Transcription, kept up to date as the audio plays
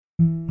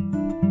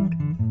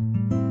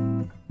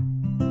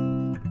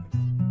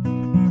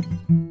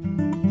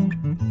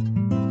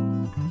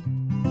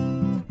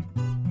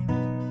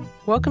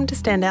Welcome to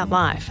Standout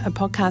Life, a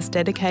podcast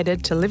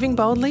dedicated to living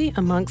boldly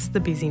amongst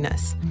the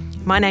busyness.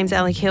 My name's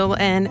Ali Hill,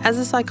 and as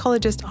a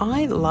psychologist,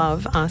 I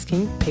love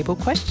asking people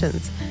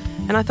questions.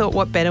 And I thought,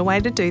 what better way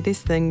to do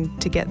this than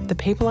to get the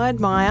people I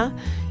admire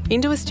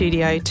into a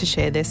studio to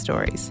share their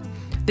stories.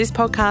 This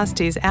podcast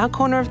is our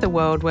corner of the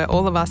world where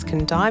all of us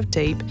can dive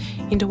deep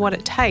into what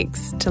it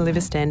takes to live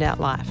a standout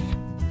life.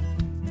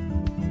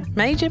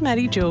 Major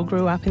Maddie Jewell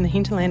grew up in the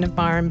hinterland of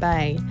Byron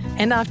Bay,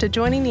 and after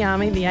joining the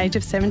Army at the age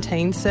of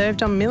 17,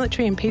 served on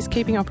military and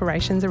peacekeeping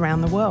operations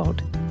around the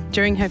world.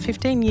 During her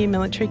 15-year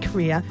military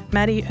career,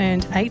 Maddie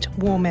earned 8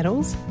 war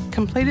medals,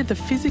 completed the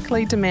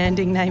physically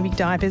demanding Navy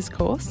divers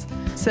course,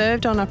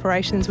 served on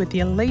operations with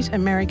the elite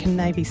American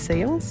Navy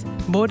SEALs,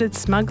 boarded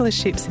smuggler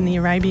ships in the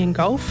Arabian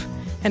Gulf,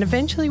 and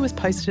eventually was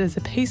posted as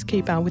a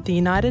peacekeeper with the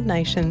United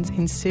Nations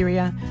in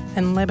Syria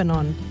and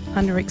Lebanon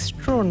under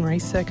extraordinary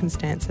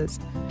circumstances.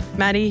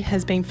 Maddie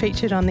has been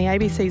featured on the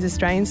ABC's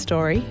Australian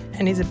Story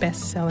and is a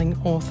best-selling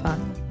author.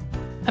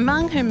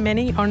 Among her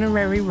many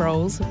honorary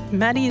roles,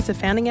 Maddie is a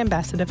founding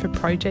ambassador for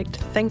Project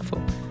Thankful,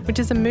 which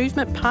is a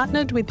movement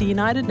partnered with the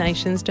United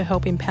Nations to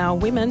help empower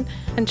women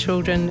and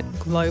children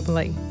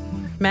globally.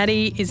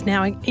 Maddie is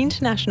now an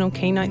international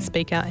keynote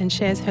speaker and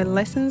shares her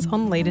lessons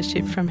on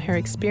leadership from her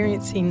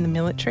experience in the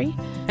military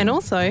and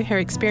also her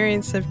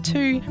experience of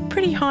 2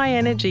 pretty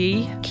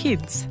high-energy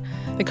kids.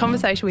 The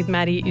conversation with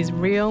Maddie is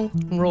real,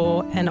 raw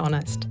and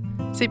honest.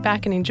 Sit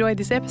back and enjoy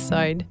this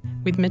episode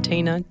with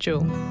Martina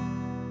Jewell.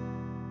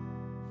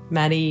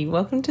 Maddie,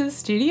 welcome to the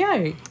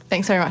studio.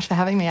 Thanks very much for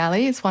having me,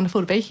 Ali. It's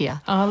wonderful to be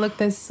here. Oh, look,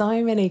 there's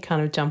so many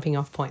kind of jumping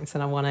off points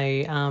that I want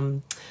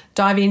to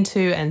dive into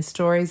and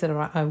stories that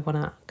I want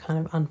to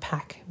kind of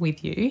unpack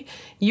with you.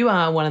 You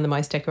are one of the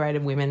most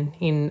decorated women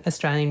in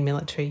Australian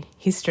military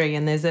history,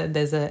 and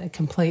there's a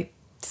complete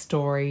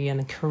story and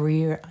a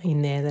career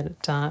in there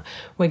that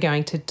we're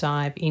going to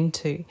dive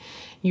into.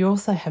 You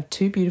also have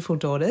 2 beautiful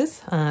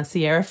daughters,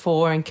 Sierra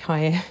 4 and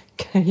Kaya.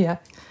 Yeah,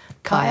 2.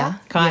 Kaya.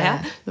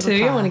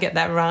 I want to get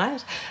that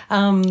right.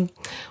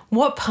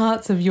 What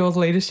parts of your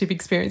leadership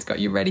experience got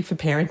you ready for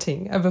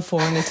parenting of a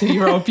 4 and a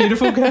 2-year-old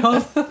beautiful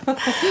girl?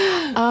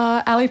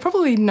 Ali,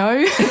 probably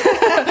no.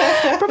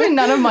 Probably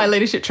none of my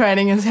leadership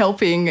training is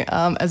helping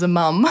as a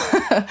mum.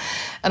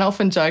 And I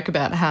often joke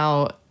about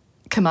how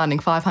commanding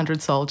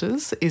 500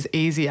 soldiers is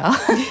easier.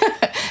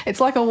 It's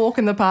like a walk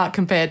in the park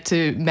compared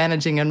to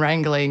managing and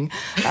wrangling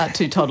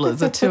 2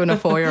 toddlers, a 2 and a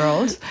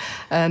 4-year-old.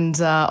 And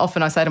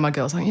often I say to my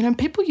girls,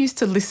 people used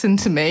to listen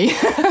to me.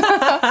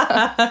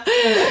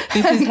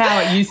 This is how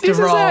it used to roll. This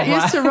is how it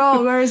used to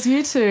roll, whereas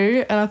you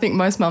two, and I think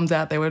most mums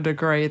out there would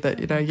agree that,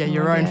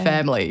 your own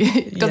family.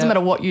 It doesn't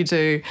matter what you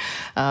do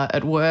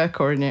at work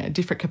or in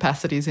different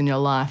capacities in your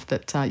life,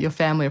 that your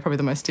family are probably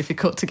the most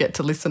difficult to get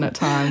to listen at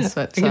times.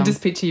 But, I can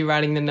just picture you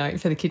writing the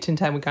note for the kitchen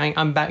table going,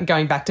 I'm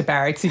going back to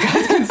barracks. You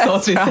guys can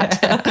sort this out.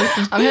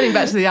 I'm heading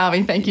back to the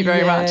Army. Thank you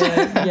very much.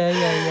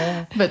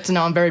 Yeah. But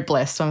no, I'm very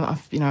blessed. I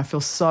feel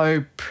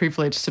so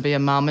privileged to be a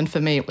mum, and for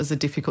me it was a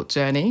difficult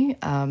journey.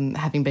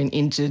 Having been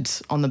injured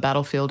on the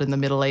battlefield in the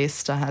Middle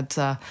East, I had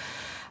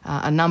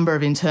a number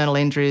of internal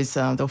injuries.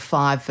 There were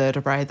 5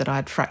 vertebrae that I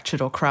had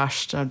fractured or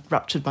crushed. I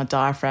ruptured my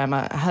diaphragm.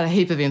 I had a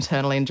heap of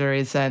internal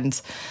injuries,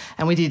 and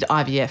we did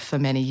IVF for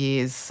many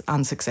years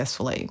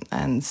unsuccessfully.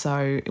 And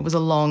so it was a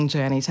long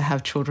journey to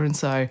have children.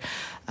 So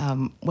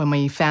when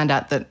we found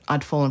out that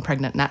I'd fallen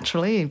pregnant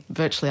naturally,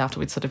 virtually after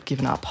we'd sort of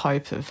given up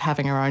hope of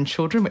having our own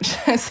children, which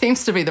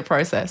seems to be the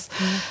process,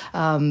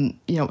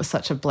 it was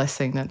such a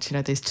blessing that,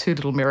 these 2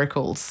 little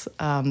miracles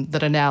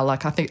that are now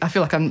I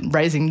feel like I'm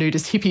raising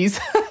nudist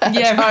hippies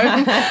at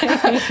home,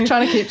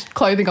 trying to keep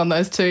clothing on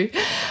those 2.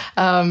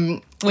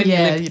 When you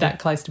live that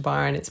close to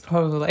Byron, it's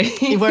probably...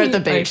 We're at the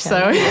beach,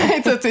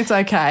 okay. So it's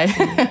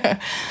okay.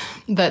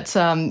 But,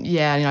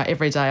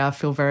 every day I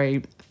feel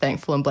very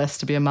thankful and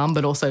blessed to be a mum,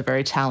 but also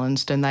very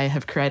challenged, and they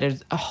have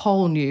created a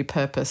whole new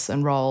purpose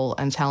and role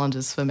and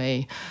challenges for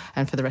me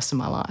and for the rest of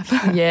my life.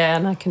 Yeah,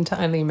 and I can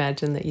totally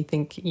imagine that you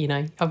think,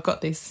 I've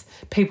got this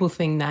people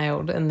thing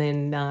nailed, and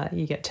then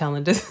you get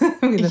challenges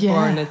with a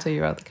 4 and a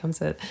 2-year-old that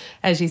comes at,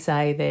 as you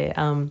say, there.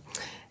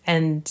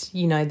 And,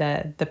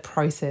 the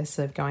process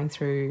of going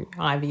through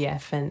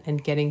IVF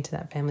and getting to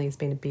that family has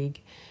been a big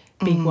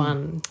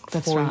one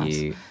for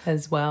you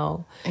as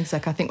well.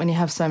 Exactly. I think when you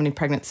have so many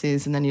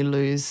pregnancies and then you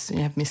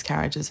have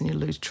miscarriages and you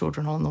lose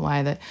children along the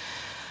way, that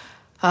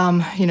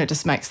it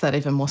just makes that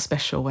even more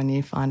special when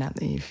you find out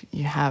that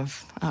you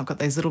have got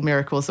these little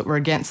miracles that were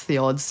against the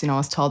odds. I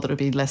was told that it would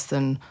be less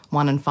than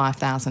 1 in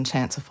 5,000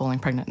 chance of falling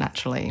pregnant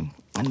naturally.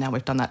 And now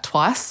we've done that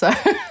twice, so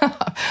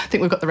I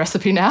think we've got the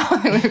recipe now. I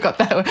think we've got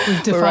that.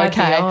 We've defied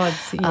the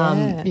odds,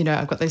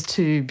 I've got these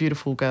 2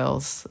 beautiful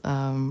girls.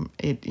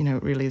 It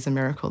really is a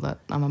miracle that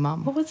I'm a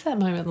mum. What was that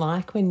moment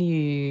like when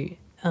you...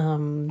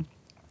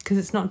 because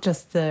it's not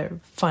just the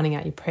finding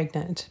out you're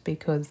pregnant,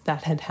 because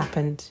that had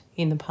happened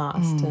in the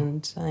past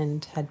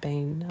and had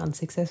been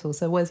unsuccessful.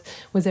 So was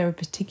there a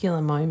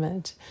particular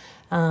moment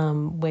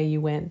where you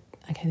went,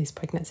 okay, this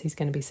pregnancy is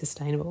going to be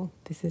sustainable?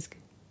 This is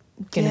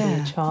going to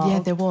be a child? Yeah,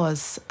 there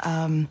was.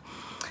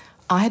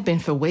 I had been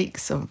for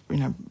weeks, or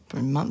for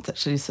months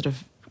actually, sort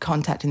of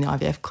contacting the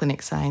IVF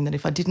clinic saying that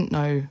if I didn't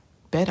know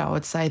better, I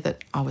would say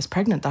that I was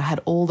pregnant, that I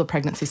had all the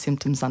pregnancy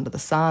symptoms under the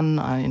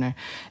sun.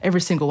 Every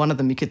single one of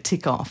them you could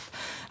tick off.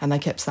 And they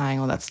kept saying,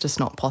 oh, that's just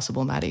not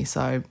possible, Maddie.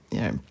 So,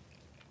 we're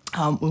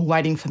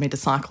waiting for me to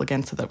cycle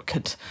again so that we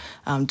could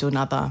do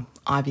another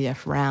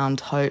IVF round,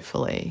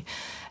 hopefully.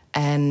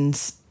 And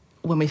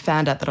when we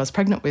found out that I was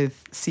pregnant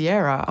with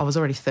Sierra, I was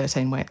already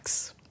 13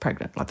 weeks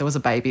pregnant. Like, there was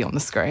a baby on the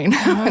screen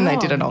when they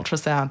did an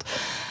ultrasound.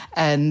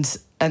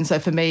 And so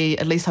for me,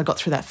 at least I got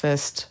through that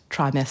first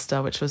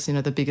trimester, which was,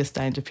 the biggest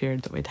danger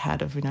period that we'd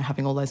had of,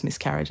 having all those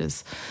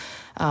miscarriages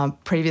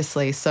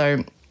previously.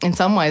 So in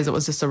some ways it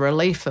was just a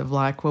relief of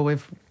like, well,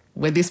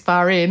 we're this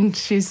far in.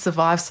 She's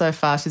survived so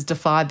far. She's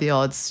defied the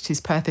odds.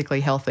 She's perfectly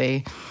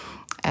healthy.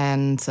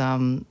 And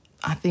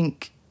I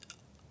think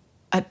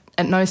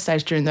at no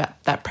stage during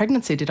that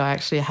pregnancy did I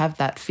actually have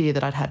that fear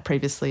that I'd had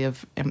previously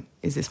of,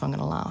 is this one going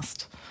to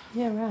last?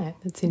 Yeah, right.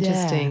 That's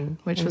interesting.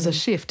 Yeah, which was a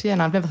shift. Yeah,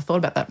 and I've never thought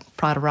about that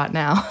prior to right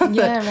now.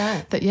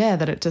 Right.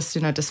 That it just,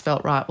 just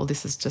felt right. Well,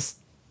 this is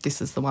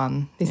the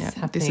one. This is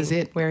happening. This is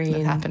it. We're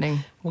in.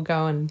 Happening. We'll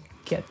go and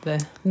get the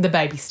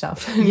baby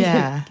stuff.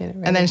 Yeah. Get it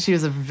ready. And then she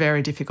was a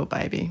very difficult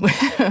baby.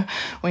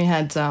 We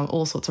had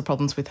all sorts of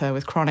problems with her,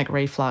 with chronic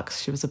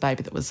reflux. She was a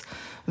baby that was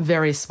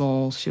very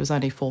small. She was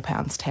only 4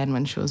 pounds 10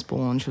 when she was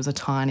born. She was a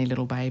tiny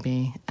little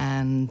baby.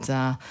 And,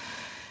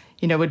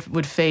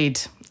 would feed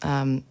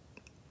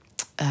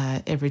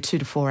every 2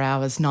 to 4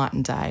 hours, night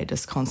and day,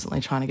 just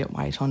constantly trying to get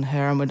weight on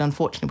her, and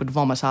would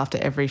vomit after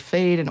every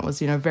feed, and it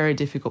was, a very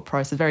difficult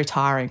process, very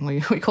tiring.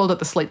 We called it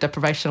the sleep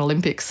deprivation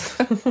Olympics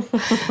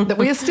that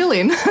we are still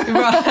in,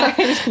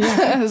 right?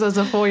 Yeah. as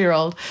a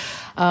 4-year-old.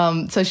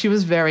 So she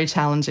was very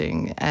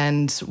challenging,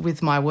 and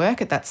with my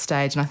work at that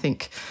stage, and I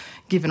think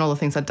given all the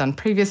things I'd done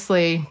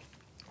previously,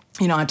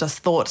 I just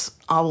thought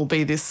I will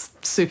be this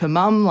super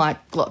mum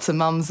like lots of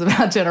mums of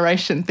our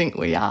generation think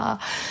we are.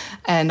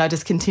 And I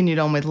just continued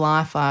on with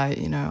life. I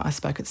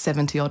spoke at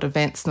 70-odd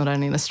events, not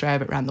only in Australia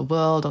but around the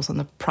world. I was on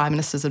the Prime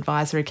Minister's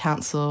Advisory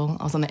Council.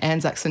 I was on the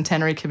Anzac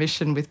Centenary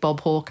Commission with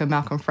Bob Hawke and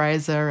Malcolm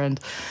Fraser, and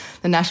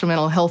the National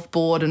Mental Health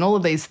Board, and all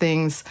of these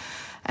things.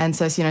 And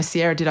so,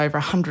 Sierra did over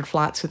 100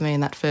 flights with me in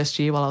that first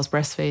year while I was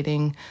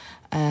breastfeeding.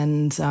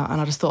 And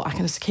I just thought I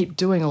can just keep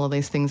doing all of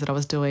these things that I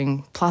was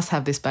doing, plus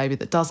have this baby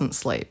that doesn't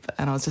sleep.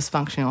 And I was just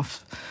functioning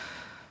off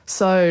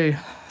so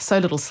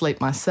little sleep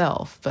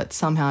myself, but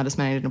somehow I just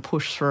managed to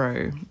push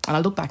through. And I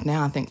look back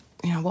now and think,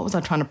 what was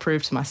I trying to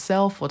prove to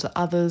myself or to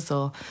others?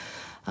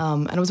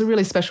 And it was a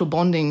really special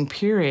bonding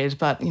period,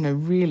 but,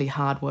 really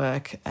hard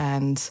work.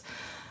 And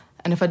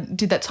if I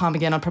did that time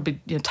again, I'd probably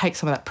take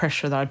some of that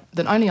pressure that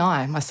only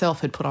I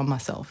myself had put on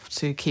myself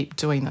to keep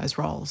doing those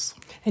roles.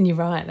 And you're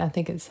right. I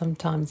think it's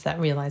sometimes that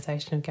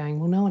realisation of going,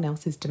 well, no one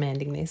else is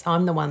demanding this.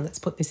 I'm the one that's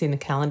put this in the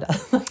calendar.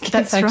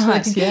 That's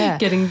right, yeah.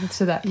 Getting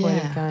to that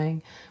point of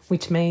going,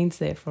 which means,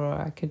 therefore,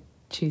 I could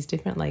choose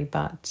differently.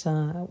 But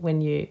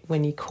when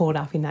you're caught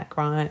up in that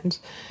grind,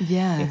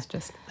 it's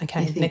just,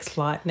 okay, next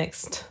flight,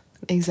 next...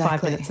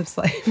 Exactly. 5 minutes of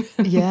sleep.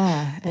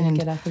 Yeah. and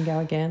get up and go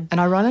again.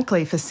 And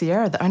ironically for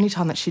Sierra, the only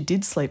time that she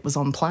did sleep was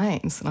on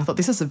planes. And I thought,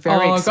 this is a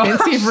very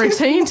expensive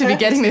routine to be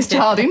getting this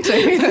child into.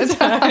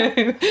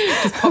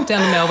 Just pop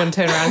down to Melbourne,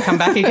 turn around, come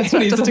back again.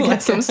 Just to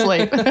get some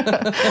sleep.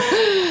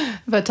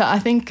 But I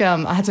think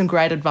I had some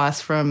great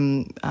advice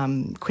from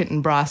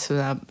Quentin Bryce,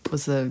 who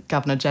was the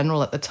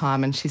Governor-General at the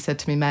time, and she said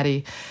to me,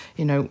 Maddie,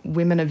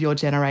 women of your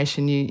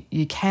generation,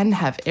 you can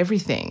have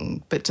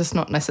everything, but just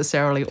not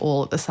necessarily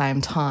all at the same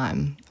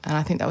time. And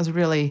I think that was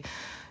really,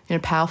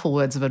 powerful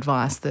words of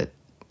advice that,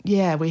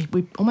 we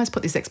almost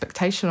put this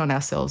expectation on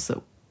ourselves that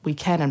we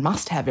can and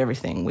must have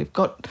everything. We've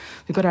got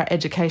our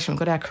education, we've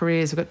got our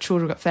careers, we've got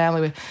children, we've got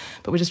family,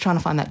 but we're just trying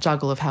to find that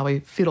juggle of how we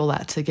fit all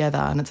that together.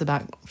 And it's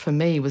about, for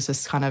me, was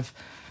just kind of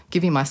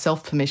giving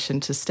myself permission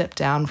to step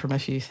down from a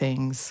few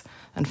things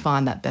and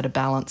find that better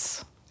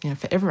balance,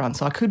 for everyone.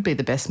 So I could be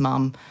the best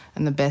mum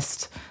and the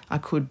best I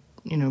could,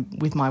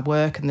 with my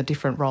work and the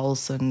different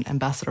roles and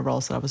ambassador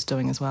roles that I was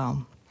doing as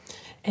well.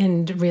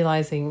 And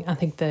realising, I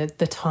think, the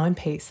time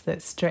piece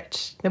that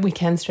we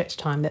can stretch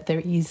time, that there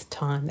is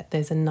time, that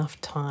there's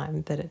enough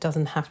time, that it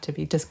doesn't have to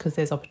be just because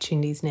there's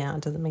opportunities now,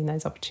 it doesn't mean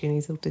those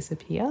opportunities will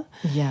disappear.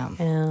 Yeah.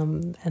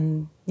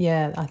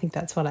 I think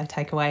that's what I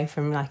take away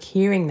from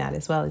hearing that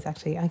as well, is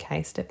actually,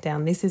 okay, step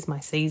down. This is my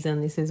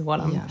season. This is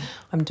what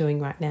I'm doing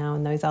right now,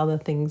 and those other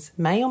things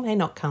may or may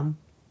not come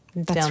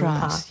down the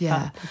path.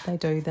 Yeah. But if they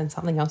do, then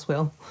something else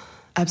will.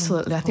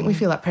 Absolutely. I think we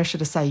feel that pressure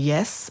to say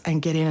yes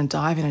and get in and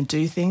dive in and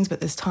do things,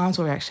 but there's times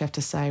where we actually have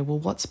to say, well,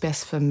 what's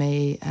best for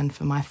me and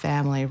for my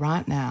family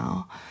right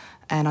now?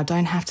 And I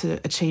don't have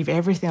to achieve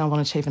everything I want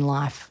to achieve in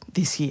life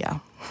this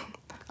year.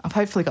 I've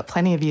hopefully got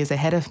plenty of years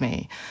ahead of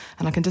me,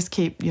 and I can just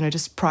keep,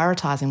 just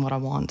prioritising what I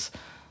want,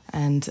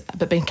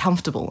 but being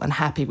comfortable and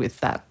happy with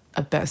that,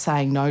 about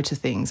saying no to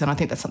things. And I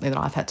think that's something that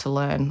I've had to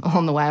learn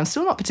along the way. I'm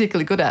still not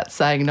particularly good at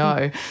saying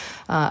no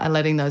and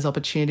letting those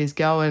opportunities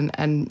go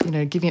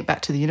and giving it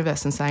back to the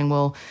universe and saying,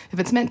 well, if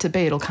it's meant to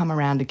be, it'll come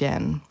around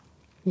again.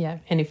 Yeah,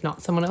 and if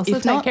not, someone else will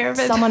take care of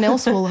it. Someone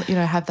else will,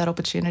 have that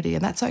opportunity,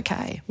 and that's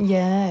okay.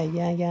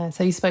 Yeah.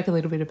 So you spoke a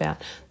little bit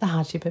about the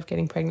hardship of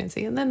getting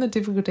pregnancy and then the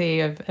difficulty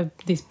of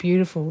this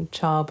beautiful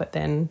child, but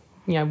then,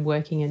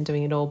 working and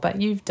doing it all.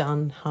 But you've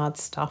done hard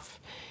stuff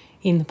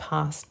in the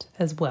past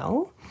as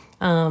well.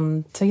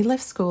 So you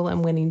left school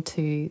and went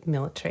into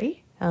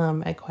military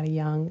at quite a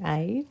young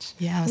age.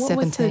 Yeah, I was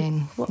 17.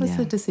 What was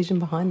the decision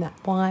behind that?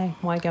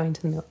 Why go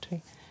into the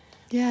military?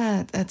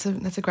 Yeah, that's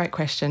a great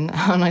question.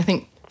 And I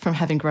think from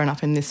having grown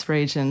up in this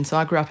region, so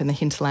I grew up in the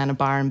hinterland of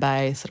Byron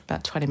Bay, sort of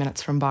about 20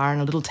 minutes from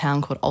Byron, a little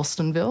town called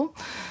Alstonville,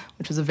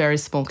 which was a very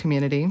small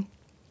community.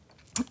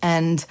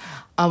 And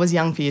I was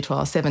young for Year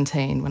 12,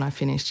 17 when I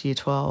finished Year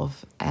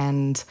 12,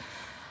 and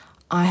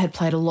I had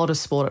played a lot of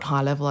sport at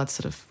high level. I'd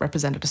sort of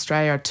represented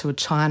Australia. I toured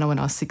China when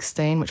I was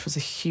 16, which was a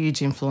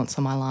huge influence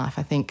on my life.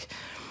 I think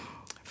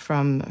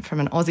from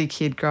an Aussie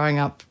kid growing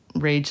up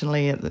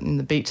regionally in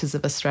the beaches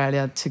of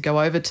Australia to go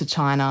over to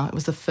China, it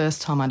was the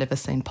first time I'd ever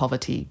seen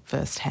poverty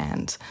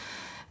firsthand.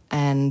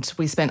 And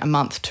we spent a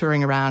month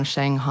touring around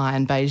Shanghai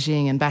and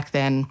Beijing, and back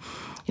then,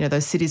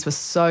 those cities were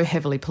so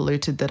heavily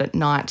polluted that at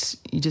night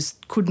you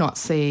just could not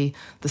see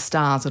the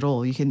stars at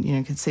all. You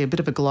could see a bit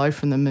of a glow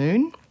from the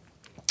moon,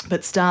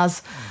 but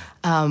stars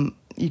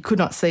you could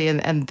not see.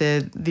 And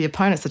the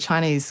opponents, the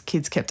Chinese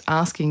kids, kept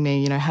asking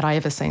me, had I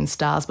ever seen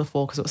stars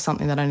before, because it was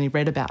something that I only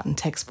read about in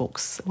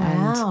textbooks.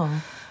 Wow.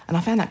 And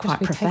I found that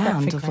quite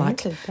profound.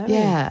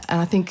 And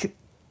I think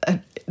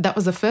that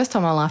was the first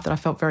time in my life that I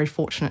felt very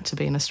fortunate to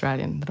be an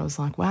Australian, that I was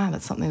like, wow,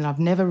 that's something that I've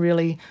never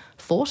really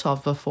thought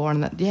of before,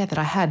 and that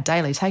I had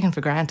daily taken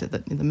for granted,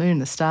 that the moon,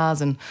 the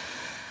stars, and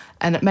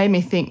it made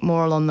me think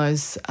more along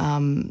those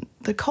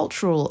the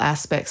cultural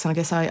aspects. And I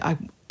guess I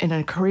in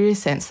a career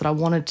sense, that I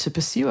wanted to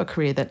pursue a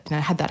career that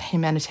had that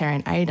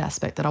humanitarian aid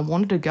aspect, that I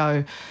wanted to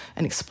go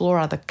and explore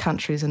other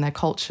countries and their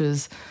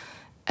cultures,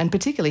 and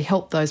particularly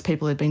help those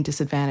people who had been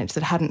disadvantaged,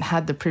 that hadn't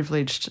had the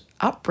privileged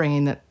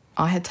upbringing that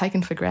I had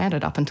taken for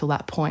granted up until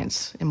that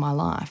point in my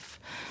life.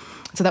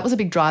 So that was a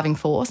big driving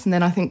force. And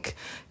then I think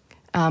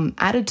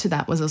added to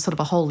that was a sort of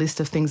a whole list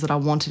of things that I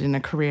wanted in a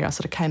career. I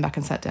sort of came back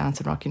and sat down and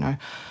said,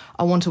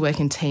 I want to work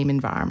in team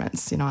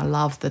environments. I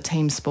love the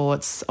team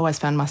sports. Always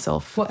found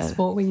myself... What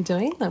sport were you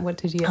doing? Like, what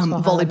did you get to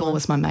volleyball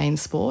was my main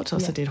sport. I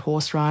also did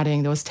horse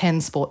riding. There was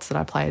 10 sports that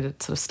I played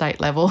at sort of state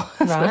level.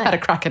 Right. So I had a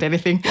crack at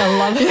anything. I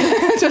love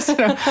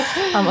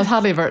it. I was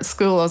hardly ever at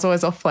school. I was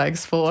always off flag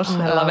sport. Oh,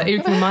 I love it.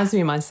 It reminds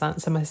me of my son.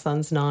 So my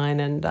son's 9,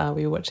 and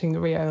we were watching the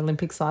Rio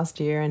Olympics last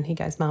year, and he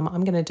goes, Mum,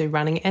 I'm going to do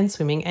running and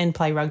swimming and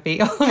play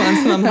rugby all at once.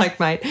 And I'm like,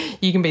 mate,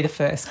 you can be the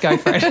first. Go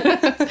for it.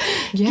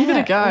 Give it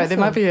a go. Awesome.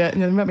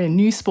 There might be a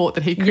new sport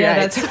that he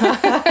creates.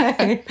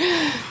 Yeah,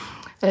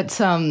 that's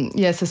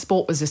right. So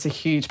sport was just a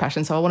huge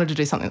passion. So I wanted to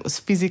do something that was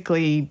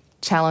physically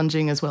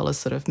challenging as well as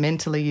sort of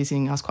mentally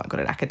I was quite good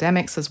at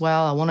academics as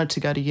well. I wanted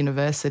to go to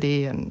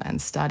university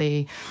and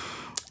study,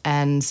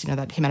 and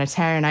that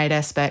humanitarian aid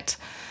aspect.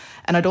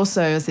 And I'd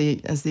also, as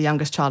the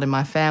youngest child in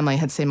my family,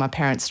 had seen my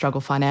parents struggle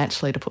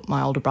financially to put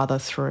my older brother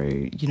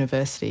through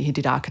university. He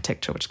did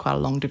architecture, which is quite a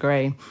long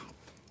degree.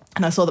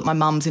 And I saw that my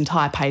mum's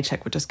entire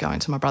paycheck would just go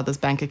into my brother's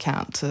bank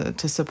account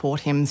to support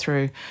him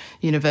through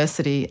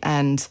university.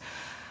 And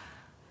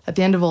at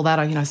the end of all that,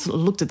 I sort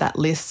of looked at that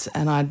list,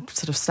 and I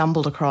sort of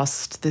stumbled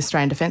across the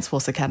Australian Defence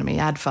Force Academy,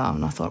 ADFA,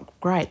 and I thought,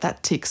 great,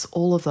 that ticks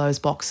all of those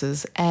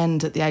boxes.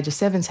 And at the age of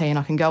 17,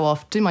 I can go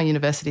off, do my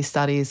university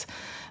studies,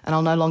 and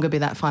I'll no longer be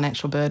that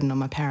financial burden on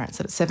my parents.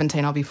 At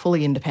 17, I'll be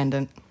fully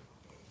independent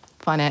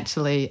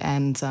financially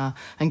and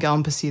go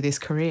and pursue this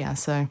career.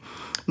 So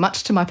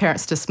much to my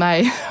parents'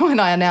 dismay when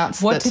I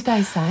announced What did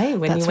they say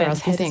when you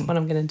went, this is what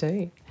I'm going to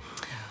do?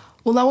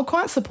 Well, they were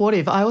quite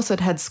supportive. I also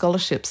had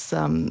scholarships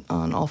on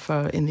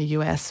offer in the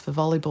US for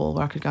volleyball,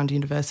 where I could go into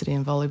university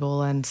in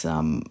volleyball, and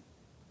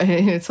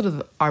it's sort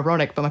of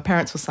ironic, but my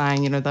parents were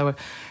saying, they were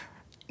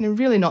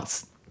really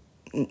not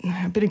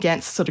a bit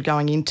against sort of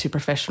going into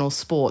professional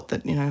sport,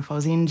 that, if I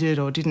was injured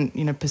or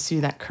didn't, pursue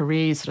that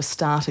career, sort of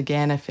start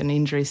again if an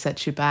injury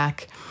sets you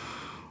back.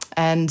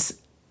 And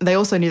they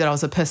also knew that I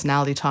was a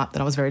personality type,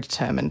 that I was very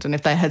determined. And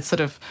if they had sort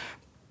of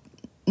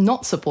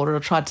not supported or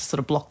tried to sort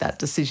of block that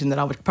decision, that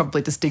I would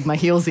probably just dig my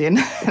heels in.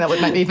 That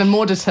would make me even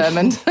more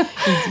determined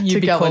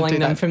You'd be go calling and do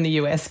them that. from the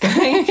US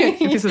going,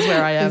 this is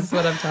where I am. This is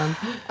what I've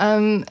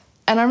done.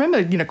 And I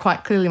remember,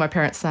 quite clearly my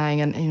parents saying,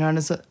 and,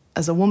 and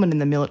as a woman in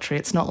the military,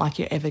 it's not like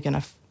you're ever going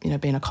to,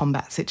 be in a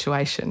combat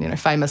situation,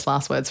 famous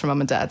last words from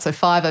mum and dad. So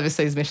 5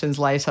 overseas missions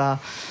later,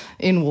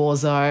 in war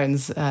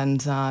zones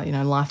and,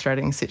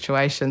 life-threatening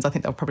situations, I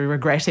think they were probably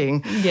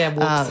regretting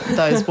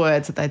those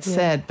words that they'd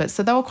said. But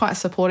so they were quite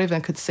supportive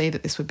and could see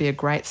that this would be a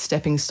great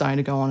stepping stone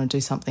to go on and do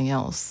something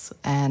else.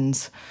 And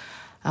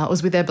it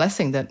was with their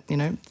blessing that,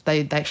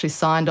 they actually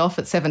signed off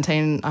at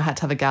 17. I had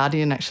to have a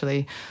guardian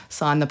actually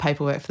sign the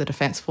paperwork for the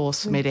Defence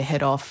Force for me to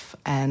head off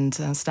and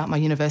start my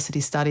university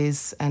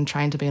studies and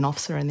train to be an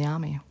officer in the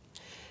Army.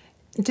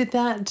 Did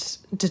that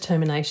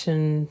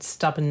determination,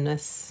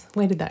 stubbornness,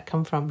 where did that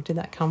come from? Did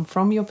that come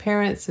from your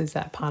parents? Is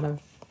that part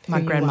of My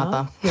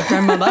grandmother. Your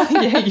grandmother?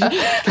 Yeah,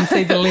 you can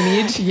see the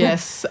lineage.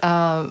 Yes,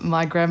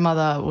 my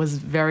grandmother was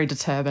very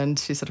determined.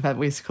 She sort of had,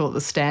 we used to call it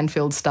the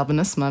Stanfield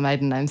stubbornness. My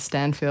maiden name's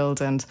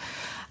Stanfield, and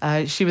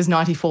she was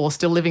 94,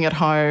 still living at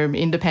home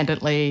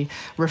independently,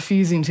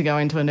 refusing to go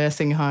into a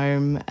nursing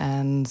home,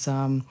 and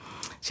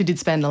she did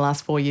spend the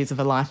last 4 years of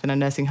her life in a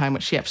nursing home,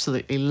 which she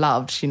absolutely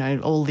loved. You know,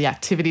 all the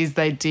activities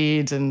they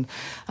did, and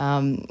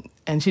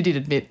she did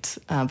admit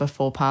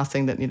before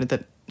passing that, you know,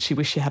 that she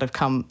wished she had have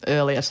come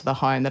earlier to the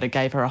home, that it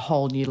gave her a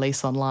whole new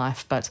lease on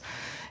life. But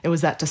it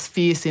was that just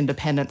fierce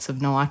independence of,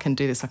 no, I can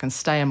do this, I can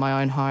stay in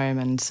my own home.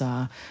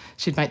 And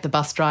she'd make the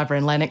bus driver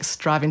in Lennox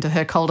drive into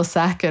her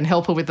cul-de-sac and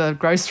help her with the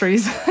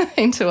groceries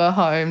into her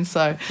home.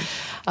 So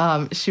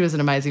she was an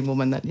amazing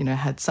woman that, you know,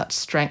 had such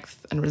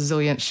strength and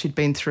resilience. She'd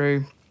been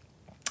through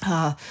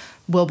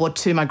World War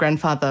II. My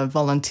grandfather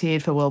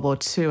volunteered for World War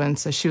II, and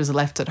so she was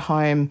left at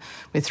home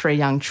with 3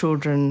 young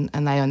children,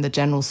 and they owned the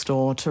general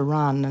store to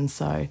run. And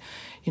so,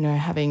 you know,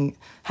 having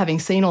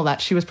seen all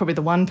that, she was probably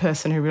the one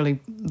person who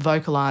really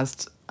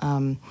vocalised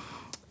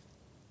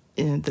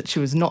that she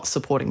was not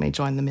supporting me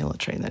join the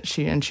military, that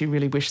she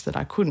really wished that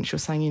I couldn't. She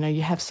was saying, you know,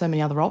 you have so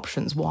many other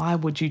options. Why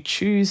would you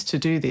choose to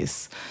do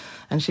this?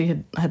 And she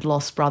had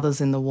lost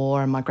brothers in the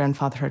war, and my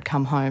grandfather had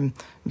come home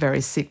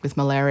very sick with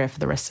malaria for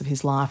the rest of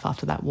his life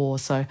after that war.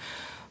 So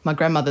my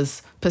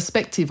grandmother's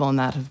perspective on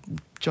that of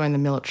joining the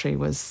military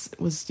was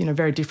you know,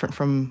 very different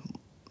from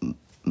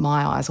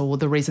my eyes, or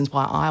the reasons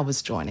why I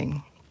was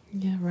joining.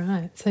 Yeah,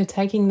 right. So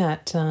taking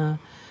that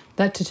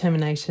that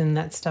determination,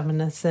 that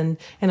stubbornness, and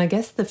I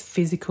guess the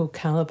physical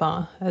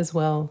calibre as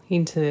well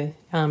into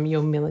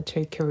your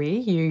military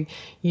career,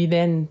 you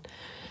then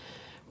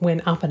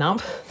went up and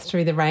up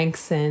through the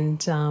ranks, and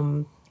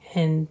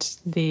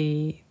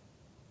the,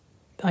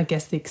 I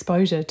guess, the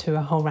exposure to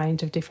a whole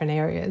range of different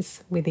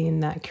areas within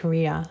that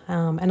career.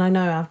 And I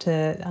know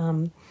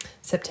after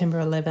September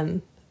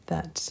 11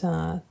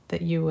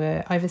 that you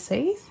were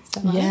overseas. Is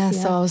that right? Yeah,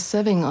 so I was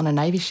serving on a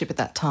Navy ship at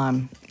that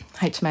time,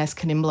 HMAS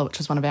Canimbla, which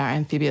was one of our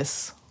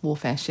amphibious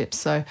warfare ships.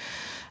 So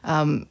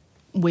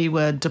we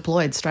were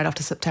deployed straight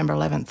after September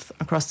 11th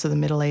across to the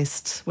Middle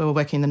East. We were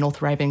working in the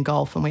North Arabian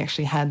Gulf, and we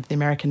actually had the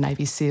American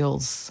Navy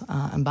SEALs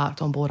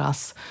embarked on board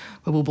us.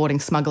 We were boarding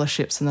smuggler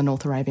ships in the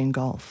North Arabian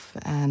Gulf.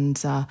 And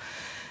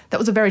that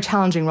was a very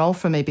challenging role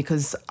for me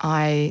because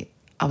I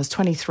was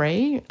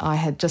 23. I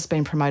had just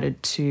been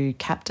promoted to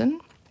captain,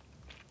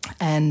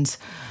 and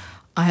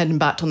I had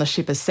embarked on the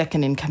ship as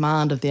second in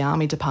command of the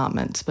Army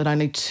Department. But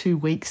only 2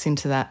 weeks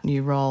into that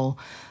new role,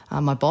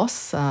 my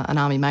boss, an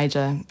Army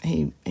major,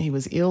 he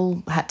was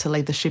ill, had to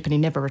leave the ship, and he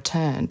never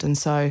returned. And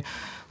so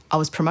I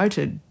was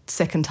promoted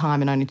second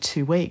time in only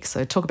 2 weeks.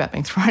 So talk about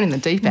being thrown in the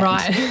deep end.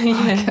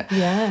 Right,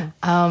 yeah.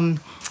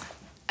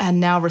 And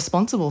now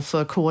responsible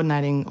for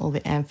coordinating all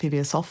the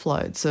amphibious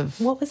offloads of...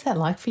 What was that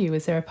like for you?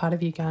 Was there a part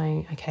of you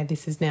going, okay,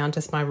 this is now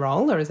just my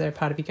role, or is there a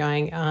part of you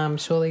going,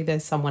 surely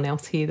there's someone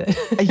else here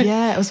that...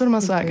 Yeah, it was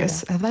almost like,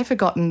 have they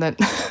forgotten that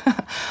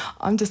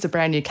I'm just a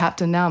brand new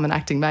captain now, I'm an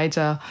acting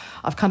major,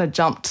 I've kind of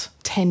jumped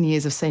 10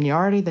 years of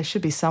seniority, there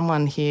should be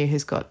someone here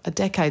who's got a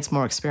decade's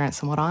more experience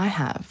than what I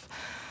have.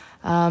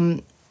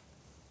 But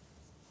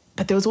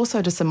there was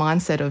also just a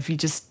mindset of you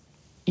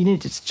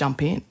need to just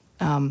jump in.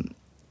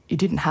 You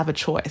didn't have a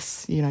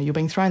choice. You know, you're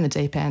being thrown in the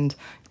deep end,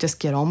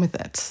 just get on with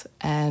it.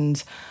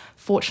 And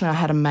fortunately, I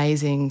had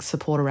amazing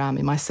support around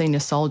me. My senior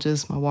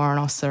soldiers, my warrant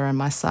officer and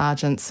my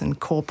sergeants and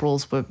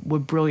corporals were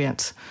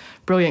brilliant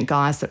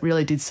guys that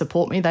really did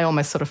support me. They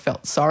almost sort of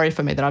felt sorry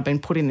for me that I'd been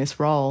put in this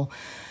role.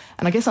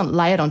 And I guess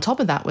layered on top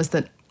of that was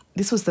that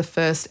this was the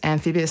first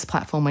amphibious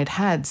platform we'd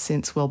had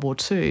since World War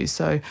II.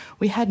 So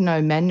we had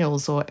no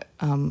manuals or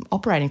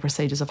operating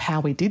procedures of how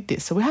we did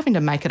this. So we're having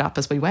to make it up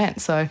as we went.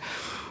 So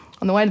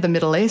on the way to the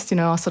Middle East, you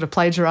know, I was sort of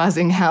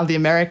plagiarising how the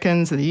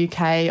Americans and the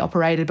UK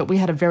operated, but we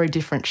had a very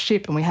different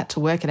ship and we had to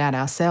work it out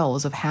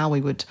ourselves of how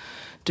we would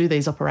do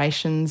these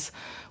operations.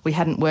 We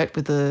hadn't worked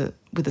with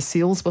the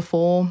SEALs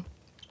before.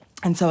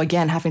 And so,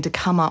 again, having to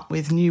come up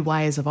with new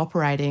ways of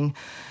operating.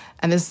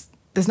 And there's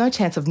no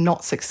chance of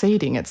not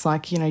succeeding. It's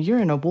like, you know, you're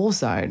in a war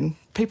zone.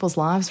 People's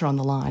lives are on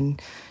the line.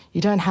 You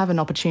don't have an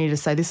opportunity to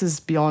say, this is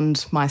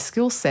beyond my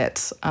skill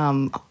set.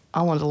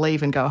 I want to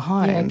leave and go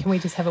home. Yeah, can we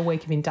just have a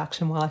week of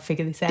induction while I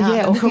figure this out?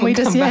 Yeah, or can we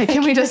just, you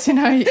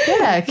know,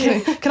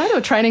 can I do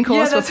a training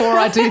course before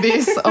I do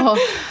this? Or,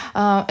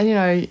 and, you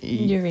know,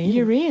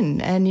 you're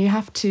in and you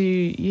have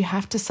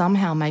to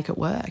somehow make it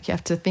work. You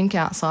have to think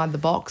outside the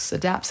box,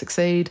 adapt,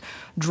 succeed,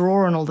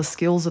 draw on all the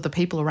skills of the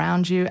people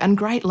around you. And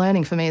great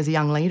learning for me as a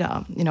young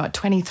leader, you know, at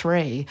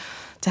 23,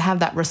 to have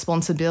that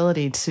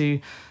responsibility to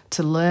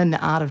learn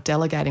the art of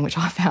delegating, which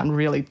I found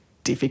really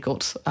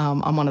difficult.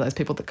 I'm one of those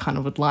people that kind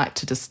of would like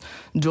to just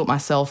do it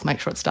myself, make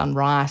sure it's done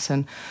right.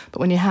 But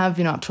when you have,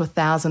 you know, up to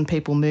 1,000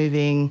 people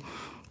moving,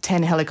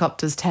 10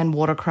 helicopters, 10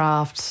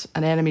 watercraft,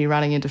 an enemy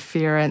running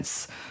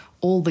interference,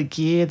 all the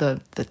gear,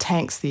 the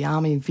tanks, the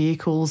army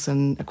vehicles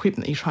and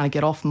equipment that you're trying to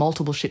get off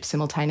multiple ships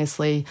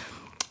simultaneously,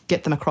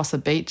 get them across a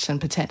beach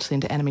and potentially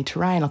into enemy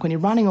terrain. Like when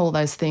you're running all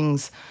those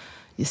things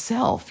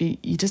yourself,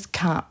 you just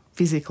can't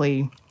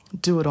physically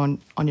do it on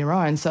your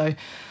own. So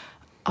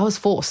I was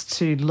forced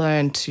to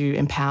learn to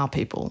empower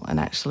people and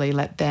actually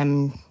let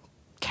them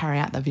carry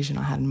out the vision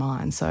I had in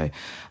mind. So,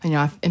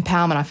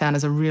 empowerment I found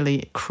is a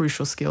really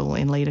crucial skill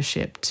in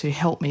leadership to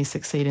help me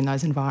succeed in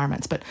those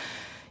environments. But,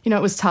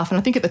 it was tough. And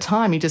I think at the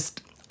time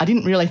I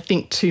didn't really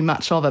think too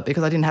much of it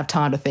because I didn't have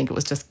time to think. It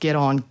was just get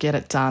on, get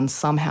it done,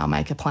 somehow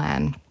make a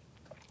plan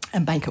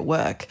and make it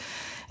work.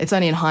 It's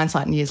only in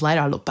hindsight and years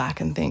later I look back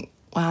and think,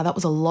 wow, that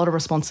was a lot of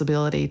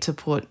responsibility to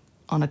put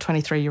on a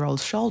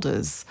 23-year-old's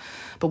shoulders.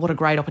 But what a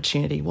great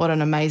opportunity, what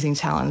an amazing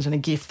challenge and a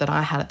gift that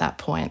I had at that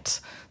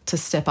point to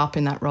step up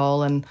in that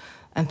role. And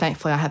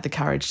thankfully I had the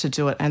courage to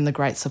do it and the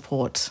great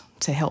support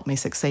to help me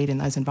succeed in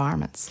those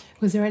environments.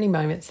 Was there any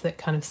moments that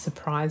kind of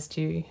surprised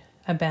you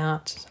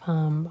about,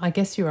 I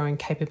guess, your own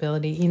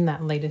capability in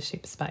that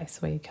leadership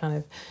space where you kind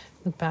of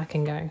look back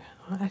and go,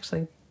 oh,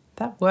 actually,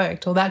 that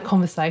worked, or that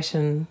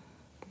conversation,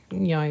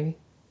 kind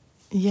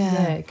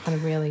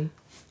of really...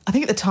 I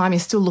think at the time you're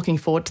still looking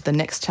forward to the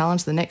next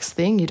challenge, the next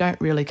thing. You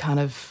don't really kind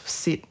of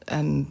sit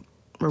and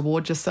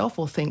reward yourself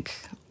or think,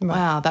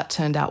 wow, that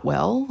turned out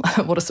well.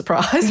 What a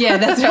surprise. Yeah,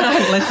 that's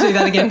right. Let's do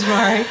that again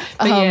tomorrow.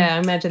 But I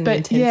imagine the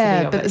intensity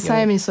of it. But the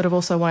same is sort of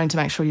also wanting to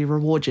make sure you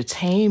reward your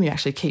team, you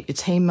actually keep your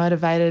team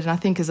motivated. And I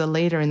think as a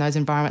leader in those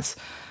environments,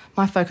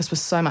 my focus was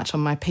so much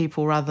on my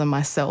people rather than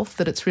myself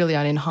that it's really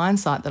only in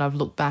hindsight that I've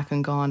looked back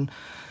and gone,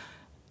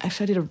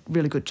 actually, I did a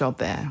really good job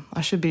there.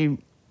 I should be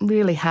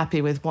really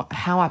happy with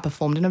how I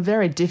performed in a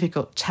very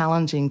difficult,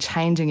 challenging,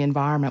 changing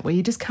environment where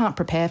you just can't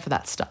prepare for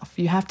that stuff.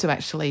 You have to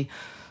actually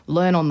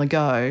learn on the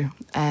go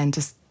and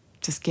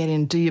just get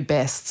in, do your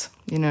best,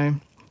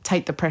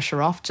 take the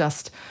pressure off.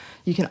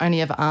 You can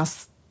only ever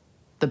ask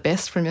the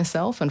best from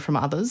yourself and from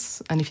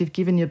others. And if you've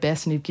given your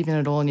best and you've given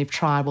it all and you've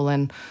tried, well,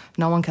 then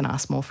no one can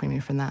ask more from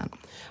you from that.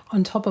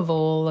 On top of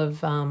all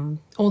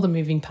the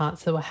moving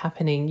parts that were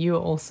happening, you were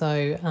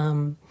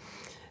also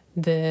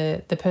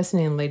the person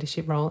in a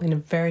leadership role in a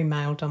very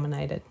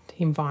male-dominated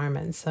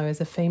environment. So as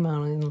a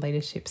female in the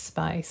leadership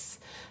space,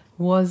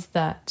 was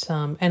that,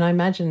 and I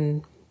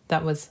imagine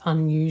that was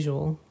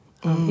unusual,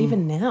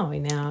 even now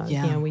in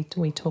our,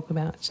 we talk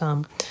about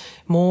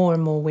more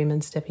and more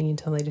women stepping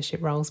into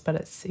leadership roles, but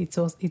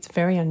it's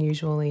very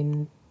unusual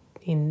in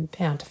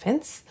our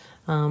defence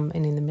and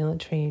in the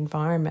military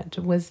environment.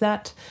 Was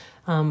that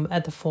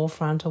at the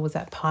forefront, or was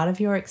that part of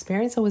your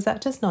experience, or was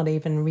that just not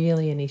even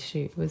really an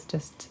issue? It was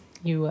just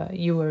you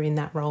were in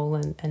that role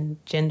and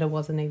gender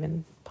wasn't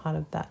even part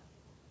of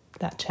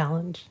that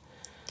challenge?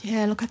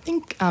 Yeah, look, I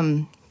think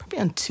probably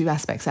on two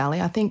aspects, Ali.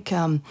 I think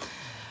I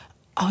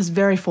was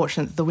very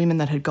fortunate that the women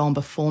that had gone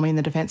before me in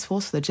the Defence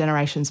Force, the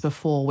generations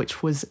before,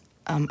 which was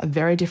a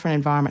very different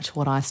environment to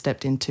what I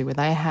stepped into, where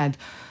they had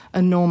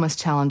enormous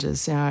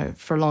challenges.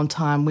 For a long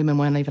time, women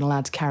weren't even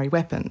allowed to carry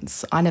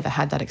weapons. I never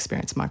had that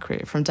experience in my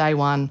career. From day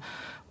one,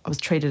 I was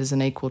treated as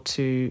an equal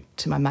to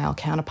my male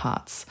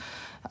counterparts.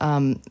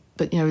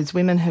 But, it's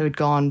women who had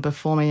gone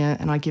before me,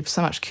 and I give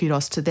so much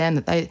kudos to them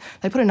that they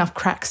put enough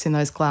cracks in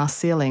those glass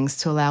ceilings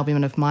to allow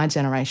women of my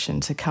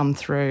generation to come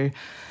through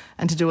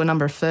and to do a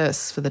number of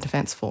firsts for the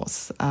Defence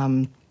Force.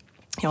 I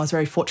was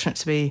very fortunate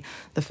to be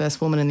the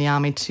first woman in the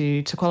Army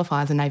to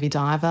qualify as a Navy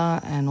diver,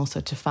 and also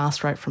to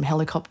fast rope from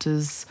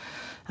helicopters,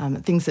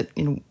 things that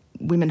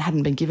women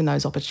hadn't been given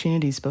those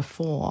opportunities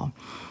before.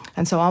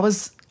 And so I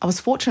was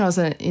fortunate I was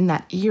in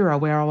that era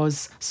where I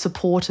was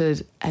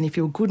supported, and if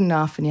you were good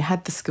enough and you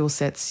had the skill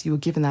sets, you were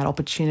given that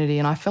opportunity,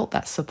 and I felt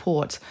that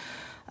support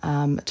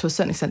to a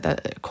certain extent,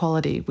 that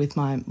equality with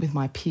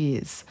my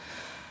peers.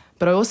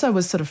 But I also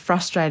was sort of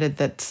frustrated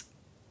that,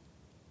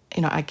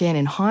 again,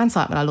 in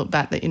hindsight, when I look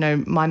back, that,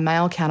 my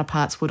male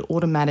counterparts would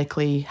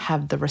automatically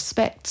have the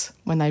respect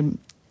when they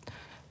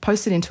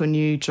posted into a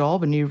new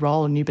job, a new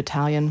role, a new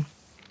battalion.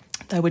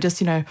 They were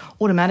just,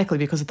 automatically,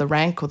 because of the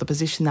rank or the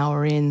position they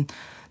were in,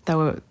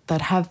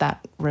 they'd have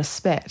that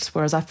respect,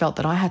 whereas I felt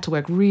that I had to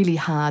work really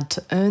hard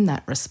to earn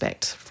that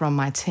respect from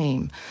my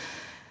team,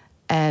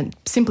 and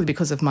simply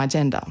because of my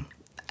gender.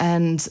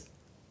 And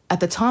at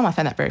the time, I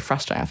found that very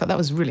frustrating. I thought that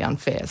was really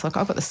unfair. It's like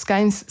I've got the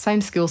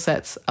same skill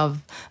sets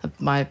of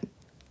my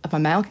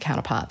male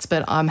counterparts,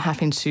 but I'm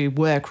having to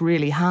work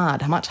really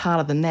hard, much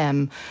harder than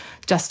them,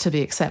 just to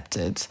be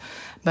accepted.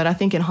 But I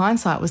think in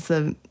hindsight,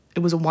 it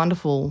was a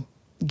wonderful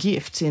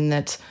gift in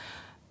that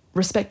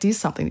respect is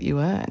something that you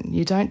earn.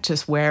 You don't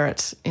just wear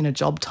it in a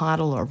job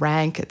title or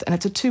rank, and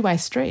it's a two-way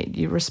street.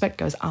 Your respect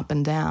goes up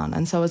and down.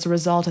 And so as a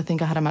result, I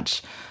think I had a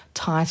much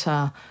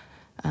tighter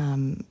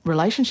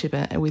relationship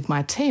with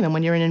my team. And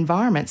when you're in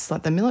environments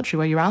like the military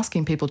where you're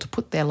asking people to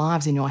put their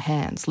lives in your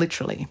hands,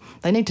 literally,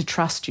 they need to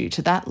trust you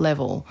to that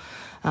level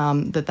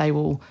that they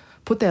will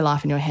put their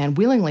life in your hand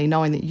willingly,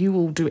 knowing that you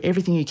will do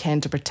everything you can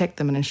to protect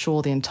them and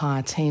ensure the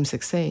entire team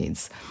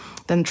succeeds,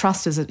 then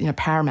trust is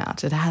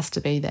paramount. It has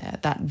to be there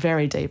at that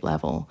very deep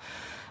level.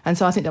 And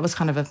so I think that was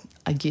kind of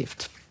a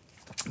gift.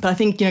 But I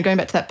think, going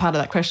back to that part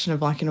of that question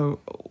of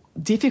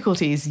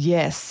difficulties,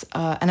 yes.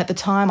 And at the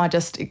time I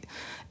just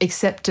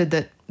accepted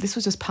that this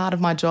was just part of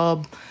my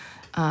job.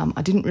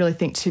 I didn't really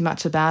think too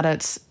much about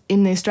it.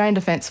 In the Australian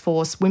Defence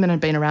Force, women had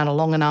been around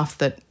long enough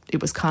that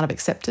it was kind of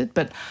accepted,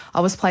 but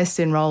I was placed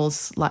in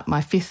roles like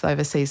my 5th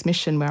overseas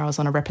mission where I was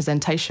on a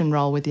representation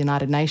role with the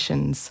United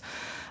Nations.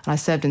 And I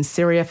served in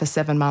Syria for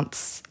 7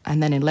 months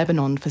and then in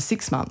Lebanon for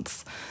 6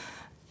 months.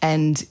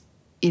 And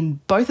in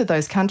both of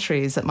those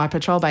countries, at my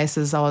patrol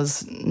bases, I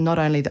was not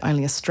only the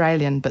only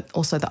Australian, but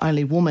also the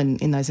only woman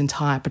in those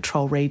entire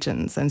patrol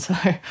regions. And so,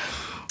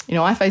 you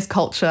know, I faced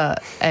culture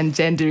and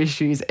gender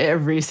issues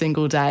every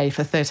single day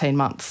for 13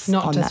 months.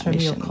 Not just from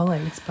your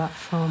colleagues, but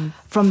from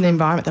the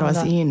environment that I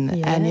was in.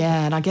 Yeah.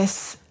 And I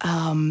guess...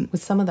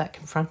 was some of that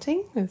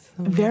confronting?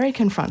 Very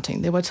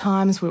confronting. There were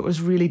times where it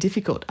was really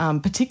difficult,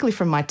 particularly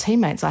from my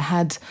teammates. I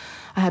had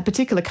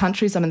particular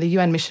countries. I mean, the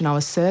UN mission I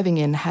was serving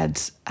in had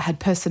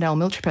personnel,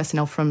 military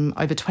personnel from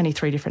over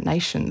 23 different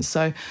nations.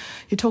 So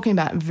you're talking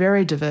about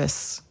very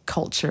diverse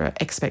culture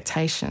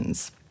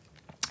expectations.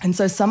 And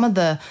so some of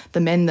the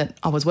men that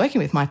I was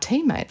working with, my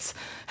teammates,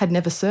 had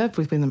never served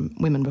with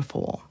women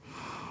before.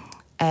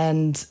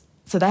 And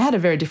so they had a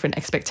very different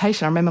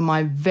expectation. I remember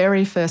my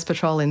very first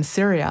patrol in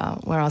Syria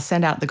where I was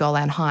sent out at the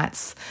Golan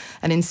Heights.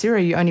 And in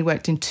Syria, you only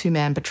worked in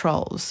 2-man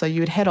patrols. So you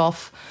would head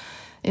off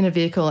in a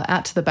vehicle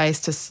out to the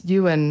base, just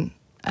you and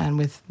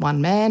with one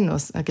man. I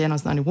was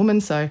the only woman.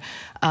 So,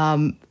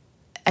 and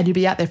you'd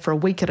be out there for a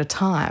week at a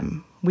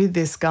time with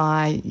this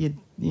guy. You'd,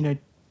 you know,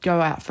 go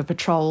out for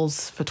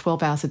patrols for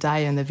 12 hours a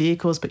day in the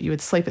vehicles, but you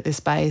would sleep at this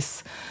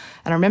base.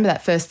 And I remember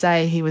that first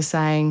day he was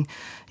saying,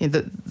 you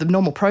know, the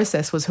normal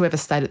process was whoever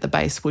stayed at the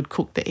base would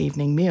cook the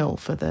evening meal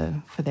for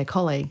their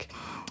colleague.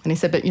 And he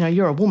said, but, you know,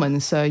 you're a woman,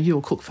 so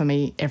you'll cook for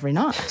me every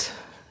night.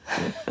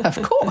 Of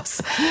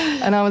course.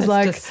 And I was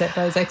just set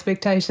those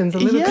expectations a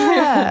little bit.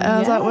 Yeah. I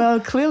was like,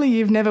 well, clearly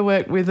you've never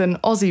worked with an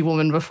Aussie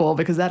woman before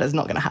because that is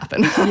not going to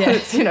happen.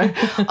 Yeah. You know,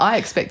 I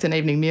expect an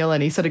evening meal.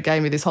 And he sort of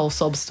gave me this whole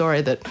sob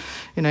story that,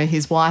 you know,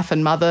 his wife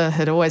and mother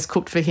had always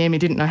cooked for him. He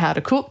didn't know how to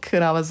cook.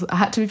 And I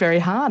had to be very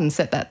hard and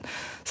set that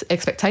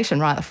expectation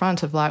right at the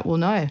front of like, well,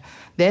 no,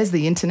 there's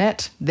the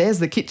internet, there's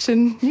the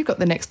kitchen. You've got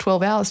the next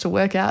 12 hours to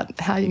work out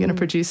how you're going to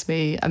produce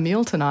me a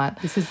meal tonight.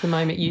 This is the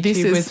moment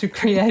YouTube was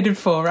created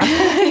for,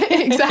 right?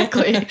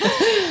 Exactly.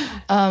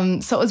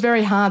 So it was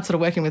very hard sort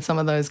of working with some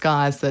of those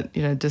guys that,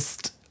 you know,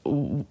 just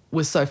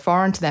was so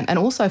foreign to them, and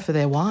also for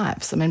their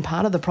wives. I mean,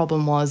 part of the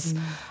problem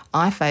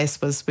I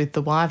faced was with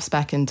the wives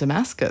back in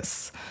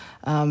Damascus.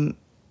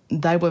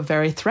 They were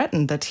very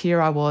threatened that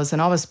here I was,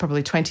 and I was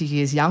probably 20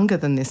 years younger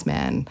than this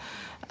man,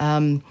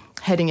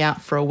 heading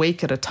out for a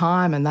week at a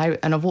time, and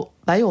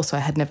they also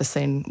had never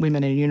seen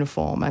women in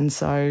uniform, and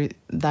so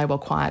they were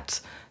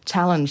quite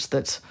challenged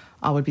that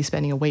I would be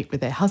spending a week with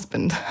their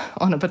husband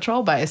on a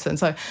patrol base, and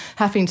so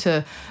having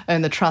to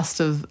earn the trust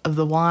of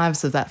the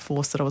wives of that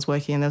force that I was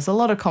working in. There's a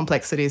lot of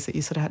complexities that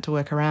you sort of had to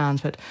work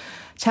around, but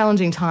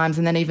challenging times.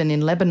 And then even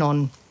in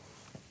Lebanon,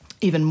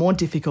 even more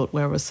difficult,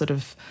 where it was sort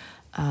of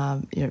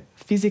you know,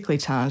 physically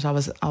challenged. I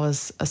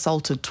was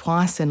assaulted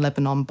twice in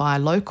Lebanon by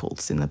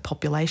locals in the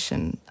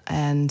population,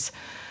 and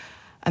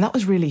that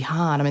was really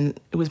hard. I mean,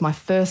 it was my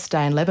first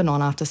day in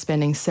Lebanon after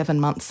spending 7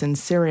 months in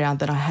Syria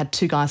that I had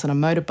 2 guys on a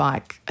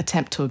motorbike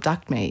attempt to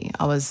abduct me.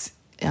 I was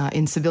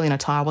in civilian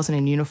attire, I wasn't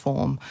in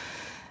uniform,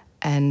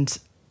 and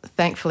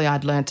thankfully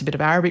I'd learnt a bit of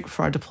Arabic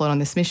before I deployed on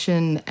this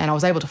mission, and I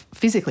was able to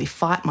physically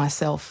fight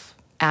myself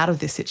out of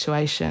this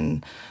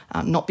situation,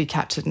 not be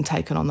captured and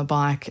taken on the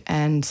bike.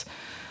 And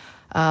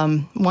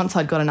once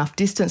I'd got enough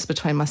distance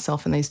between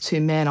myself and these 2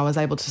 men, I was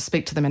able to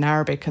speak to them in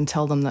Arabic and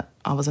tell them that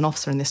I was an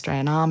officer in the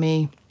Australian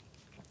Army.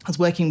 I was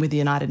working with the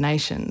United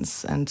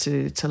Nations and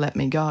to let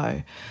me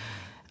go.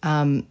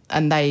 And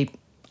they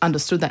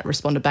understood that,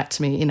 responded back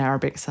to me in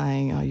Arabic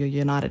saying, oh, you're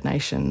United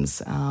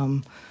Nations,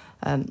 and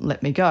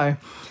let me go.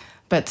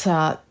 But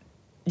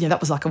yeah, that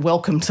was like a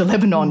welcome to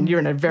Lebanon. You're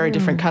in a very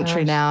different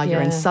country now.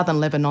 You're in southern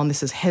Lebanon.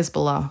 This is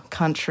Hezbollah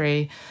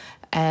country.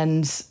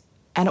 And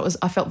it was,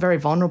 I felt very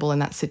vulnerable in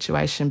that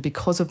situation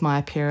because of my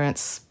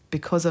appearance,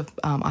 because of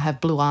I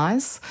have blue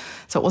eyes.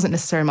 So it wasn't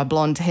necessarily my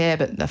blonde hair,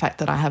 but the fact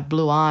that I have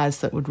blue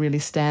eyes that would really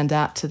stand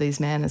out to these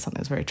men as something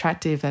that was very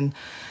attractive. And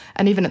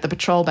even at the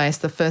patrol base,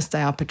 the first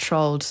day I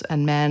patrolled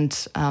and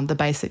manned the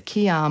base at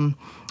Qiyam,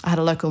 I had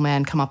a local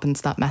man come up and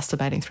start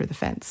masturbating through the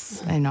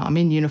fence. And, you know, I'm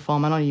in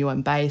uniform, I'm on a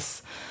UN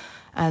base.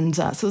 And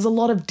so there's a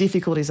lot of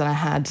difficulties that I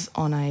had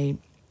on a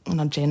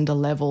gender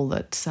level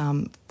that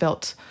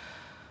felt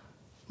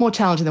more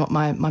challenging than what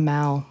my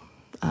male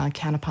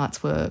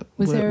counterparts were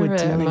dealing with.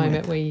 Was there a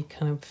moment where you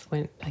kind of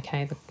went,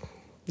 okay,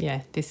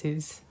 this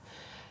is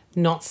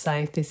not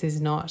safe, this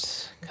is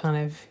not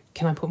kind of,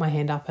 can I put my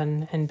hand up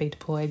and be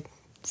deployed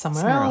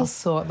somewhere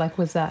else? Or like,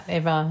 did that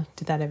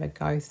ever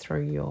go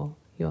through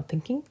your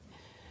thinking?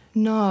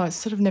 No, it's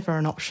sort of never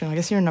an option. I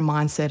guess you're in a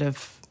mindset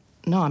of,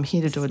 no, I'm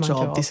here to do a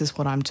job. This is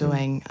what I'm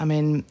doing. I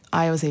mean,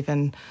 I was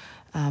even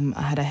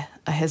I had a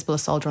Hezbollah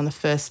soldier on the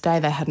first day.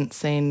 They hadn't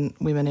seen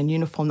women in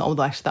uniform.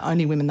 Although actually the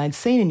only women they'd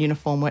seen in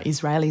uniform were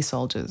Israeli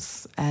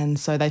soldiers. And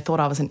so they thought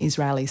I was an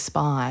Israeli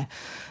spy.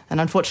 And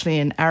unfortunately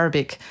in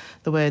Arabic,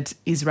 the words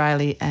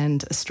Israeli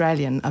and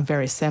Australian are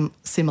very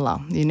similar.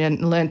 You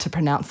learn to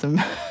pronounce them,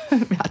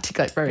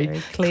 articulate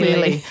very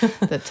clearly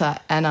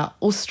that Anna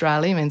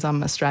Australi means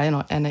I'm Australian,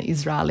 or Anna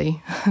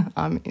Israeli,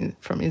 I'm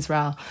from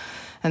Israel.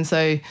 And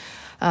so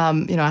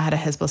I had a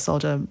Hezbollah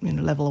soldier,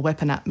 level a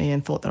weapon at me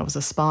and thought that I was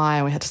a spy,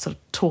 and we had to sort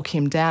of talk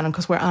him down. And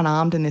because we're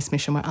unarmed in this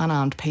mission, we're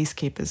unarmed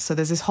peacekeepers. So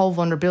there's this whole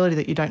vulnerability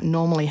that you don't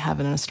normally have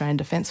in an Australian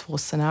Defence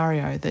Force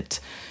scenario, that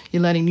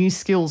you're learning new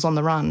skills on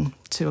the run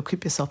to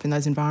equip yourself in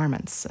those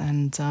environments.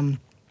 And I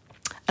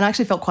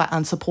actually felt quite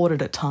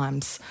unsupported at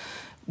times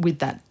with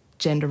that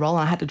gender role.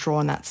 And I had to draw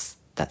on that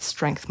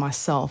strength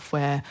myself,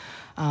 where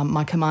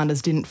my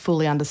commanders didn't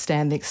fully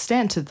understand the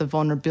extent of the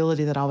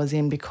vulnerability that I was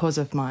in because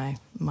of my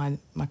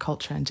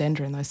culture and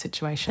gender in those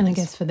situations. And I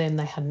guess for them,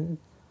 they hadn't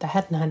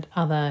had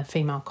other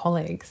female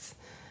colleagues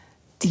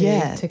to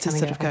kind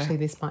of go, actually,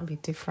 this might be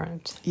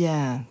different.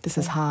 Yeah, this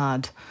is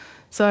hard.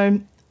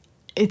 So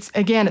it's,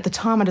 again, at the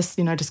time I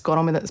just got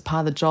on with it as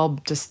part of the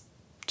job, just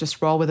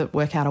roll with it,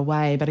 work out a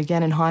way. But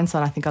again, in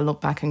hindsight, I think I look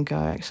back and go,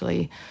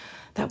 actually,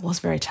 that was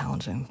very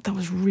challenging. That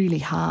was really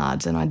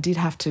hard, and I did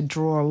have to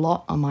draw a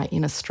lot on my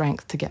inner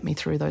strength to get me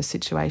through those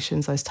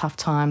situations, those tough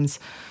times,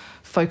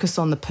 focus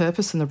on the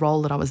purpose and the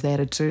role that I was there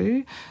to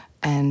do,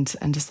 and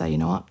just say, you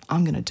know what,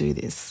 I'm going to do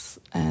this,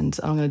 and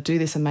I'm going to do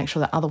this and make sure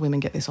that other women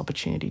get this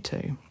opportunity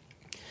too.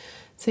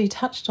 So you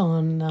touched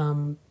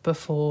on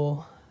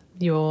before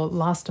your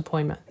last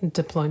deployment,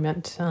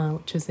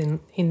 which was in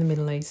the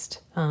Middle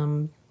East,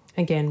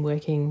 again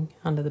working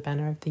under the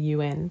banner of the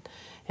UN,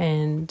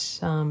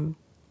 and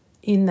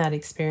in that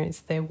experience,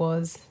 there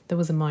was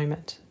a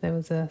moment, there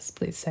was a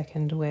split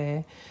second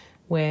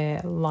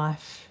where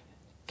life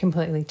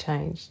completely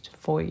changed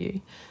for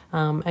you,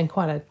 and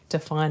quite a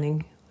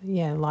defining,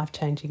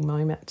 life-changing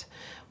moment.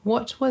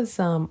 What was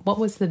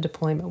the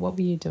deployment? What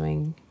were you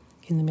doing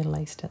in the Middle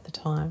East at the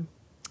time?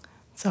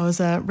 So it was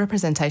a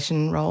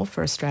representation role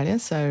for Australia.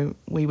 So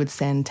we would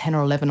send 10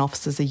 or 11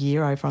 officers a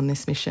year over on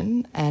this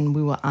mission, and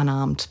we were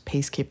unarmed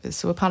peacekeepers.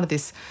 So we're part of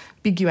this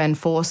big UN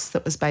force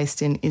that was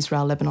based in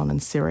Israel, Lebanon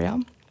and Syria.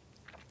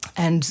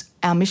 And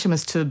our mission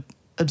was to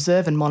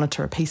observe and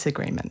monitor a peace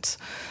agreement.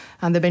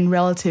 And there'd been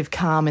relative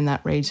calm in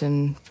that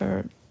region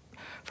for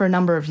a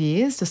number of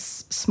years,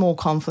 just small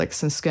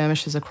conflicts and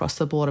skirmishes across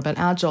the border. But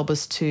our job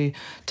was to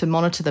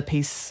monitor the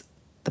peace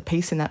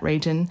in that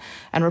region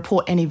and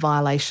report any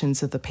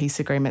violations of the peace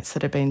agreements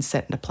that had been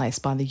set into place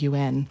by the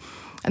UN.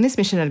 And this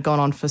mission had gone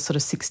on for sort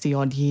of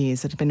 60-odd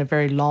years. It had been a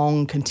very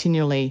long,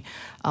 continually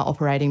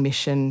operating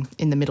mission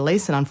in the Middle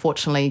East, and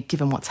unfortunately,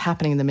 given what's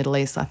happening in the Middle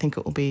East, I think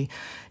it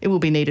will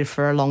be needed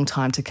for a long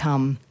time to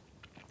come.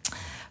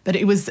 But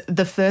it was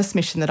the first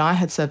mission that I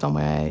had served on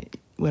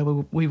where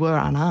we were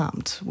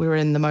unarmed. We were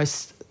in the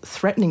most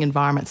threatening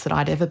environments that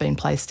I'd ever been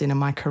placed in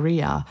my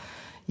career,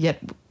 yet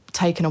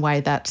taken away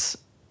that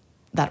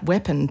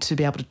weapon to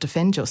be able to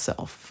defend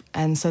yourself.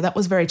 And so that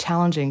was very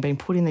challenging, being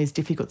put in these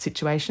difficult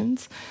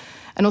situations.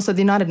 And also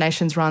the United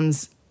Nations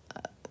runs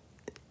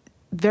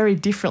very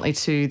differently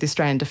to the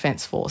Australian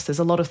Defence Force. There's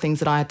a lot of things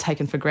that I had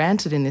taken for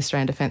granted in the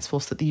Australian Defence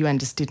Force that the UN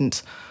just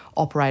didn't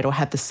operate or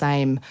have the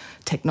same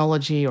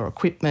technology or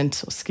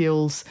equipment or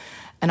skills,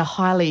 and a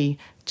highly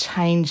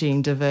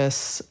changing,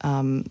 diverse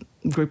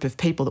group of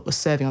people that were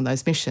serving on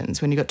those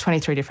missions. When you've got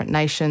 23 different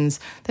nations,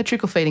 they're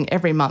trickle feeding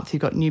every month.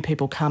 You've got new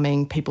people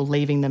coming, people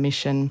leaving the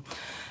mission.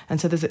 And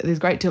so there's a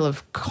great deal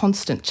of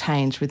constant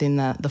change within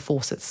the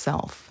force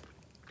itself.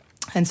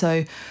 And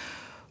so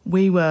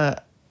we were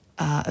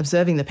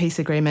observing the peace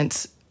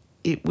agreement.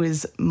 It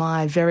was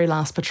my very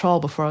last patrol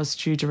before I was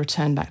due to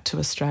return back to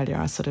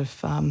Australia.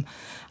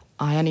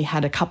 I only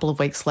had a couple of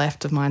weeks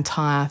left of my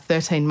entire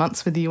 13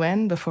 months with the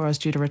UN before I was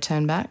due to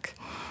return back.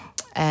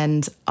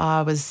 And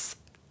I was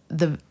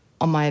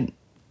on my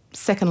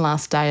second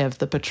last day of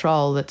the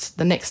patrol, that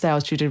the next day I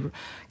was due to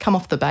come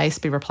off the base,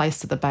 be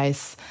replaced at the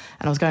base,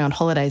 and I was going on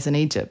holidays in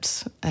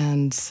Egypt.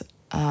 And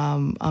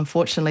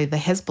unfortunately, the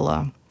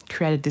Hezbollah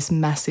created this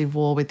massive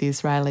war with the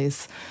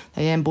Israelis.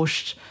 They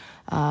ambushed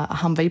a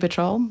Humvee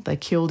patrol. They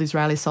killed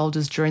Israeli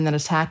soldiers during that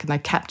attack, and they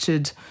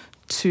captured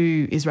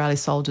 2 Israeli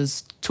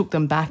soldiers, took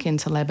them back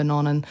into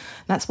Lebanon, and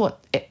that's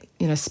what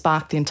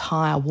sparked the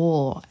entire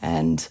war.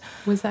 And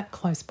was that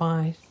close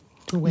by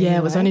to where you were? Yeah,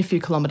 it was only a few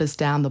kilometres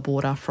down the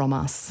border from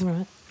us.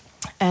 Right.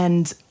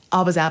 And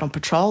I was out on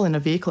patrol in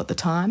a vehicle at the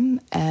time,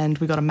 and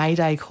we got a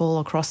mayday call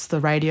across the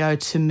radio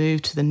to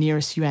move to the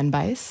nearest UN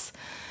base.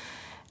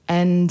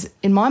 And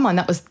in my mind,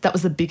 that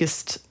was the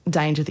biggest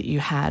danger that you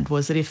had,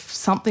 was that if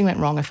something went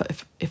wrong,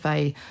 if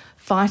a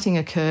fighting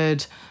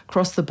occurred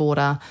across the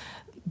border,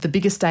 the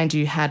biggest danger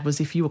you had was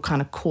if you were kind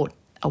of caught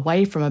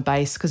away from a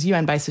base, because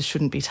UN bases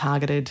shouldn't be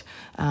targeted.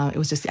 It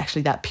was just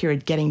actually that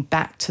period getting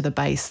back to the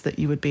base that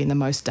you would be in the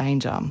most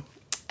danger.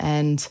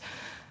 And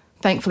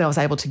thankfully I was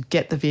able to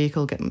get the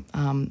vehicle, get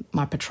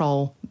my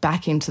patrol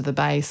back into the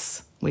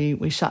base.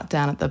 We shut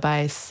down at the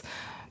base.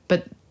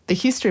 But the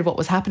history of what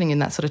was happening in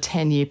that sort of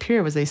 10-year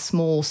period was these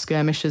small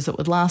skirmishes that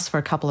would last for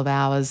a couple of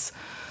hours,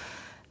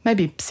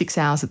 maybe 6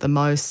 hours at the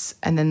most,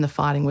 and then the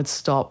fighting would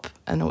stop,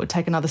 and it would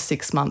take another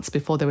 6 months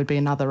before there would be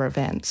another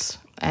event.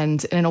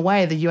 And in a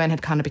way, the UN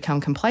had kind of become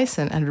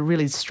complacent and had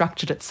really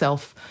structured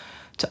itself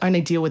to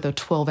only deal with a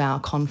 12-hour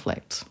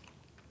conflict.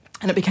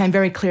 And it became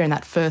very clear in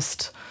that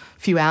first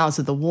few hours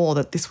of the war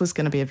that this was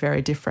going to be a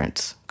very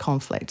different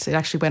conflict. It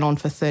actually went on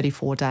for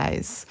 34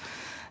 days.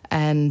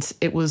 And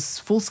it was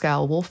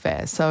full-scale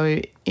warfare. So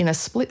in a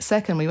split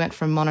second, we went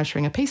from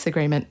monitoring a peace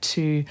agreement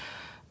to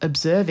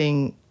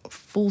observing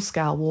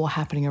full-scale war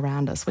happening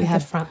around us. We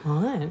had the front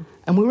line.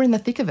 And we were in the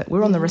thick of it. We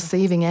were on the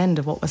receiving end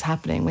of what was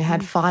happening. We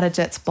had fighter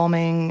jets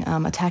bombing,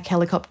 attack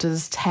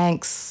helicopters,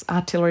 tanks,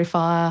 artillery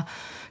fire,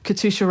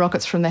 Katyusha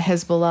rockets from the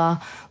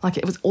Hezbollah. Like,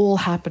 it was all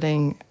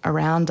happening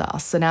around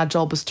us. And our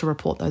job was to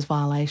report those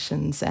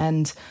violations.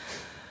 And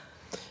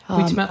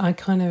which I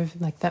kind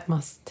of, like, that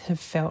must have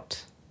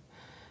felt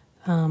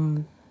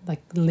like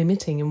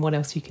limiting in what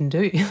else you can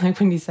do. Like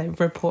when you say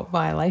report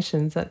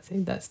violations,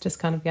 that's just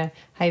kind of going,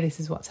 hey, this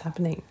is what's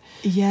happening.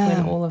 Yeah.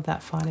 When all of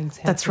that fighting's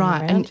happening. That's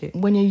right. Around And you.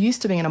 when you're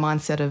used to being in a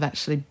mindset of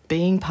actually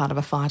being part of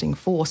a fighting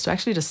force, to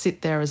actually just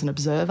sit there as an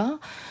observer,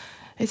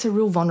 it's a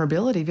real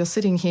vulnerability. If you're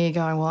sitting here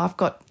going, well, I've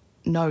got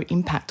no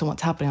impact on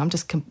what's happening. I'm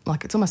just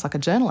like, it's almost like a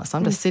journalist.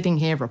 I'm just sitting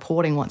here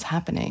reporting what's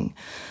happening.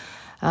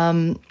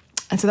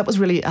 And so that was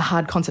really a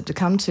hard concept to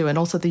come to. And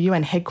also the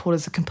UN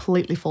headquarters had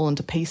completely fallen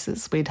to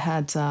pieces. We'd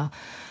had, to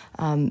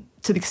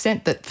the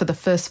extent that for the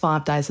first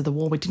 5 days of the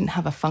war, we didn't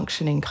have a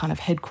functioning kind of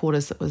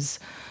headquarters that was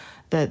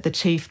the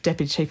chief,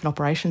 deputy chief and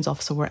operations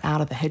officer were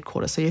out of the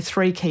headquarters. So your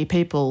three key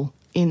people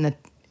in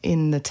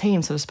the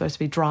teams that are supposed to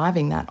be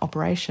driving that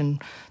operation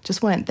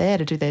just weren't there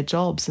to do their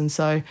jobs. And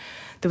so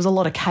there was a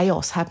lot of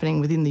chaos happening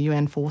within the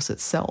UN force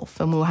itself.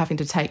 And we were having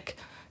to take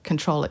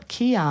control at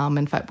Kiyam.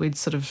 In fact, we'd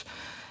sort of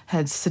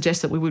had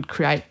suggested that we would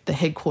create the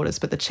headquarters,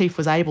 but the chief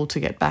was able to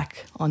get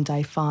back on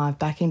day 5,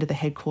 back into the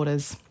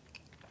headquarters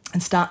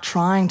and start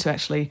trying to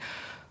actually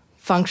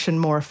function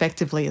more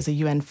effectively as a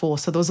UN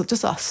force. So there was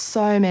just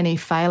so many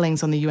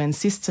failings on the UN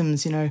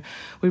systems. You know,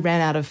 we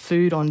ran out of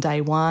food on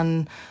day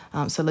 1,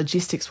 so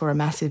logistics were a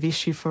massive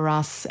issue for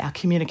us. Our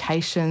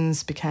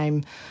communications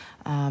became,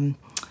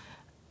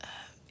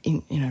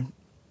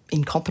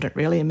 incompetent,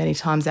 really, and many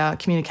times our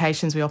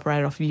communications, we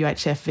operated off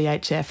UHF,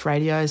 VHF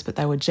radios, but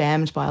they were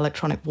jammed by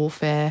electronic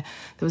warfare.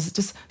 There was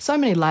just so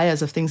many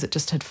layers of things that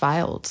just had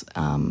failed.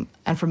 And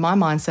from my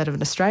mindset of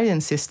an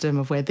Australian system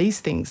of where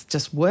these things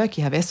just work,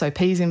 you have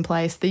SOPs in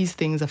place, these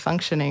things are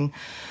functioning.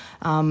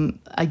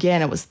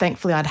 Again, it was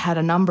thankfully I'd had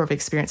a number of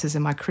experiences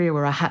in my career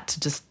where I had to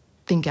just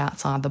think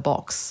outside the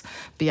box,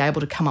 be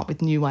able to come up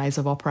with new ways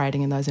of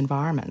operating in those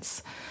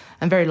environments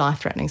and very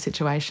life-threatening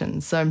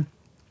situations. So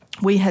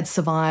we had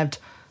survived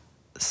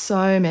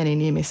so many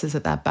near misses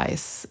at that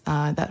base.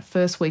 That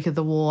first week of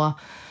the war,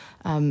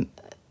 a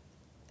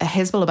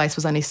Hezbollah base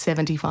was only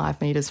 75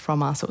 metres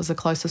from us. It was the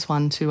closest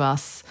one to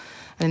us.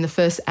 And in the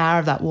first hour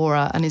of that war,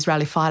 an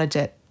Israeli fighter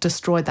jet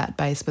destroyed that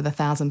base with a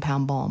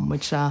 1,000-pound bomb,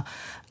 which are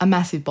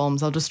massive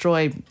bombs. They'll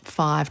destroy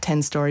 5,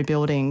 10-storey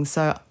buildings.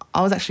 So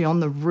I was actually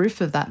on the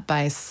roof of that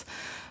base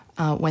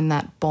when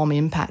that bomb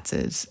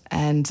impacted.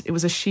 And it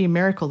was a sheer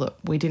miracle that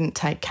we didn't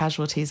take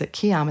casualties at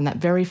Kiyam in that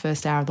very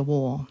first hour of the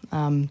war.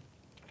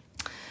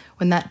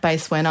 When that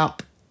base went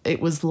up,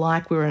 it was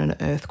like we were in an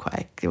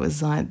earthquake. It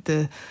was like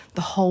the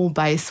whole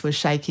base was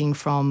shaking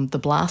from the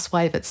blast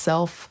wave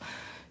itself,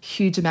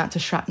 huge amounts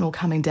of shrapnel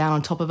coming down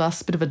on top of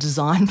us, bit of a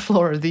design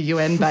flaw of the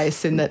UN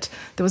base in that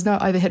there was no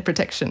overhead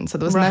protection. So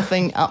there was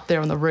nothing up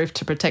there on the roof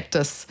to protect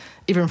us,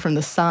 even from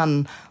the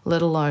sun,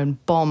 let alone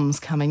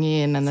bombs coming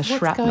in and the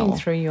shrapnel. What's going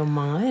through your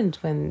mind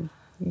when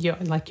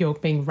you're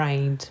being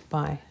rained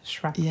by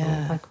shrapnel?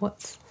 Yeah. Like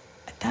what's...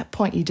 At that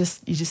point, you're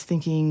just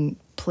thinking,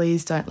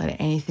 please don't let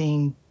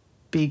anything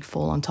big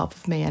fall on top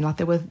of me. And like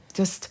there were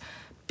just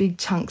big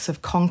chunks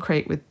of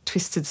concrete with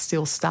twisted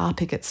steel star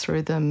pickets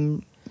through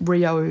them,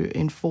 Rio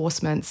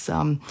enforcements,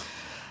 down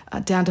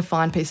to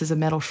fine pieces of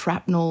metal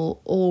shrapnel,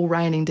 all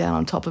raining down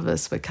on top of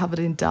us. We're covered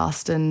in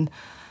dust, and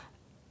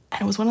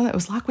it was it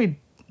was like we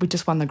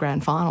just won the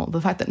grand final.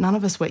 The fact that none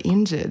of us were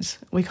injured,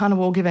 we kind of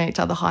all giving each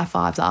other high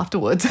fives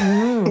afterwards,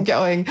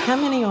 going, how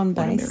many on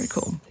base? What a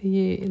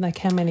miracle!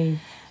 How many?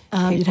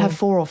 You'd have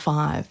 4 or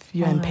 5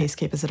 UN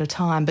peacekeepers at a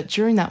time. But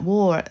during that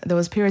war, there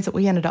was periods that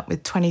we ended up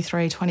with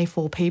 23,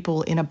 24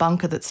 people in a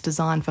bunker that's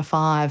designed for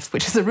 5,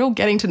 which is a real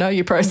getting to know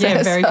you process.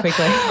 Yeah, very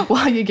quickly.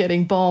 While you're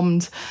getting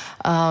bombed.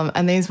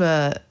 And these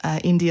were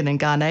Indian and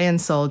Ghanaian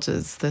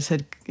soldiers that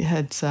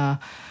had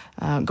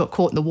got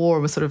caught in the war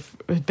and were sort of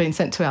had been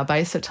sent to our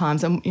base at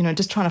times. And,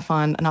 just trying to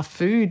find enough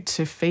food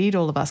to feed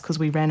all of us because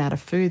we ran out of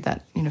food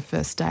that,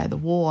 first day of the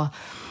war.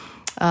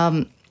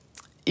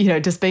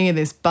 Just being in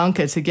this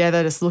bunker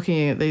together, just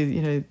looking at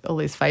these, all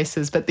these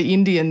faces. But the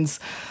Indians,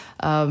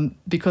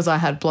 because I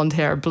had blonde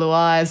hair and blue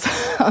eyes,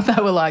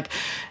 they were like,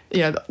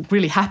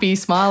 really happy,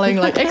 smiling,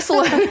 like,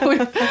 excellent,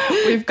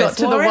 we've got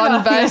to the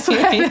one base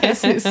where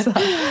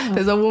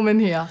there's a woman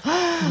here.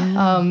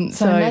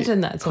 So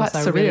imagine that's quite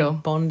also surreal. really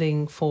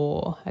bonding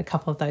for a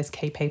couple of those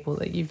key people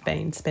that you've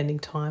been spending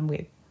time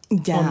with.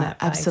 Yeah, on that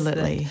base.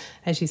 absolutely. That,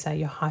 as you say,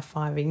 you're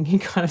high-fiving,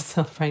 you're kind of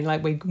celebrating,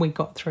 like we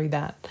got through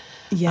that.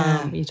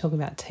 Yeah. You talk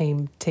about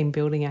team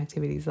building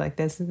activities, like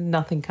there's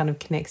nothing kind of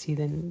connects you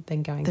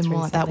than going through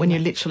more like that when you're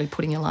literally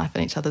putting your life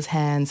in each other's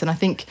hands. And I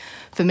think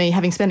for me,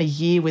 having spent a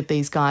year with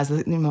these guys,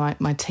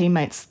 my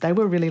teammates, they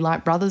were really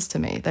like brothers to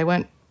me. They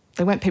weren't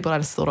people I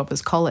just thought of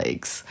as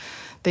colleagues.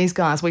 These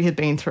guys, we had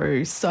been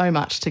through so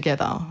much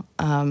together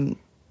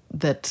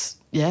that...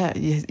 Yeah,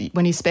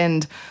 when you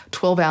spend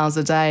 12 hours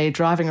a day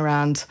driving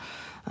around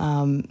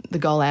the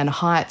Golan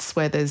Heights,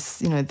 where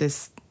there's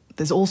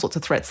all sorts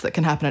of threats that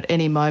can happen at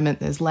any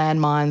moment. There's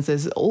landmines.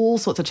 There's all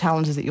sorts of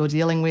challenges that you're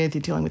dealing with.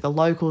 You're dealing with the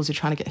locals. You're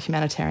trying to get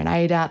humanitarian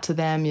aid out to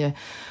them.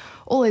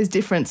 All these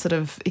different sort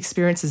of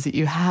experiences that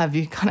you have.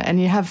 You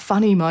have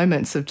funny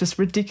moments of just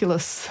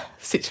ridiculous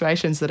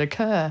situations that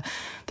occur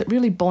that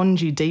really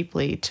bond you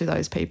deeply to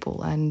those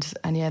people. And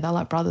yeah, they're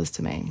like brothers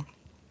to me.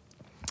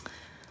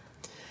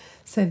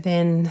 So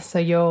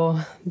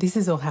this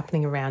is all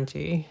happening around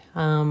you.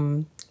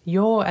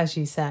 You're, as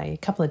you say, a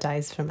couple of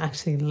days from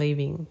actually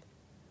leaving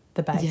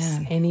the base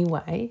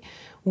anyway.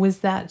 Was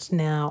that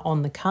now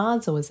on the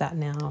cards or was that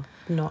now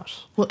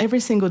not? Well, every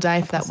single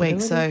day for that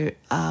week. So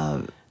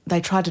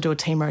they tried to do a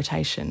team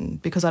rotation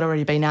because I'd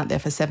already been out there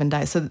for 7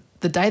 days. So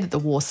the day that the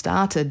war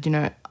started,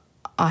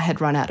 I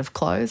had run out of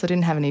clothes. I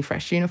didn't have any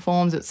fresh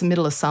uniforms. It's the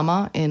middle of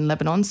summer in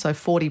Lebanon, so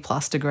 40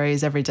 plus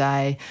degrees every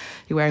day.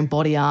 You're wearing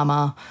body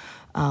armour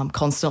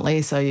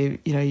constantly, so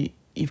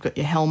you've got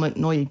your helmet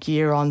and all your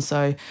gear on,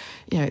 so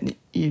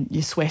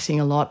you're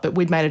sweating a lot. But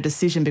we'd made a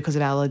decision because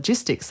of our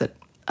logistics that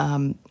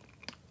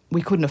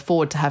we couldn't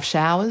afford to have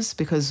showers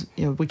because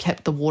we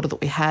kept the water that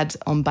we had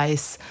on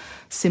base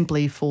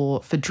simply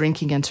for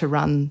drinking and to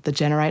run the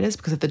generators,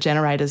 because if the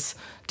generators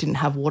didn't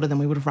have water, then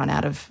we would have run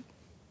out of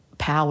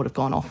power, would have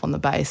gone off on the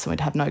base, and we'd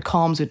have no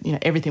comms.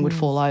 Everything would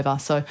fall over.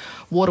 So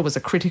water was a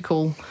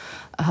critical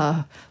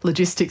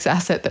logistics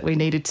asset that we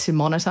needed to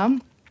monitor.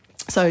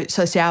 So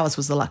showers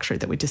was the luxury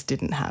that we just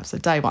didn't have. So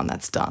day one,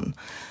 that's done.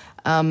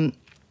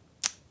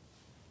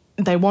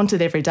 They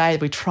wanted every day.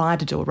 We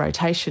tried to do a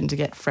rotation to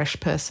get fresh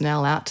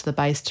personnel out to the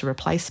base to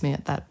replace me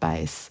at that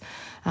base.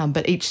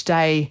 But each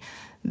day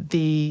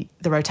the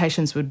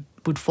rotations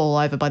would fall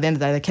over. By the end of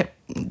the day, they kept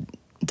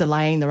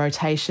delaying the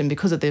rotation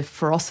because of the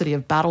ferocity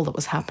of battle that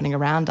was happening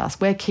around us.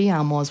 Where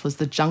Qiyam was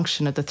the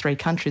junction of the three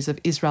countries of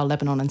Israel,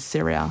 Lebanon and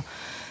Syria.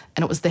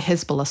 And it was the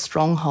Hezbollah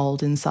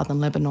stronghold in southern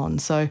Lebanon.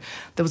 So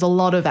there was a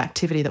lot of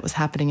activity that was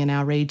happening in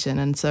our region.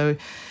 And so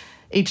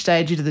each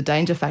day, due to the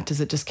danger factors,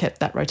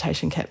 that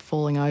rotation kept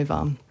falling over.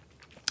 And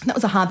that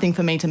was a hard thing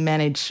for me to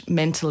manage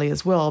mentally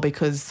as well,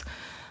 because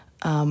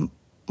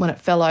when it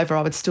fell over,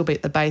 I would still be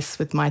at the base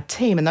with my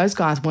team, and those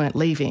guys weren't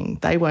leaving.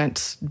 They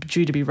weren't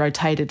due to be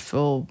rotated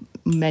for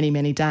many,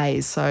 many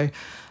days. So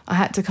I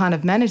had to kind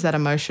of manage that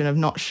emotion of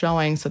not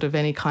showing sort of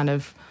any kind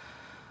of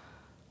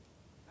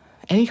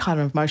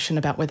emotion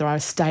about whether I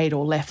stayed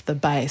or left the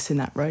base in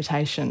that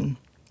rotation.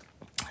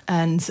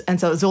 And so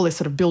it was all this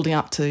sort of building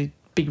up to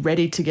be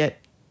ready to get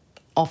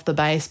off the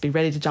base, be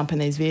ready to jump in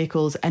these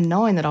vehicles, and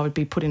knowing that I would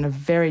be put in a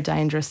very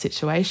dangerous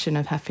situation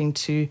of having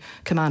to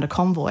command a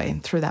convoy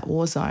through that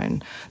war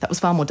zone. That was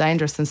far more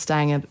dangerous than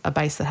staying at a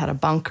base that had a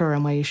bunker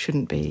and where you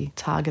shouldn't be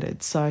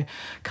targeted. So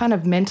kind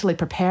of mentally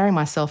preparing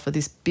myself for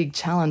this big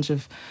challenge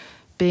of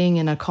being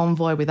in a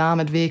convoy with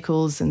armoured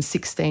vehicles and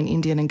 16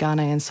 Indian and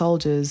Ghanaian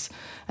soldiers,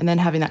 and then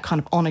having that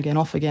kind of on again,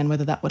 off again,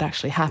 whether that would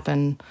actually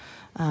happen,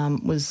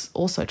 was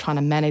also trying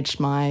to manage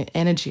my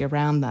energy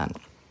around that,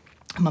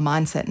 my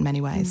mindset in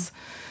many ways.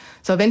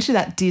 So eventually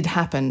that did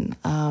happen.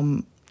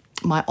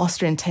 My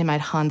Austrian teammate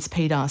Hans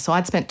Peter, so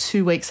I'd spent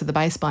 2 weeks at the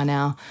base by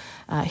now.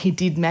 He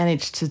did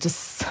manage to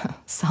just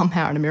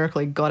somehow in a miracle,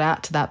 he got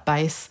out to that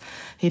base.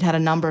 He'd had a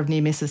number of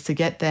near misses to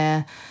get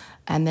there.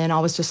 And then I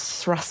was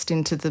just thrust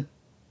into the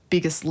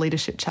biggest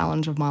leadership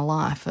challenge of my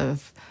life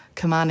of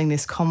commanding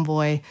this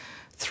convoy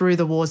through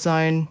the war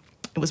zone.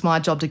 It was my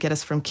job to get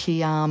us from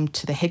Qiyam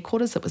to the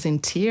headquarters that was in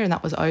Tyre, and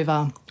that was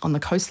over on the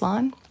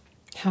coastline.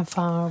 How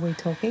far are we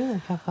talking?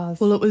 How far?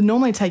 Well, it would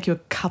normally take you a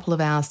couple of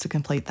hours to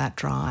complete that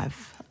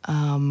drive.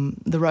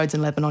 The roads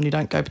in Lebanon you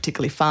don't go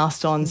particularly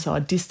fast on, so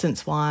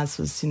distance-wise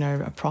was,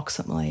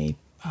 approximately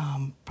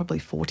probably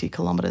 40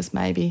 kilometres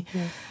maybe.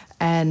 Yeah.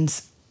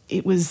 And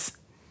it was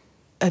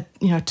a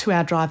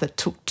 2-hour drive that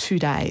took 2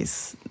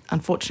 days.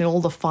 Unfortunately,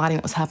 all the fighting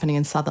that was happening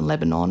in southern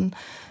Lebanon,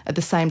 at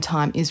the same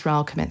time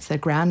Israel commenced their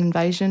ground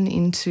invasion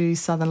into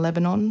southern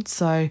Lebanon.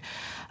 So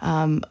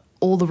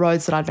all the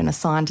roads that I'd been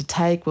assigned to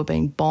take were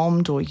being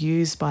bombed or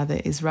used by the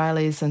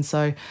Israelis. And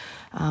so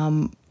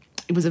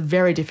it was a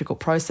very difficult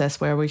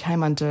process where we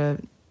came under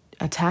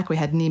attack. We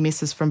had near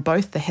misses from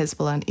both the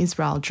Hezbollah and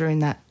Israel during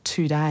that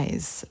 2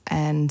 days.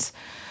 And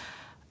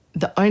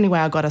the only way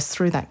I got us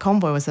through that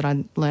convoy was that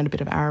I learned a bit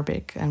of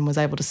Arabic and was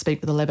able to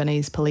speak with a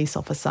Lebanese police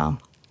officer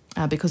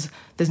because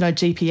there's no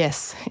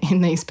GPS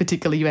in these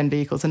particular UN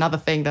vehicles. Another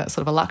thing that's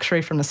sort of a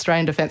luxury from an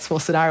Australian Defence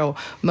Force scenario.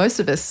 Most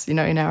of us, in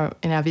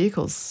our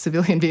vehicles,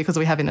 civilian vehicles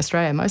we have in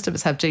Australia, most of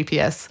us have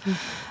GPS.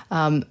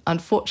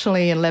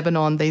 Unfortunately, in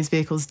Lebanon, these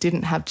vehicles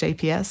didn't have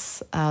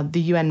GPS.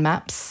 The UN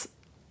maps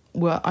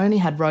only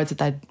had roads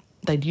that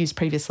they'd used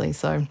previously.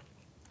 So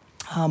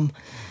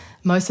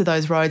most of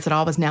those roads that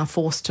I was now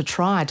forced to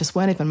try just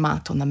weren't even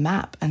marked on the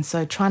map. And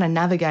so trying to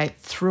navigate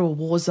through a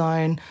war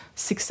zone,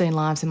 16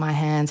 lives in my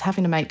hands,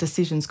 having to make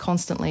decisions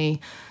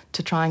constantly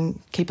to try and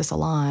keep us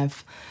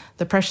alive,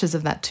 the pressures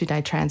of that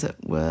 2-day transit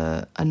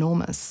were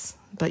enormous.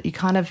 But you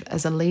kind of,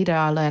 as a leader,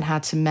 I learned how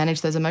to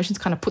manage those emotions,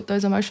 kind of put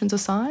those emotions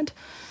aside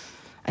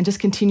and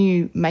just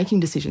continue making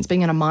decisions,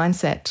 being in a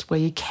mindset where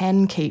you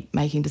can keep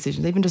making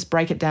decisions, even just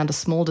break it down to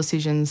small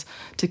decisions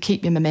to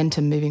keep your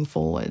momentum moving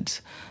forward,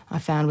 I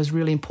found was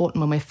really important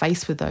when we're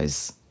faced with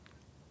those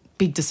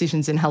big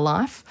decisions in our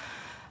life.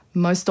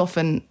 Most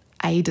often,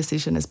 a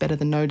decision is better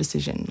than no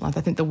decision. Like,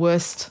 I think the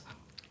worst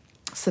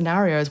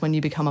scenario is when you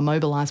become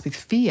immobilised with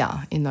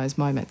fear in those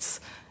moments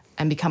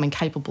and become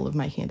incapable of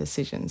making a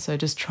decision. So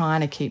just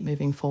trying to keep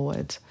moving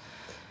forward.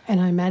 And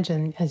I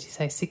imagine, as you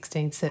say,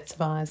 16 sets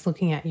of eyes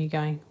looking at you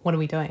going, what are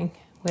we doing?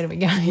 Where are we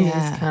going?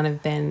 Yeah. It's kind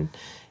of then,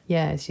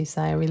 as you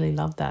say, I really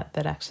love that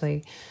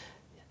actually,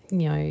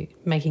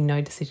 making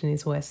no decision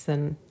is worse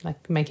than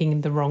like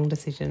making the wrong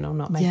decision or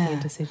not making a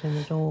decision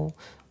at all.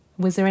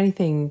 Was there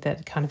anything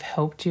that kind of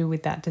helped you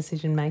with that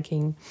decision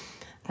making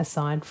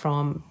aside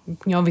from,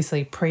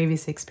 obviously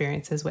previous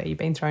experiences where you've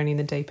been thrown in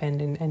the deep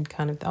end and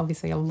kind of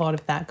obviously a lot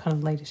of that kind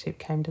of leadership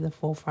came to the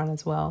forefront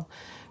as well.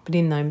 But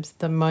in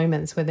the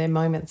moments, were there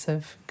moments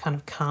of kind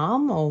of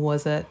calm, or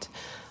was it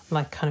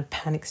like kind of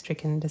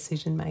panic-stricken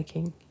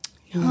decision-making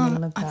in the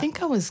middle of that? I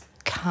think I was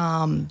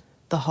calm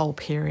the whole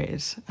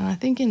period. And I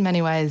think in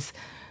many ways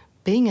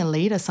being a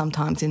leader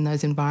sometimes in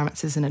those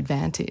environments is an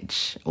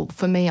advantage.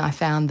 For me, I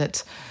found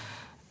that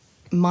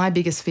my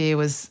biggest fear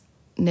was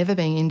never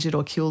being injured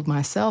or killed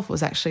myself.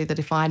 Was actually that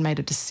if I had made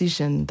a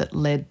decision that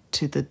led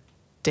to the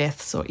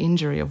deaths or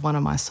injury of one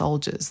of my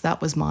soldiers,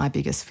 that was my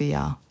biggest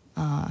fear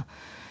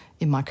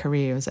in my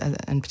career,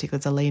 and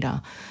particularly as a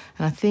leader.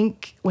 And I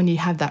think when you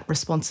have that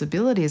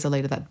responsibility as a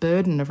leader, that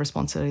burden of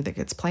responsibility that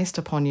gets placed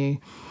upon you,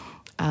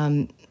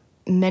 in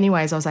many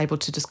ways I was able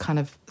to just kind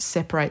of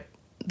separate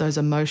those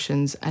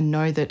emotions and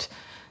know that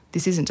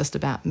this isn't just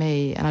about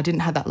me. And I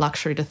didn't have that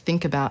luxury to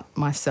think about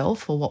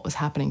myself or what was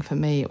happening for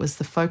me.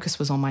 The focus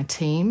was on my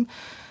team,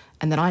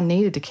 and that I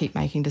needed to keep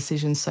making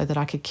decisions so that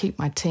I could keep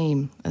my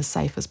team as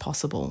safe as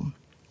possible.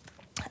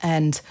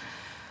 And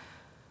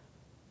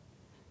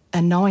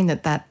knowing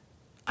that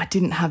I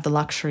didn't have the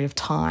luxury of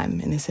time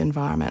in this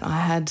environment. I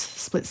had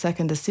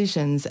split-second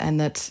decisions, and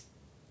that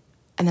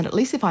at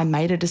least if I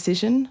made a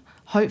decision,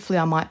 hopefully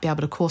I might be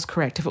able to course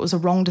correct. If it was a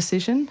wrong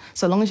decision,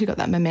 so long as you got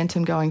that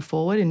momentum going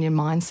forward in your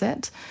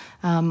mindset,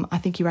 I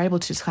think you're able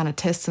to just kind of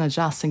test and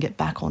adjust and get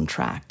back on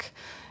track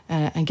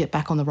and get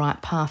back on the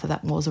right path if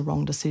that was a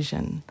wrong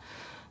decision.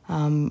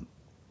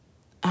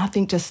 I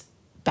think just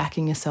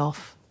backing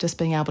yourself, just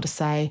being able to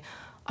say,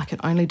 I can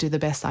only do the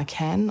best I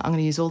can. I'm going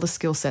to use all the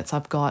skill sets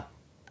I've got,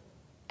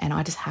 and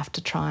I just have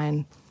to try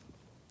and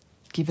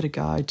give it a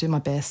go, do my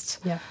best,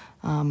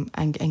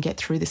 and get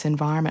through this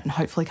environment and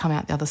hopefully come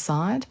out the other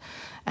side,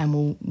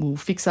 and we'll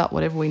fix up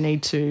whatever we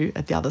need to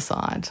at the other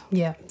side.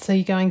 Yeah, so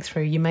you're going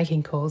through, you're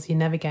making calls, you're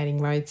navigating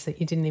roads that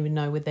you didn't even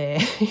know were there.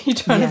 You're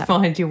trying to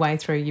find your way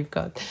through. You've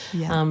got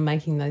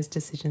making those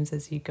decisions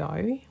as you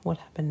go. What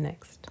happened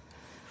next?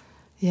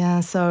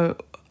 Yeah, so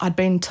I'd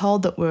been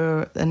told that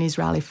an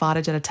Israeli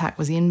fighter jet attack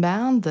was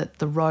inbound, that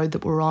the road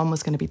that we were on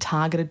was going to be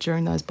targeted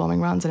during those bombing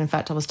runs. And in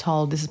fact, I was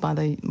told, this is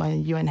by my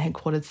UN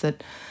headquarters,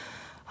 that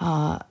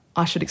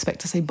I should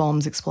expect to see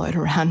bombs explode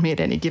around me at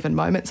any given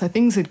moment. So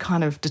things had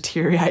kind of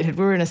deteriorated.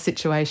 We were in a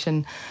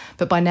situation,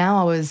 but by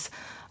now I was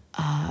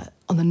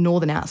on the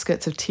northern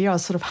outskirts of Tyre. I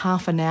was sort of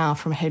half an hour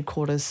from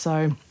headquarters. So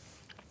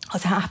I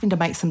was having to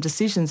make some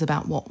decisions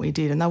about what we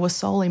did, and they were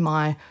solely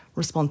my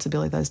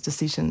responsibility, those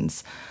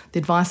decisions. The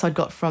advice I'd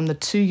got from the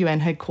 2 UN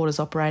headquarters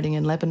operating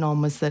in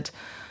Lebanon was that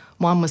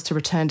one was to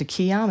return to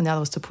Qiyam and the other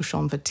was to push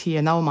on for Tyre,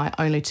 and they were my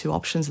only 2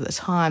 options at the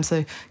time.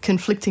 So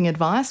conflicting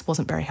advice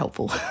wasn't very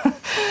helpful,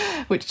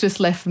 which just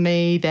left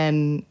me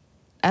then,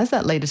 as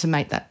that leader, to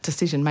make that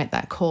decision, make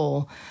that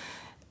call.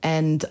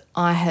 And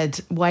I had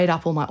weighed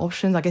up all my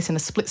options. I guess in a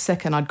split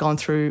second I'd gone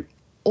through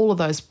all of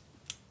those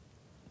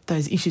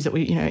issues that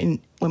we,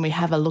 when we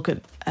have a look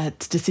at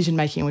decision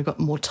making, we've got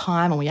more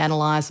time and we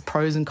analyse the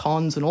pros and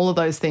cons and all of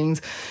those things.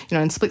 In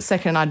a split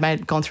second,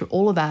 gone through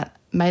all of that,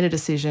 made a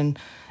decision,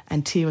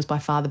 and Tyre was by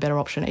far the better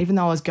option, even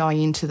though I was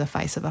going into the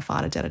face of a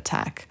fighter jet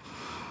attack.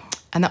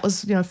 And that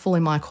was, fully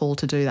my call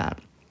to do that,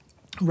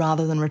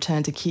 rather than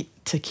return to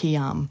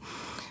Qiyam.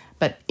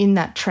 But in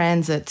that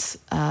transit,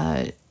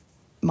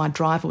 my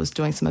driver was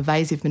doing some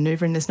evasive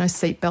manoeuvring. There's no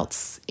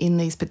seatbelts in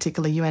these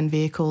particular UN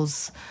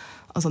vehicles.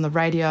 I was on the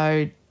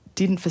radio,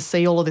 didn't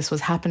foresee all of this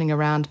was happening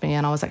around me,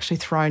 and I was actually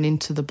thrown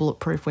into the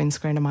bulletproof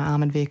windscreen of my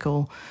armoured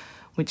vehicle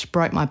which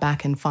broke my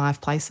back in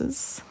 5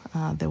 places.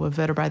 There were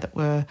vertebrae that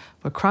were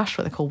crushed,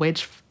 what they call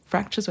wedge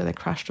fractures, where they're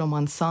crushed on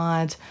one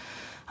side,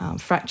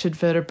 fractured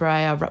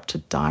vertebrae, a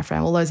ruptured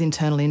diaphragm, all those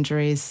internal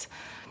injuries.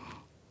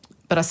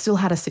 But I still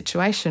had a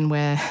situation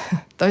where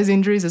those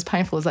injuries, as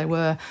painful as they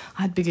were,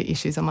 I had bigger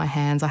issues on my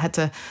hands. I had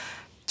to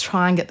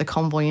try and get the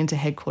convoy into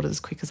headquarters as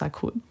quick as I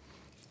could.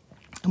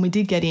 And we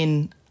did get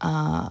in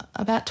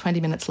about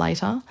 20 minutes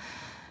later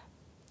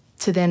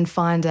to then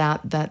find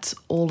out that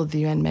all of the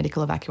UN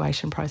medical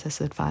evacuation process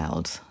had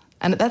failed.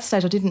 And at that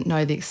stage, I didn't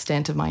know the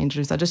extent of my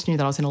injuries. I just knew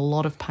that I was in a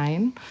lot of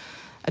pain.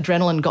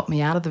 Adrenaline got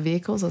me out of the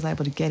vehicles. I was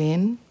able to get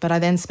in. But I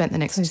then spent the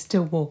next... So you're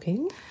still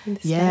walking?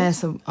 Yeah,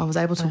 so I was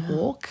able to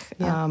walk.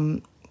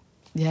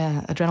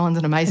 Yeah. Adrenaline's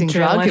an amazing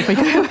drug.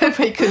 If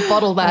we could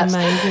bottle that,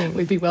 amazing.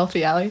 We'd be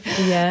wealthy, Ali.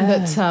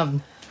 Yeah.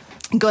 But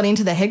got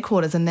into the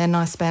headquarters, and then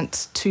I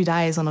spent 2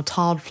 days on a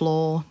tiled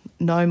floor,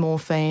 no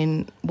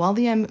morphine, while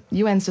the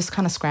UN's just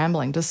kind of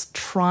scrambling, just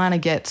trying to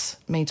get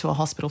me to a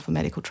hospital for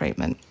medical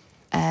treatment.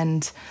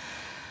 And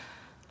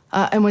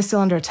we're still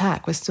under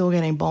attack. We're still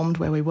getting bombed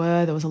where we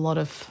were. There was a lot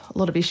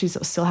of issues that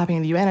were still happening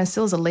in the UN. And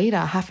still, as a leader,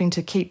 having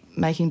to keep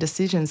making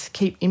decisions,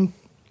 keep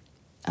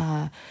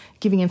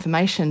giving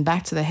information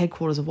back to the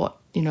headquarters of what,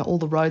 all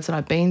the roads that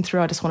I've been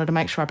through. I just wanted to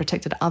make sure I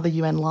protected other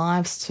UN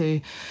lives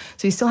so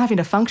you're still having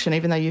to function,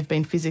 even though you've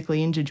been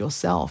physically injured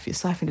yourself. You're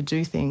still having to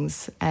do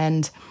things.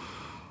 And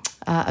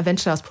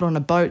eventually I was put on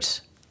a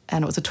boat,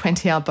 and it was a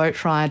 20-hour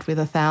boat ride with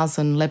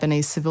 1,000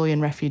 Lebanese civilian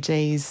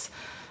refugees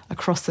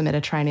across the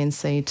Mediterranean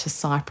Sea to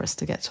Cyprus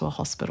to get to a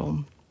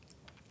hospital.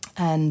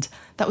 And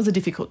that was a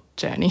difficult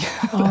journey.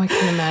 Oh, I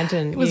can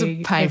imagine. It was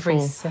painful.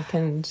 Every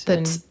second.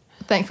 But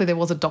thankfully there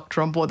was a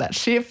doctor on board that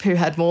ship who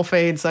had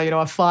morphine, so,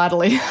 I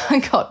finally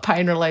got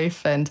pain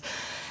relief. And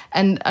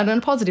on a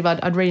positive,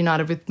 I'd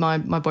reunited with my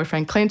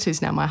boyfriend Clint, who's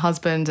now my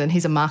husband, and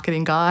he's a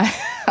marketing guy.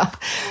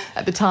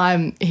 At the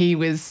time, he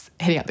was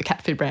heading up the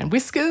cat food brand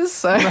Whiskers.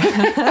 So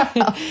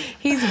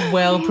he's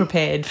well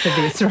prepared for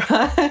this,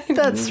 right?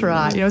 That's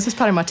right. It was just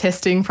part of my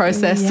testing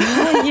process.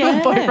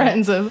 Yeah.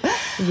 Boyfriends of.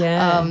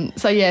 Yeah.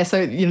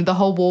 So the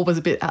whole war was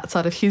a bit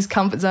outside of his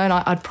comfort zone.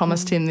 I'd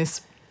promised him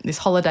this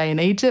holiday in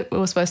Egypt we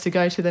were supposed to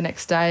go to the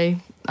next day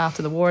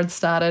after the war had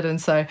started. And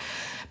so,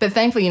 but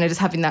thankfully, just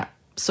having that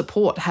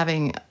support,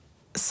 having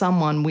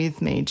someone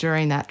with me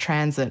during that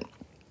transit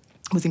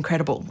was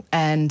incredible.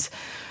 And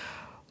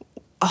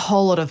a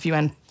whole lot of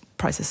UN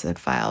processes had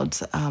failed.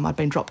 I'd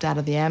been dropped out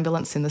of the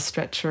ambulance in the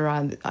stretcher.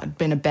 I'd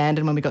been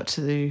abandoned when we got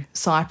to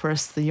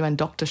Cyprus. The UN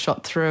doctor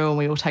shot through and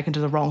we were taken to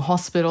the wrong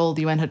hospital.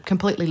 The UN had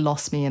completely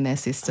lost me in their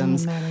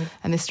systems.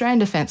 And the Australian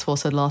Defence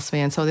Force had lost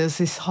me. And so there was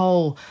this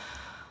whole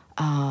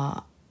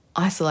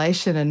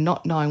isolation and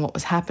not knowing what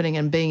was happening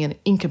and being in an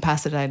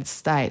incapacitated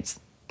state.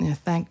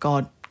 Thank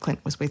God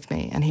Clint was with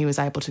me and he was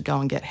able to go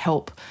and get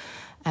help,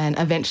 and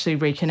eventually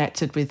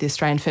reconnected with the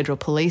Australian Federal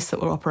Police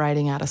that were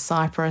operating out of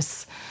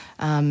Cyprus,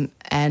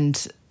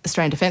 and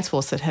Australian Defence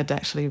Force that had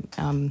actually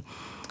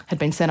had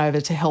been sent over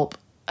to help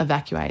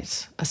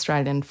evacuate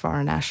Australian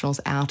foreign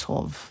nationals out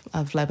of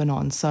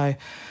Lebanon. So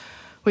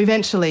we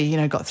eventually,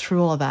 got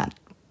through all of that.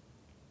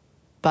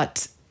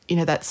 But,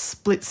 that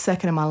split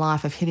second in my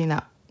life of hitting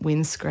that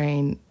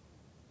windscreen,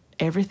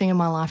 everything in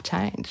my life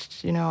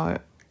changed.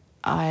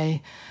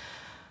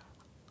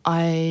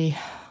 I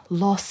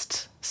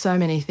lost so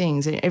many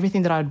things.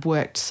 Everything that I'd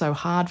worked so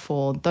hard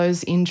for,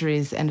 those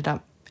injuries ended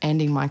up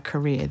ending my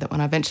career. That when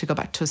I eventually got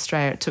back to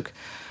Australia, it took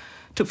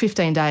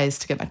 15 days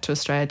to get back to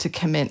Australia to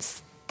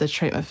commence the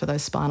treatment for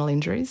those spinal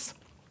injuries.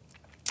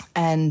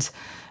 And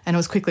it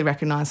was quickly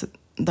recognised that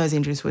those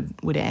injuries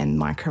would end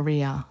my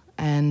career.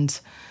 And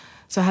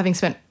so having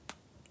spent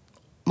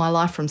my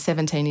life from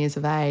 17 years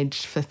of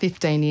age for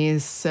 15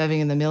 years serving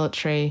in the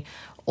military,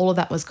 all of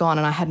that was gone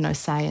and I had no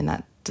say in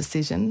that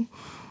decision.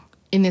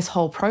 In this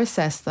whole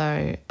process,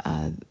 though,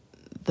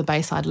 the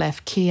base I'd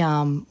left,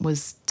 Kiam,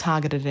 was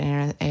targeted in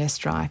an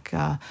airstrike.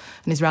 An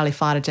Israeli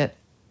fighter jet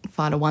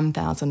fired a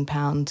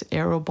 1,000-pound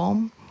aerial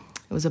bomb.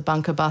 It was a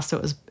bunker buster.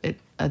 It was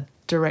a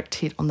direct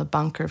hit on the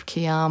bunker of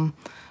Kiam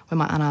where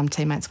my unarmed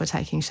teammates were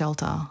taking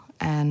shelter.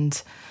 And,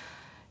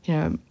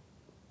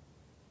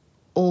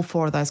 all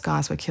 4 of those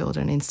guys were killed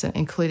in an instant,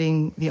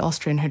 including the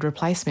Austrian who'd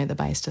replaced me at the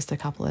base just a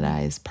couple of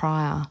days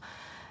prior.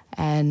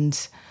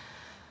 And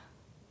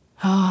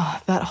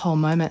that whole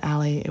moment,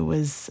 Ali, it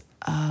was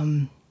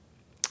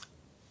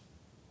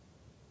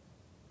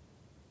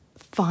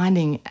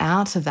finding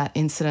out of that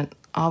incident.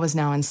 I was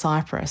now in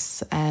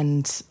Cyprus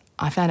and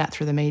I found out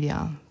through the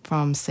media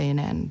from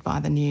CNN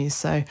via the news.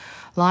 So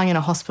lying in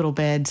a hospital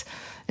bed,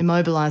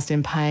 immobilised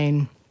in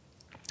pain,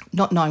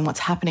 not knowing what's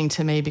happening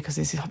to me because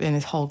there's been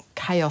this whole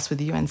chaos with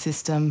the UN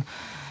system,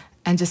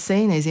 and just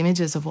seeing these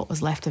images of what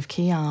was left of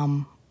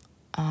Kiam,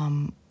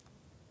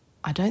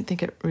 I don't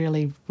think it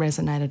really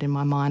resonated in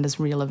my mind as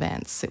real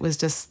events. It was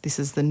just, this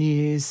is the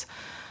news.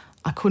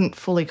 I couldn't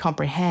fully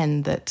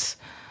comprehend that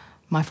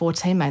my 4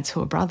 teammates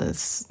who are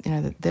brothers,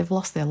 that they've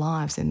lost their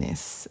lives in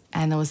this.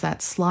 And there was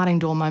that sliding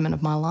door moment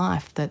of my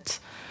life that,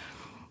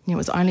 it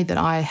was only that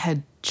I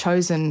had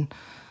chosen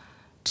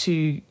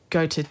to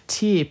go to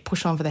TIR,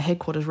 push on for the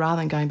headquarters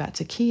rather than going back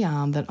to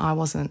Kiarm, that I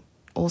wasn't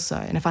also.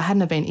 And if I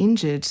hadn't have been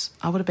injured,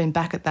 I would have been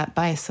back at that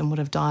base and would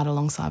have died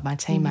alongside my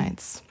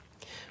teammates.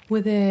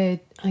 Were there,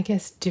 I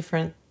guess,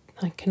 different,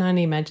 I can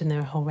only imagine there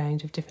are a whole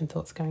range of different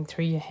thoughts going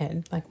through your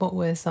head. Like, what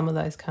were some of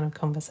those kind of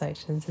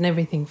conversations? And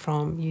everything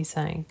from you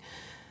saying,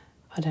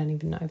 I don't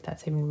even know if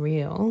that's even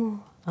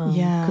real.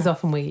 Because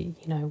often we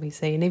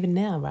see, and even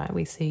now, right,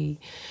 we see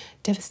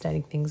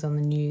devastating things on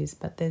the news,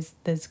 but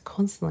there's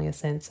constantly a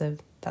sense of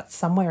that's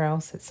somewhere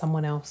else, it's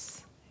someone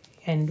else.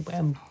 And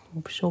I'm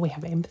sure we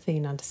have empathy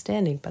and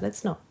understanding, but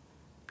it's not.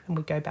 And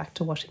we go back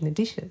to washing the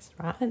dishes,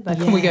 right? Like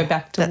we go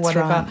back to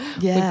whatever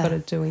we've got to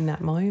do in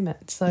that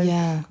moment. So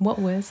what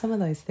were some of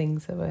those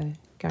things that were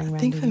going around? I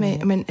think for me,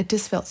 I mean, it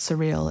just felt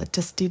surreal. It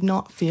just did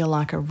not feel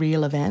like a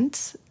real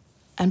event.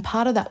 And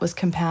part of that was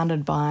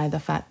compounded by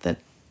the fact that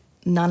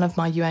none of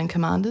my UN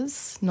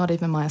commanders, not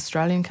even my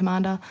Australian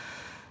commander,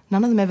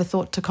 none of them ever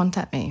thought to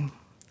contact me.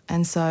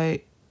 And so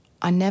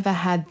I never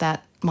had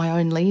my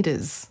own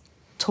leaders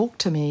talk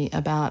to me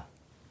about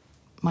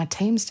my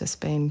team's just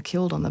been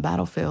killed on the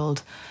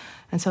battlefield.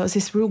 And so it was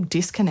this real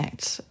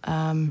disconnect.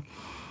 And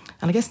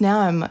I guess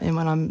now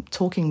when I'm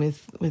talking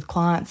with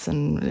clients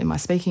and in my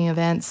speaking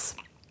events,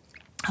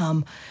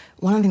 one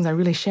of the things I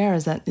really share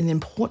is that the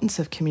importance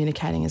of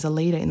communicating as a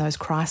leader in those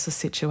crisis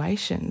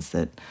situations,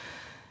 that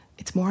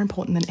it's more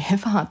important than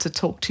ever to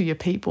talk to your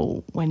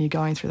people when you're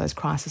going through those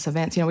crisis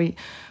events. You know, we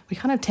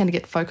kind of tend to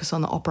get focused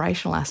on the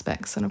operational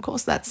aspects, and of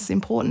course that's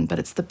important, but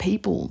it's the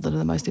people that are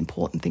the most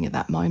important thing at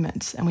that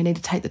moment, and we need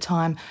to take the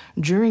time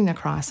during the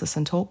crisis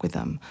and talk with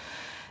them.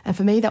 And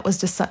for me, that was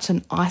just such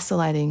an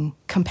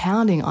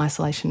compounding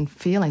isolation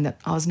feeling, that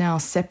I was now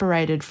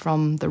separated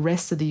from the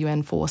rest of the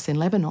UN force in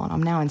Lebanon.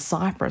 I'm now in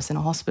Cyprus in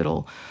a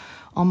hospital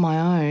on my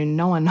own.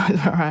 No one knows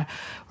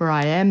where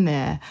I am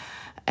there.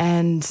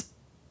 And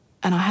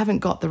I haven't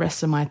got the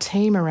rest of my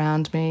team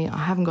around me. I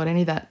haven't got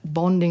any of that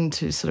bonding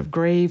to sort of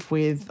grieve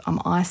with.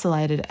 I'm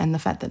isolated. And the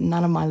fact that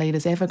none of my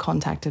leaders ever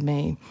contacted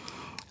me,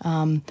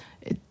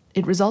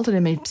 it resulted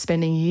in me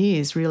spending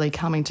years really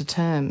coming to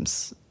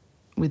terms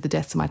with the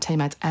deaths of my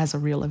teammates as a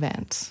real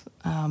event.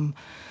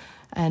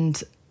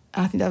 And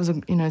I think that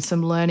was,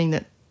 some learning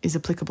that is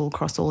applicable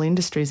across all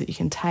industries that you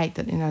can take,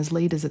 that, as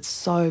leaders, it's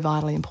so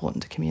vitally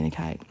important to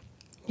communicate.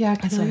 Yeah, I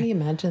can only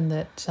imagine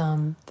that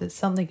there's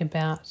something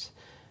about,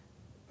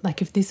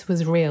 like, if this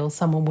was real,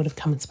 someone would have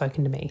come and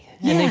spoken to me.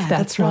 And if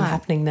that's not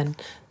happening, then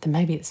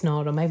maybe it's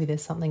not, or maybe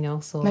there's something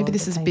else. Or maybe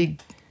this is a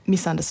big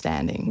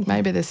misunderstanding.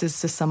 Maybe this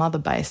is just some other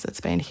base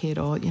that's been hit,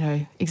 or,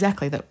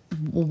 exactly that.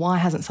 Well, why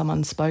hasn't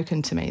someone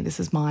spoken to me? This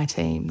is my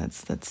team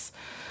that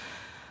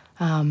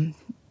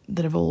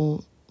have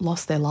all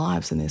lost their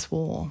lives in this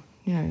war,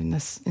 in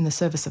the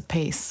service of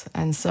peace.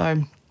 And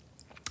so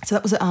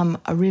that was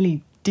a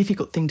really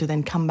difficult thing to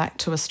then come back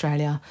to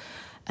Australia.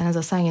 And as I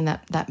was saying, in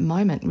that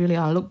moment, really,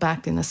 I look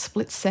back in a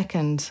split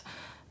second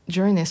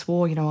during this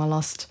war. I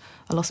lost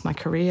my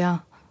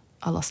career,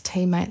 I lost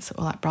teammates that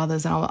were like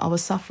brothers, and I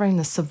was suffering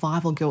the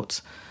survival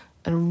guilt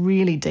at a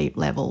really deep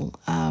level,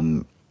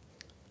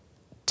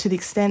 to the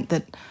extent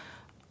that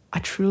I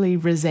truly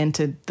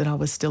resented that I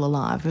was still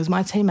alive, because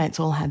my teammates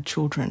all had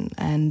children,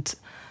 and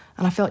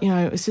I felt,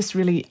 it was just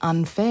really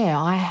unfair.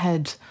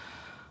 I'd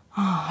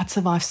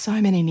survived so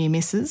many near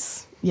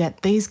misses,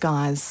 yet these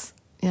guys,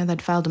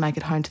 they'd failed to make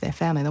it home to their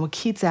family. There were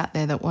kids out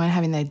there that weren't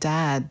having their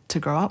dad to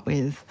grow up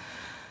with.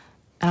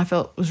 And I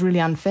felt it was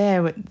really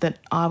unfair that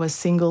I was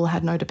single,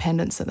 had no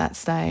dependents at that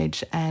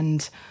stage,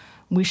 and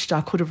wished I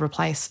could have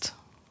replaced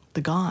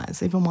the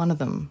guys, even one of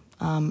them.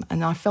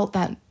 And I felt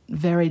that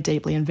very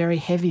deeply and very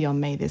heavy on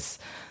me, this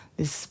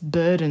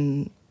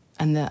burden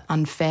and the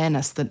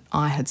unfairness that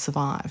I had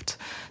survived.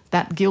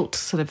 That guilt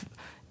sort of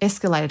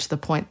escalated to the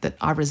point that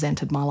I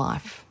resented my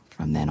life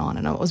from then on.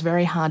 And it was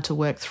very hard to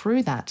work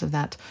through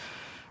that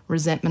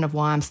resentment of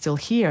why I'm still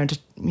here, and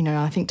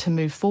I think to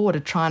move forward,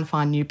 to try and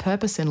find new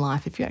purpose in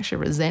life. If you actually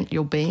resent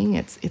your being,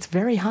 it's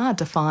very hard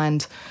to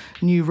find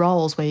new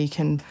roles where you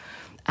can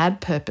add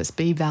purpose,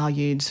 be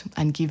valued,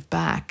 and give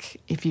back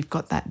if you've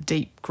got that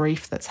deep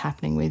grief that's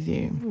happening with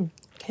you.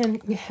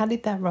 How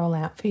did that roll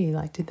out for you?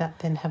 Like, did that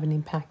then have an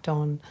impact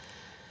on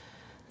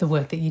the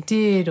work that you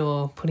did,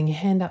 or putting your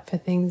hand up for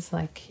things?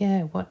 Like,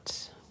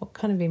 what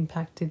kind of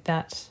impact did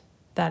that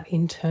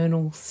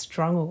internal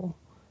struggle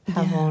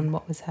have on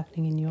what was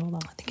happening in your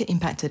life? I think it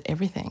impacted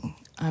everything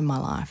in my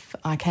life.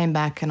 I came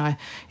back and I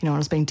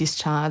was being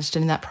discharged,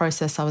 and in that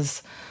process I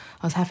was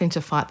having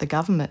to fight the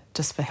government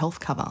just for health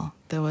cover.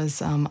 There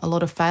was a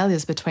lot of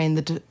failures between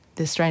the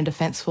Australian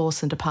Defence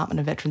Force and Department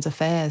of Veterans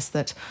Affairs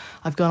that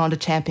I've gone on to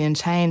champion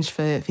change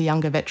for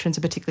younger veterans,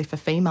 and particularly for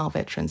female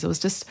veterans. There was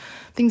just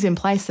things in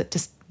place that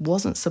just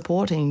wasn't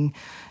supporting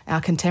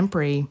our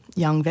contemporary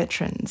young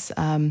veterans.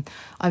 I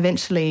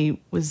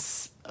eventually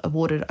was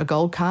awarded a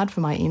gold card for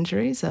my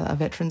injuries, a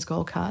veteran's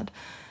gold card.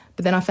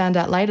 But then I found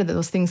out later that there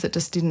was things that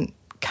just didn't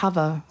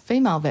cover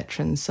female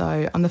veterans.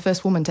 So I'm the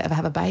first woman to ever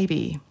have a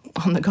baby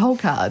on the gold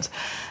card.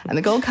 And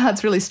the gold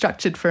card's really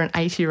structured for an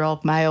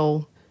 80-year-old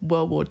male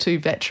World War II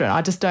veteran.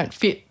 I just don't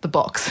fit the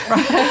box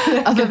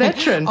of a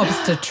veteran.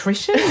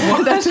 Obstetrician?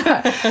 That's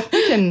right.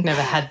 You can,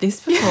 Never had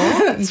this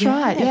before. that's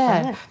right,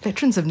 yeah. Right.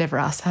 Veterans have never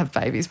asked to have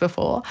babies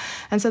before.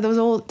 And so there was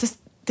all just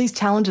these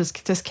challenges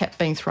just kept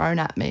being thrown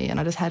at me, and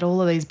I just had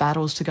all of these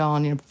battles to go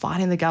on, you know,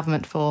 fighting the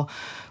government for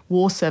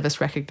war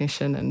service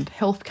recognition and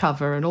health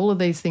cover and all of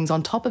these things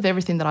on top of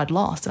everything that I'd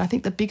lost. And I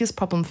think the biggest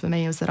problem for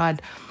me was that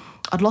I'd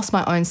lost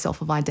my own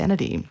self of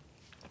identity.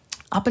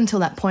 Up until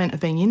that point of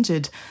being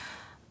injured,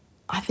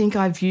 I think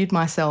I viewed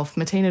myself,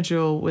 Martina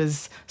Jewell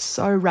was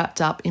so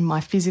wrapped up in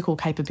my physical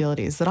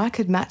capabilities that I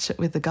could match it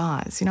with the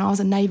guys. You know, I was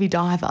a Navy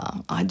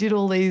diver. I did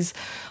all these,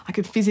 I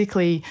could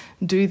physically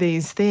do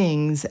these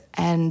things.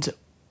 And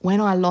when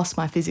I lost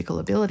my physical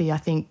ability, I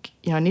think,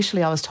 you know,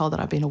 initially I was told that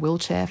I'd be in a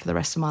wheelchair for the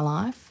rest of my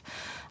life.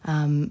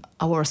 I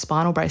wore a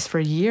spinal brace for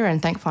a year,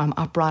 and thankfully I'm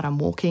upright, I'm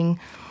walking.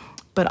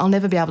 But I'll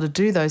never be able to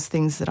do those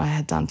things that I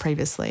had done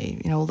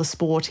previously. You know, all the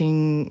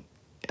sporting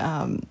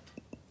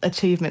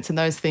achievements and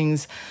those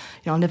things,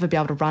 you know, I'll never be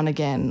able to run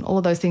again. All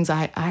of those things,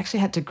 I actually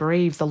had to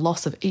grieve the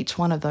loss of each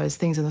one of those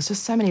things. And there's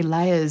just so many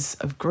layers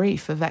of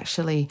grief of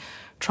actually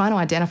trying to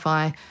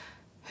identify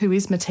who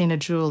is Martina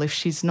Jewell if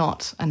she's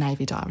not a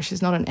Navy diver, if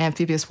she's not an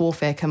amphibious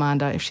warfare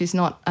commander, if she's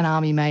not an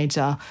Army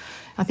major.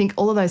 I think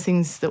all of those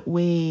things that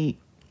we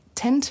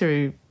tend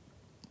to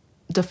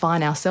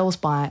define ourselves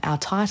by, our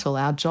title,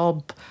 our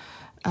job,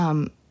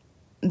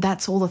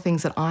 that's all the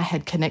things that I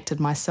had connected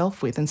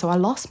myself with. And so I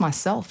lost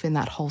myself in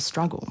that whole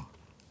struggle.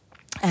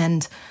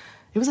 And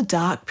it was a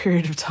dark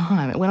period of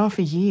time. It went on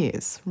for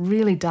years,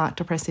 really dark,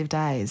 depressive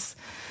days.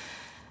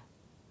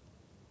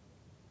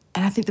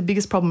 And I think the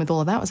biggest problem with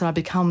all of that was that I'd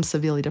become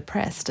severely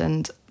depressed.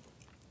 And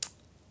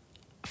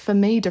for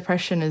me,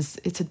 depression it's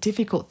a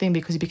difficult thing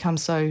because you become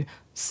so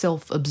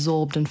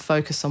self-absorbed and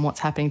focused on what's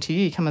happening to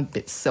you. You become a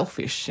bit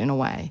selfish in a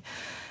way.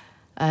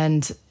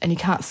 And you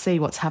can't see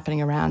what's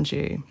happening around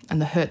you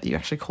and the hurt that you're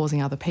actually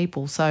causing other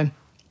people. So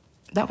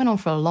that went on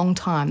for a long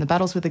time. The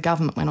battles with the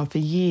government went on for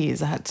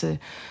years. I had to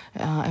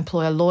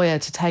employ a lawyer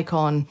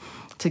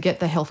to get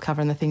the health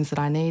cover and the things that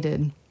I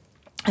needed,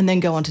 and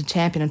then go on to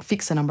champion and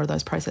fix a number of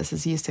those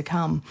processes years to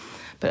come.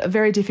 But a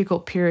very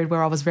difficult period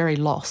where I was very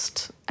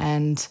lost.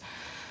 And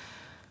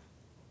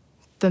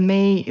for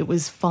me, it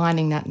was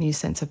finding that new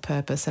sense of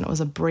purpose. And it was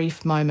a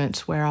brief moment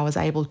where I was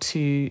able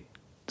to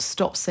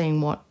stop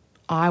seeing what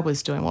I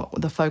was doing, what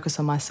the focus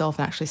on myself,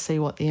 and actually see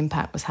what the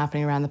impact was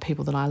happening around the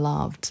people that I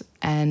loved.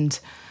 And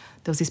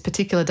there was this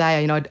particular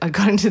day, you know, I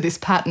got into this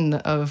pattern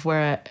of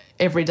where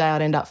every day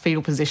I'd end up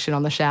fetal position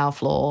on the shower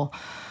floor,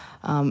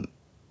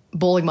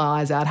 bawling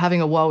my eyes out,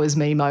 having a woe is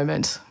me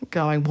moment,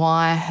 going,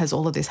 why has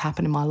all of this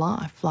happened in my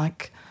life?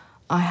 Like,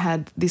 I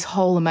had this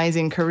whole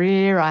amazing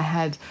career, I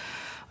had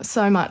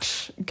so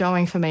much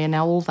going for me, and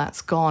now all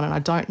that's gone and I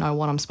don't know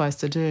what I'm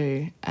supposed to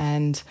do.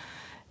 And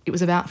it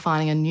was about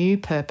finding a new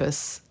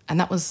purpose, and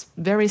that was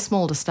very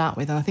small to start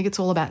with. And I think it's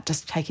all about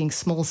just taking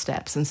small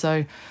steps. And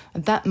so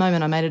at that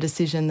moment, I made a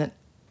decision that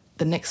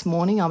the next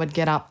morning I would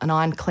get up and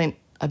iron Clint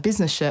a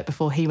business shirt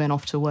before he went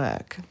off to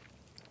work.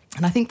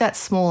 And I think that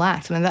small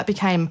act, and that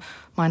became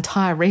my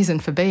entire reason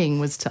for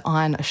being, was to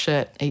iron a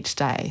shirt each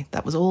day.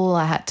 That was all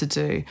I had to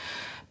do.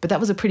 But that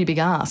was a pretty big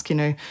ask, you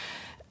know.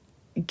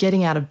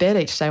 Getting out of bed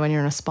each day when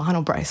you're in a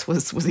spinal brace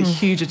was a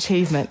huge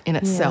achievement in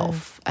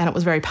itself. Yeah. And it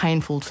was very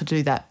painful to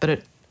do that,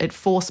 but it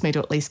forced me to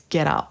at least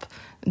get up,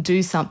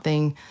 do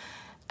something.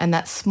 And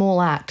that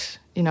small act,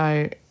 you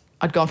know,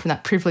 I'd gone from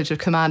that privilege of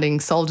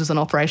commanding soldiers on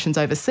operations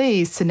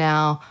overseas to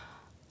now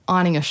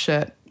ironing a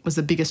shirt was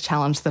the biggest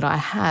challenge that I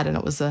had. And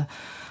it was a...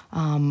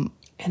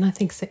 and I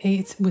think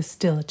it was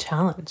still a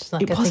challenge.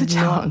 Like, it was a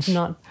challenge.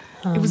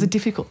 It was a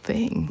difficult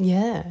thing.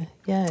 Yeah.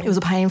 It was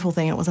a painful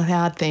thing. It was a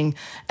hard thing.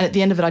 And at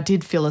the end of it, I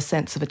did feel a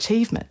sense of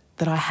achievement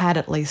that I had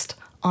at least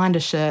ironed a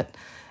shirt,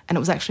 and it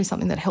was actually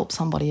something that helped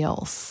somebody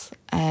else.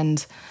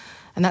 And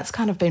that's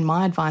kind of been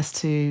my advice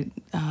to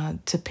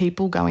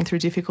people going through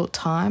difficult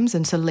times,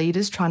 and to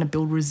leaders trying to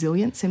build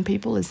resilience in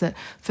people, is that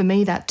for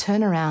me, that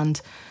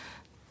turnaround,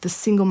 the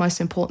single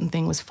most important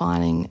thing was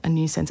finding a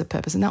new sense of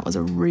purpose. And that was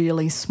a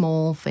really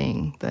small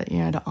thing, that, you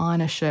know, to iron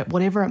a shirt,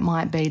 whatever it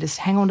might be, just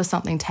hang on to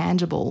something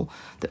tangible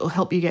that will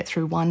help you get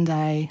through one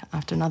day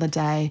after another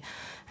day,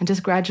 and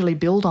just gradually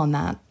build on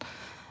that.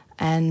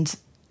 And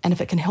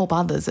if it can help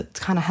others, it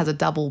kind of has a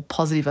double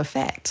positive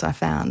effect, I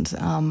found.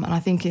 And I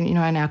think, in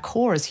our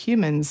core as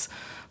humans,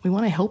 we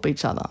want to help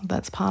each other.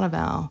 That's part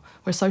of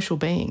we're social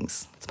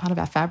beings. It's part of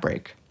our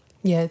fabric.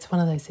 Yeah, it's one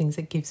of those things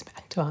that gives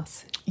back to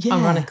us. Yeah.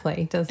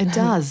 Ironically, doesn't it? It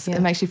does. Yeah.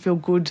 It makes you feel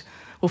good.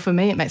 Well, for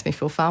me, it makes me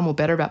feel far more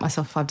better about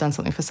myself if I've done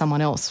something for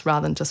someone else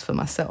rather than just for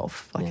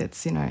myself. Like,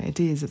 it's,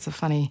 it's a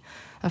funny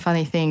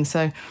thing.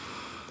 So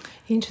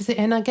interesting.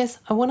 And I guess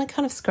I want to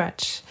kind of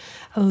scratch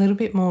a little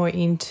bit more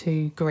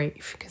into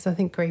grief, because I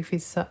think grief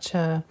is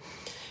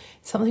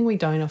something we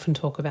don't often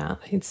talk about.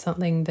 It's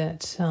something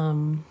that,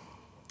 and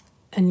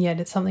yet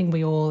it's something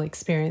we all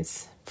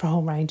experience for a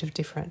whole range of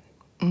different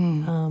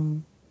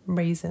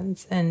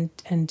reasons and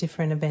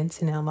different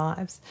events in our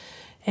lives.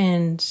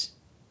 And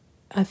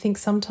I think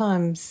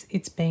sometimes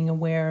it's being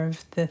aware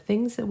of the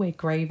things that we're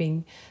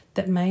grieving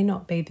that may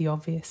not be the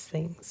obvious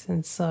things.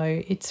 And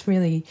so it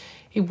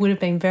would have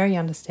been very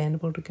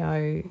understandable to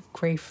go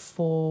grief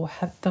for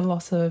the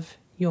loss of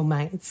your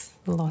mates,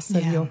 the loss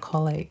of your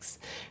colleagues,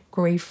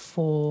 grief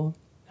for,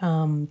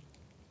 the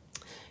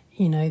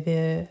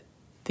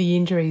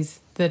injuries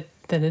that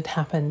had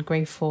happened,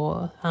 grief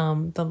for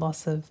the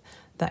loss of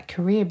that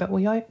career. But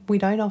we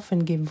don't often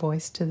give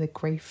voice to the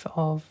grief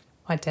of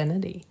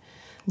identity.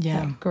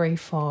 That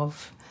grief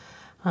of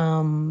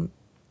what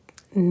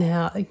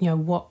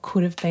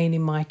could have been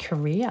in my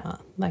career.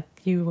 Like,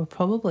 you were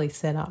probably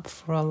set up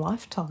for a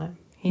lifetime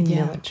in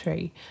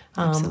military,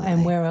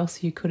 and where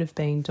else you could have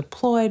been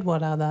deployed,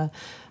 what other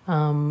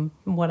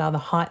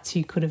heights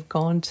you could have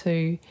gone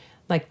to,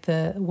 like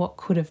what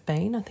could have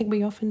been. I think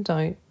we often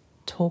don't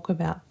talk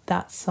about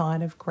that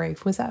side of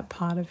grief. Was that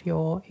part of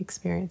your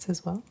experience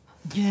as well?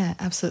 Yeah,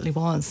 absolutely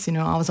was.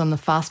 I was on the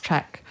fast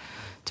track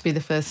to be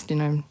the first,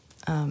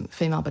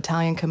 female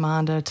battalion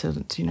commander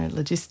to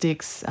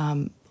logistics.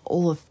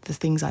 All of the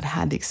things I'd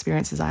had, the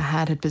experiences I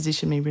had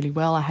positioned me really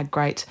well. I had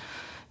great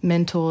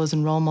mentors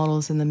and role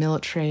models in the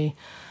military.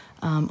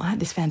 I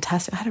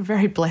had a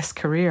very blessed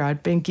career.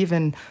 I'd been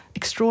given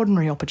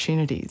extraordinary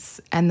opportunities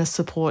and the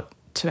support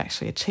to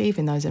actually achieve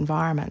in those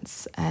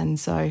environments. And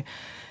so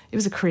it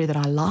was a career that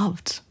I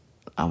loved.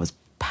 I was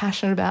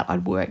passionate about.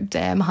 I'd worked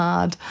damn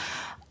hard.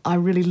 I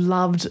really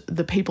loved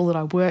the people that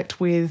I worked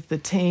with, the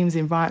teams, the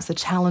environments, the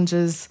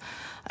challenges.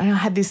 And I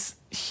had this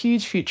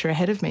huge future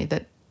ahead of me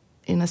that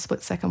in a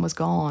split second was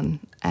gone.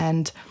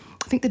 And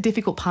I think the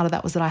difficult part of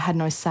that was that I had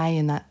no say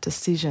in that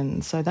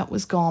decision. So that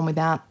was gone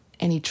without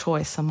any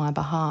choice on my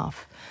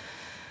behalf.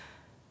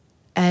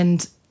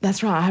 And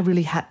that's right, I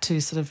really had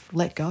to sort of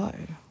let go,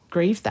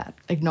 grieve that,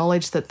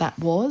 acknowledge that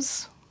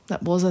was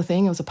a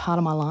thing, it was a part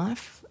of my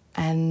life.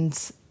 And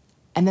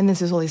then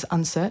there's all this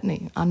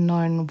uncertainty,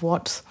 unknown,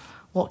 what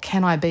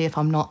can I be if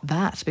I'm not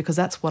that? Because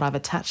that's what I've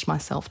attached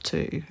myself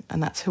to,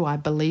 and that's who I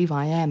believe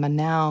I am. And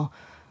now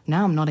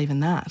I'm not even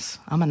that.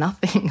 I'm a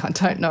nothing. I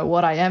don't know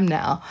what I am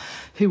now.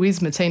 Who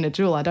is Martina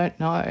Jewell? I don't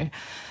know.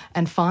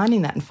 And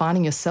finding that and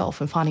finding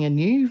yourself and finding a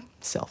new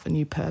self, a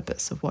new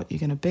purpose of what you're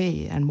going to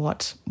be and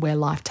where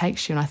life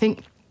takes you. And I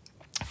think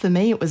for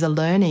me it was a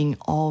learning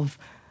of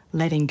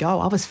letting go.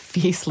 I was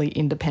fiercely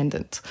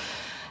independent.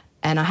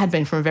 And I had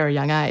been from a very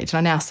young age. And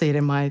I now see it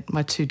in my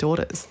two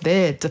daughters.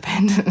 They're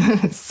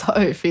dependent,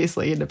 so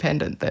fiercely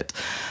independent that,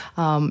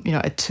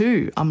 at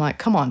 2, I'm like,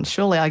 come on,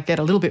 surely I get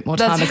a little bit more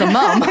time as a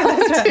mum.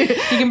 Right.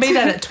 You can be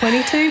that at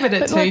 22, but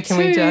at 2, can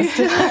we just...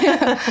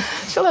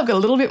 Surely I've got a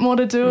little bit more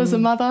to do as a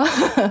mother.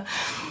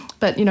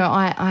 But,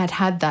 I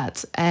had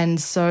that.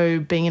 And so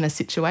being in a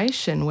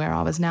situation where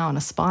I was now in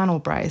a spinal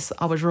brace,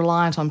 I was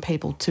reliant on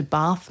people to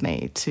bath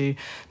me, to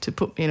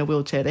put me in a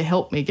wheelchair, to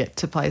help me get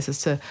to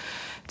places,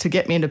 to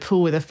get me into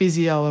pool with a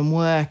physio and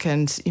work.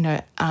 And,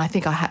 I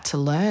think I had to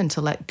learn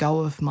to let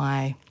go of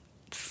my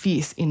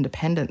fierce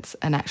independence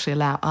and actually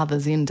allow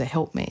others in to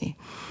help me.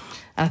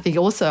 And I think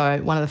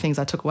also one of the things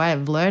I took away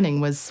of learning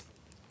was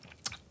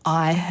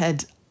I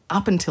had,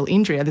 up until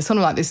injury, there's sort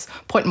of like this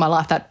point in my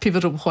life, that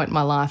pivotal point in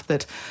my life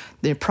that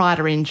prior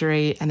to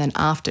injury and then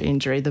after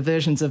injury, the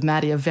versions of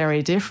Maddie are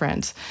very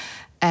different.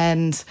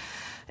 And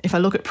if I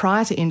look at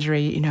prior to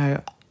injury,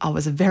 I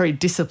was a very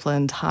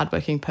disciplined,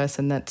 hardworking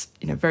person that,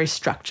 very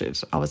structured.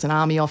 I was an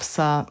army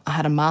officer. I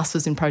had a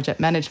master's in project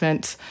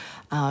management.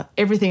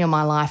 Everything in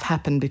my life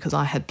happened because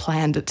I had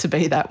planned it to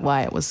be that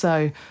way. It was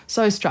so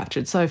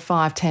structured, so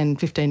 5, 10,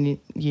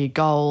 15-year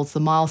goals,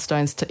 the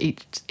milestones to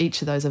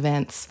each of those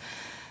events.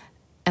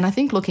 And I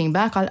think looking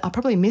back, I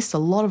probably missed a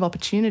lot of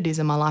opportunities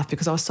in my life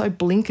because I was so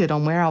blinkered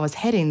on where I was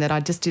heading that I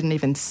just didn't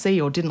even see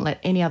or didn't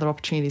let any other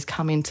opportunities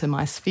come into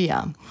my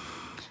sphere.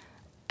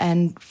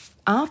 And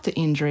after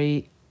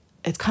injury,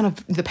 it's kind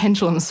of the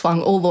pendulum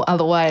swung all the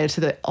other way to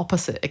the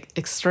opposite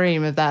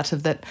extreme of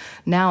that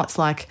now it's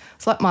like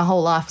my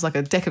whole life is like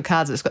a deck of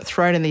cards that just got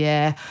thrown in the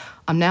air.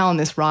 I'm now on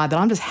this ride that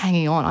I'm just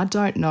hanging on. I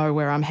don't know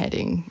where I'm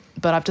heading,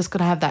 but I've just got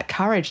to have that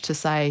courage to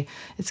say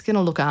it's going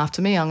to look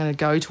after me. I'm going to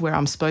go to where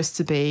I'm supposed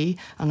to be.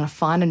 I'm going to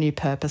find a new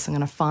purpose. I'm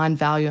going to find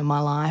value in my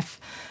life.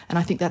 And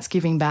I think that's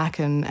giving back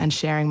and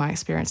sharing my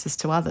experiences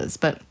to others.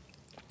 But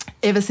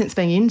ever since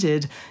being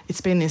injured,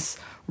 it's been this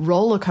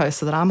roller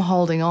coaster that I'm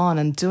holding on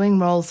and doing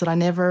roles that I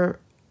never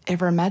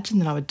ever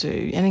imagined that I would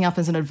do, ending up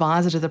as an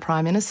advisor to the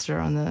Prime Minister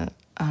on the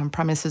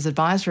Prime Minister's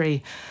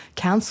Advisory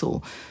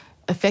Council,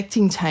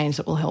 affecting change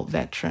that will help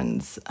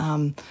veterans.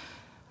 I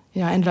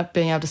ended up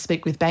being able to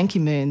speak with Ban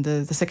Ki-moon,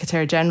 the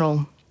Secretary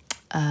General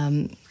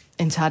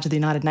in charge of the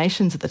United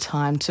Nations at the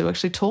time, to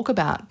actually talk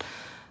about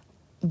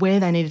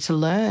where they needed to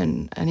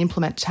learn and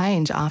implement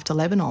change after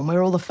Lebanon,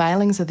 where all the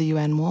failings of the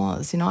UN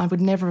was. I would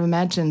never have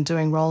imagined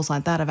doing roles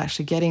like that, of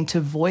actually getting to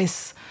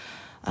voice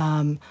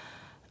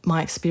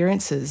my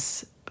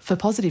experiences for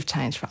positive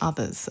change for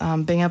others,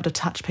 being able to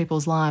touch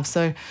people's lives.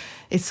 So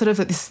it's sort of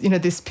at this,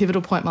 this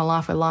pivotal point in my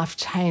life where life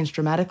changed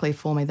dramatically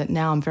for me, that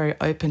now I'm very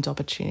open to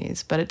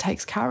opportunities. But it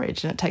takes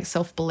courage and it takes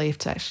self-belief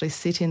to actually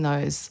sit in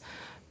those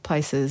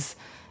places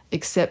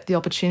accept the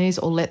opportunities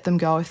or let them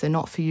go if they're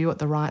not for you at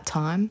the right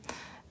time,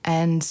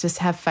 and just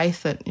have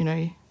faith that,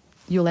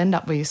 you'll end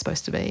up where you're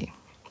supposed to be.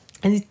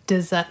 And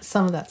does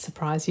some of that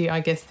surprise you? I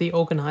guess the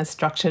organised,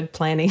 structured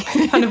planning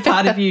kind of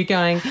part of you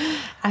going,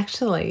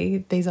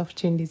 actually, these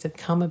opportunities have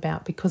come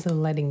about because of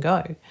letting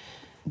go.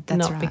 That's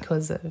not right.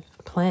 because of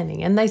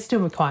planning. And they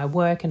still require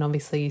work, and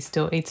obviously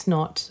it's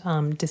not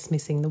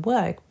dismissing the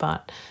work,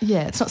 but...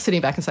 Yeah, it's not sitting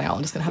back and saying, I'm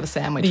just going to have a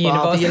sandwich the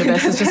while the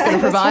universe is just going to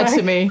provide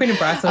to me. Queen of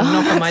Bryce will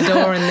knock on my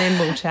door and then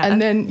we'll chat.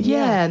 And then,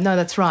 no,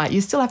 that's right.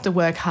 You still have to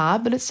work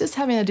hard, but it's just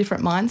having a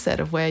different mindset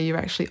of where you're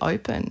actually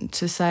open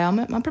to say,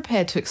 I'm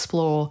prepared to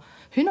explore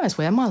who knows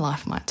where my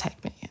life might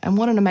take me. And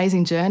what an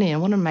amazing journey,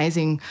 and what an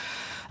amazing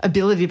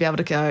ability to be able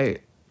to go,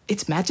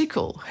 it's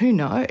magical. Who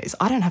knows?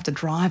 I don't have to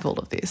drive all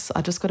of this.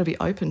 I just got to be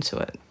open to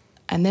it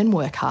and then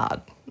work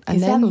hard. And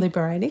is then that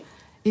liberating?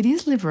 It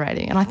is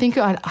liberating. And I think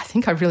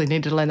I really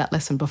needed to learn that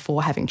lesson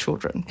before having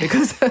children,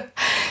 because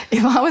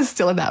if I was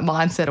still in that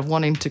mindset of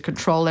wanting to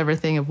control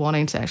everything, of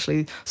wanting to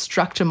actually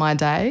structure my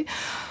day,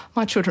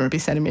 my children would be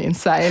sending me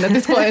insane at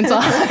this point in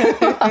time.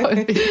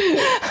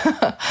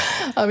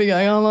 I'd be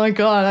going, oh my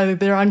God,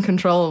 they're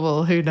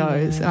uncontrollable. Who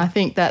knows? Yeah. And I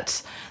think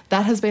that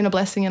has been a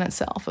blessing in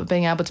itself, of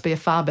being able to be a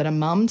far better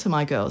mum to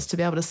my girls, to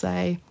be able to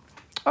say,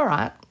 all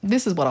right,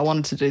 this is what I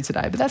wanted to do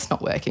today, but that's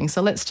not working.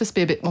 So let's just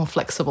be a bit more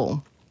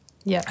flexible.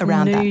 Yeah,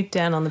 around nude that.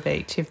 Down on the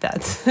beach if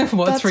that's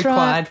what's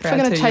required for our 2-year-olds. If we're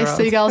going to chase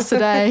seagulls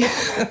today,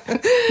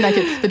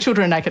 naked. The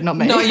children are naked, not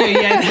me. Not you,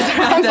 yeah. That's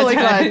right. I'm fully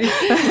clothed.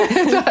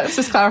 Let's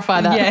just clarify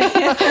that.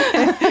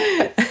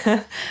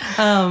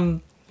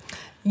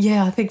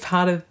 Yeah. I think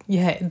part of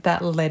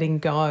that letting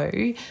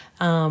go,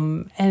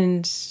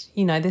 and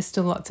there's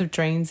still lots of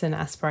dreams and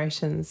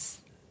aspirations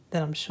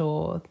that I'm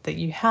sure that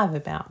you have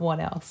about what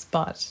else,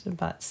 but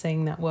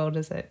seeing that world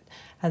as it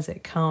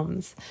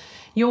comes.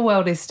 Your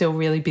world is still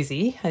really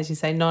busy, as you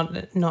say,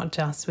 not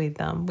just with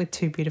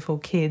 2 beautiful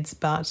kids,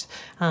 but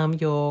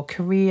your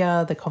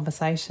career, the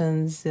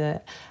conversations,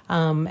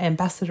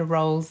 ambassador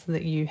roles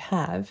that you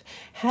have.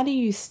 How do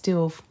you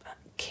still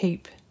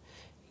keep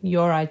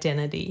your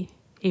identity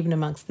even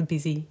amongst the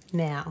busy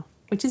now,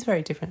 which is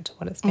very different to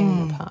what it's been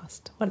in the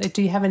past?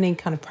 Do you have any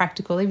kind of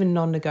practical, even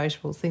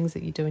non-negotiable things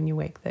that you do in your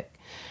week that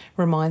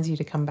reminds you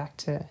to come back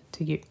to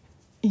you?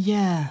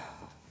 Yeah.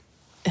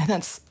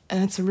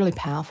 And it's a really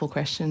powerful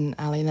question,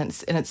 Ali, and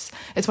it's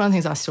one of the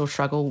things I still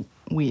struggle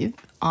with.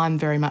 I'm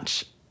very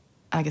much,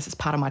 I guess it's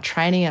part of my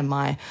training and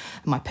my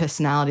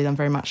personality. I'm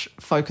very much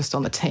focused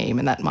on the team,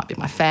 and that might be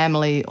my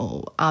family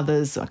or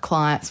others or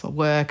clients or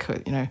work.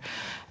 Or,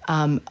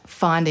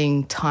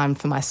 finding time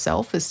for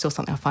myself is still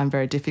something I find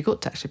very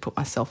difficult, to actually put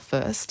myself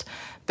first.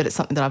 But it's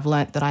something that I've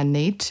learnt that I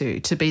need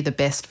to be the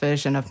best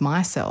version of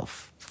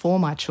myself for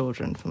my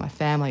children, for my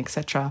family,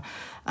 etc.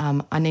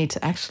 I need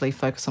to actually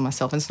focus on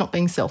myself. And it's not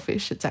being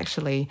selfish, it's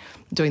actually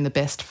doing the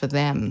best for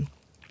them.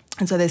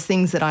 And so there's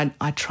things that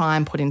I try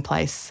and put in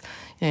place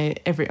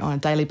on a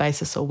daily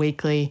basis or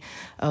weekly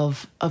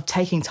of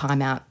taking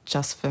time out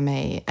just for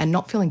me and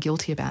not feeling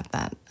guilty about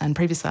that. And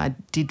previously I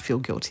did feel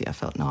guilty. I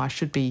felt, no, I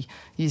should be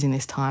using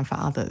this time for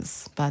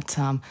others. But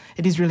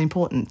it is really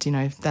important,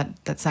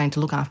 that saying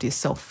to look after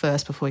yourself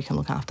first before you can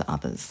look after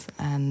others.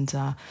 And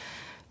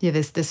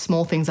there's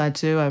small things I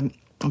do.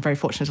 I'm very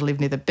fortunate to live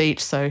near the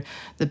beach, so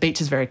the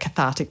beach is a very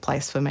cathartic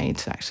place for me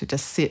to actually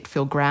just sit,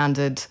 feel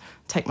grounded,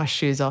 take my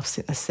shoes off,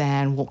 sit in the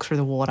sand, walk through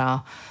the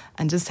water,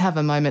 and just have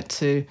a moment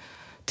to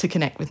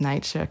connect with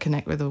nature,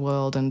 connect with the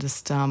world, and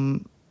just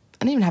and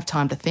even have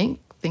time to think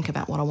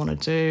about what I want to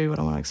do, what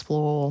I want to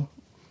explore,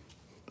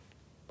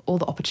 all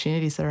the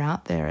opportunities that are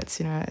out there.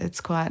 It's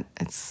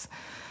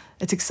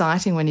it's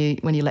exciting when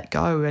you let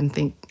go and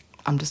think,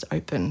 I'm just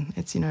open.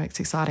 It's it's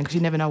exciting because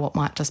you never know what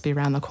might just be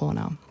around the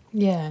corner.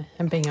 Yeah,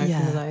 and being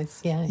open to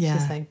those,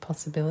 just saying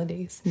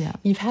possibilities. Yeah.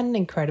 You've had an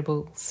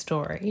incredible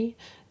story.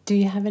 Do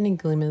you have any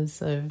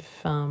glimmers of,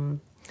 and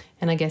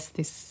I guess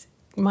this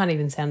might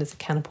even sound as a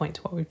counterpoint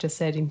to what we've just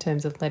said in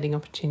terms of letting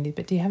opportunity,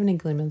 but do you have any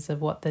glimmers of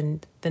what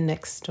the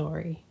next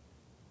story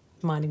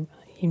might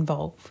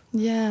involve?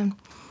 Yeah.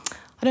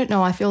 I don't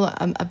know. I feel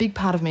a big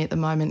part of me at the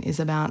moment is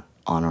about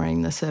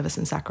honouring the service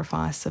and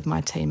sacrifice of my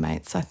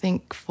teammates. I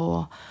think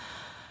for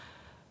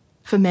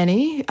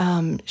many,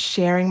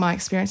 sharing my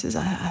experiences,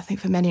 I think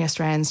for many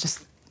Australians,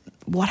 just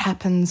what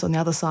happens on the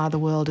other side of the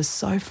world is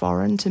so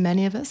foreign to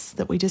many of us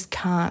that we just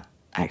can't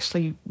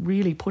actually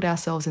really put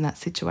ourselves in that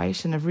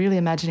situation of really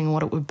imagining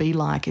what it would be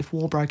like if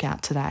war broke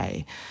out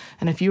today.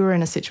 And if you were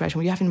in a situation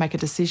where you have to make a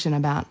decision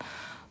about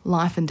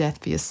life and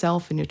death for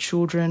yourself and your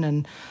children,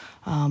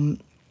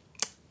 and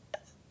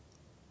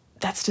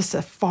that's just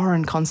a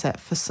foreign concept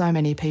for so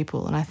many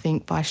people. And I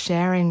think by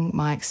sharing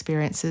my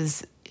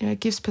experiences, it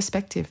gives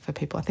perspective for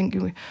people. I think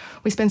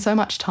we spend so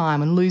much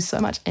time and lose so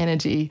much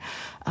energy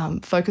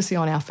focusing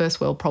on our first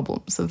world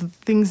problems, of the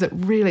things that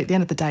really at the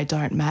end of the day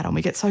don't matter. And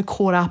we get so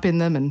caught up in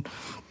them and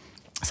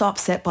so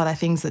upset by the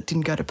things that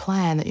didn't go to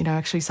plan that,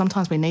 actually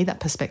sometimes we need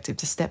that perspective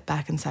to step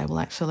back and say, well,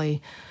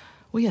 actually,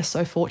 we are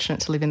so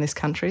fortunate to live in this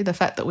country. The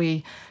fact that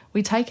we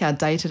we take our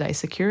day-to-day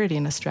security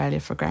in Australia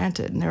for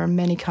granted, and there are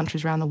many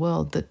countries around the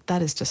world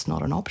that is just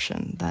not an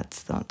option.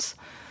 That's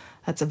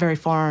a very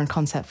foreign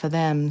concept for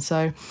them.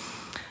 So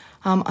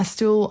I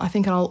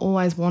think I'll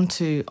always want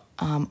to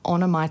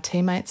honour my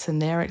teammates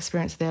and their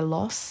experience, their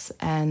loss,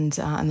 and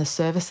the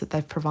service that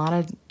they've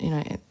provided,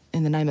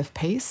 in the name of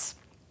peace.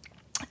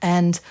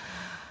 And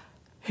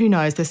who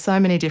knows? There's so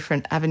many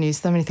different avenues,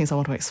 so many things I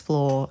want to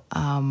explore.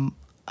 I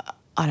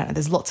don't know.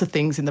 There's lots of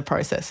things in the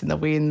process, in the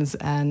winds,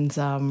 and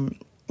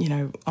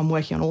I'm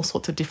working on all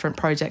sorts of different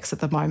projects at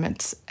the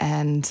moment,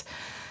 and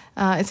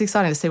it's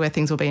exciting to see where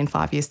things will be in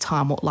 5 years'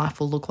 time, what life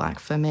will look like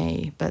for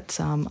me. But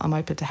I'm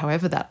open to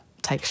however that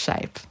takes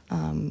shape,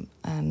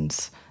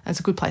 and it's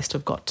a good place to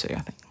have got to, I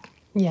think.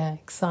 Yeah,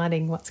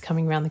 exciting what's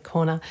coming around the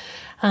corner.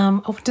 I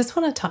just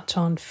want to touch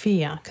on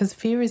fear, because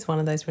fear is one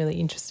of those really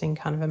interesting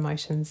kind of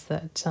emotions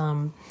that,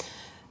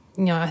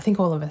 I think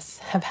all of us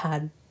have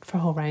had for a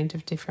whole range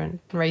of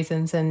different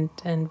reasons, and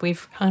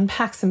we've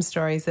unpacked some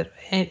stories that,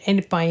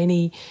 and by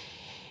any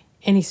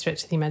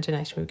stretch of the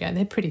imagination we go,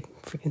 they're pretty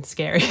freaking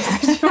scary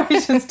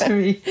situations to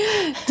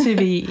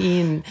be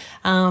in.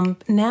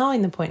 Now,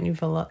 in the point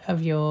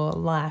of your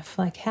life,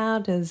 like how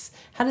does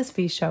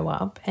fear show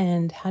up,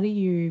 and how do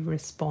you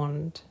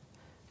respond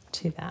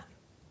to that?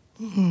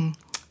 Mm-hmm.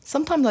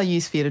 Sometimes I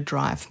use fear to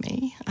drive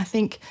me. I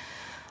think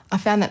I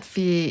found that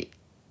fear,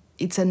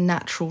 it's a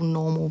natural,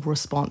 normal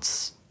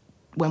response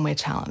when we're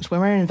challenged, when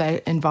we're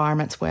in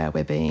environments where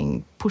we're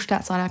being pushed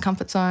outside our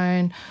comfort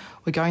zone,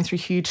 we're going through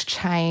huge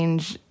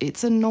change.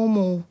 It's a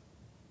normal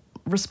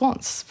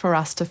response for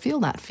us to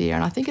feel that fear.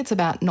 And I think it's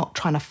about not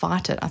trying to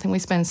fight it. I think we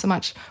spend so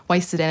much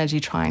wasted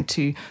energy trying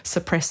to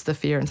suppress the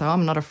fear and say,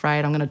 I'm not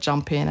afraid, I'm going to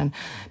jump in.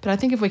 But I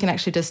think if we can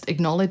actually just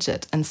acknowledge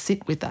it and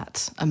sit with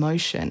that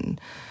emotion,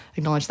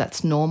 acknowledge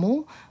that's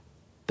normal,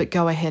 but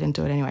go ahead and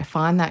do it anyway.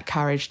 Find that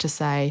courage to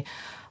say,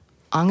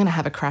 I'm going to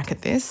have a crack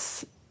at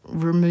this.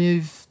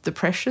 Remove the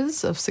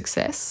pressures of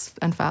success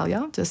and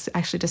failure. Just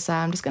say,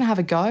 I'm just going to have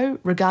a go,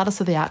 regardless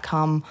of the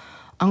outcome.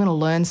 I'm going to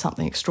learn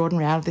something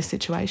extraordinary out of this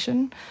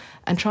situation,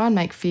 and try and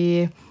make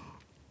fear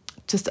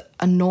just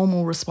a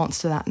normal response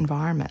to that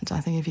environment.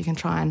 I think if you can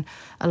try and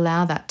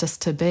allow that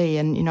just to be,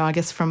 and, I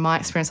guess from my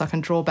experience, I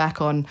can draw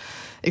back on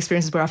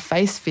experiences where I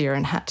faced fear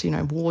and had to,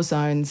 war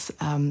zones.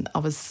 I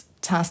was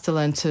tasked to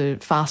learn to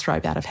fast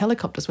rope out of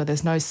helicopters where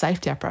there's no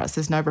safety apparatus,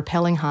 there's no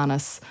rappelling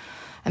harness.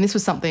 And this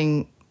was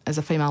something, as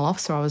a female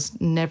officer, I was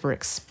never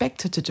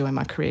expected to do in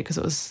my career, because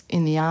it was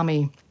in the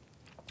Army,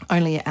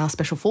 only our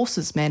Special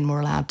Forces men were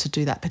allowed to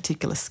do that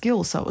particular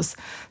skill. So it was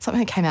something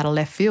that came out of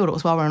left field. It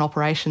was while we were in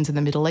operations in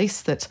the Middle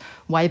East that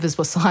waivers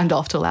were signed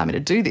off to allow me to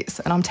do this.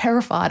 And I'm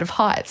terrified of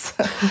heights.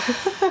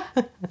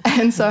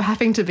 And so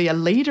having to be a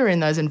leader in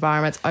those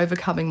environments,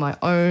 overcoming my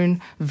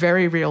own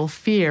very real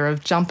fear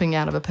of jumping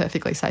out of a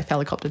perfectly safe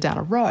helicopter down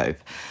a rope,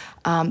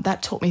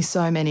 that taught me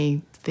so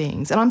many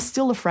things. And I'm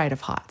still afraid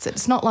of heights.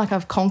 It's not like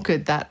I've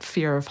conquered that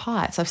fear of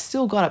heights. I've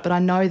still got it, but I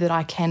know that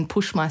I can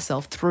push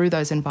myself through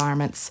those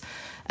environments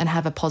and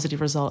have a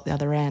positive result at the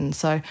other end.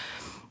 So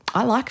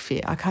I like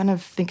fear. I kind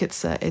of think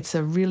it's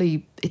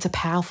a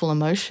powerful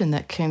emotion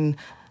that can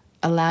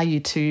allow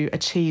you to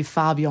achieve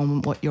far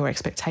beyond what your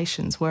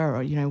expectations were,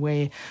 or,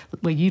 where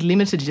you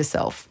limited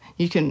yourself.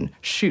 You can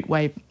shoot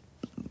way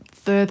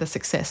further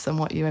success than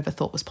what you ever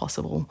thought was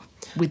possible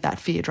with that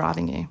fear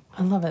driving you.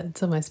 I love it.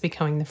 It's almost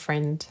becoming the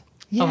friend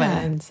of it,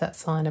 and it's that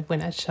sign of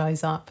when it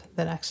shows up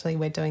that actually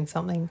we're doing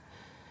something.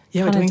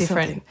 Yeah, we're doing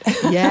different.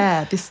 Something.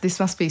 Yeah, this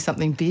must be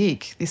something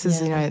big. This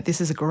is this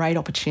is a great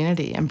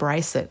opportunity.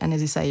 Embrace it, and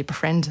as you say, you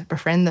befriend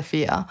the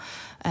fear,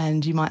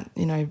 and you might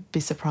be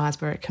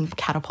surprised where it can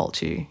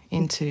catapult you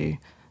into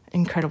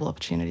incredible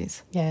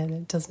opportunities. Yeah, and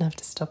it doesn't have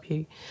to stop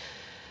you.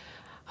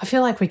 I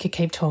feel like we could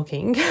keep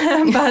talking,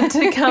 but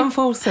to come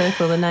full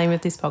circle, the name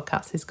of this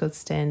podcast is called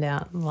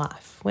Standout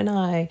Life. When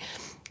I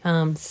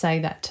say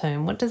that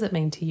term, what does it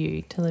mean to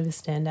you to live a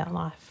standout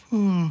life?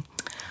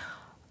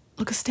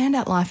 Look, a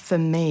standout life for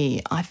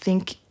me, I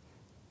think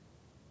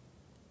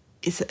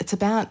it's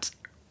about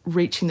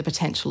reaching the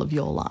potential of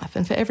your life.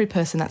 And for every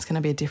person, that's going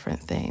to be a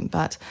different thing.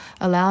 But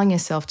allowing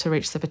yourself to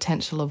reach the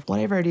potential of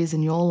whatever it is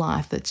in your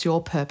life that's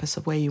your purpose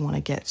of where you want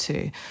to get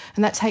to.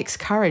 And that takes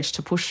courage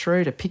to push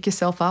through, to pick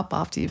yourself up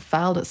after you've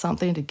failed at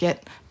something, to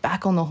get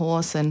back on the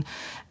horse and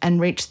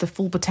reach the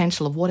full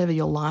potential of whatever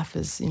your life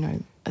has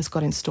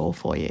got in store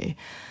for you.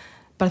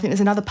 But I think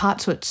there's another part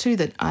to it too,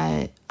 that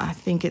I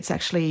think it's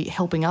actually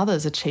helping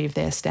others achieve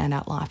their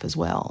standout life as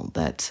well.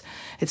 That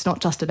it's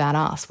not just about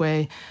us.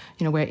 We're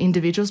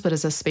individuals, but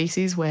as a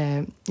species,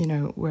 we're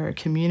a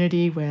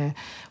community, we're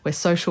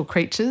social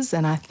creatures,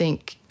 and I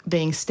think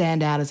being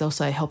standout is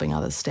also helping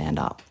others stand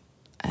up.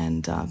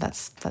 And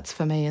that's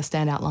for me, a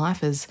standout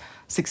life is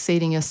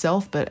succeeding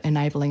yourself, but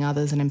enabling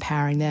others and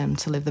empowering them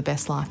to live the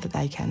best life that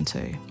they can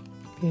too.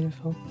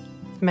 Beautiful.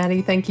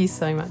 Maddie, thank you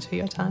so much for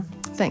your time.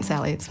 Thanks,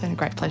 Ali. It's been a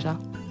great pleasure.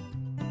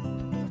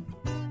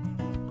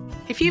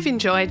 If you've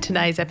enjoyed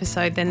today's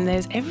episode, then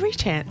there's every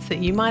chance that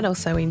you might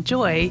also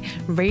enjoy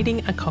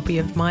reading a copy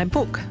of my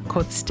book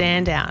called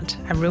Stand Out,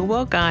 a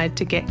real-world guide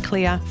to get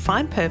clear,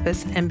 find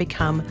purpose and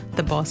become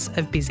the boss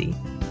of busy.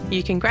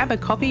 You can grab a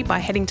copy by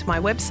heading to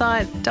my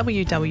website,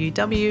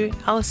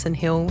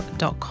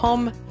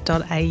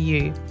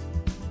 www.alisonhill.com.au.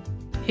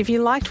 If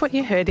you liked what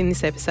you heard in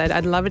this episode,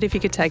 I'd love it if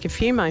you could take a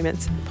few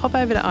moments, pop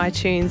over to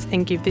iTunes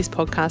and give this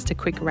podcast a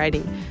quick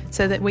rating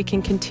so that we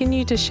can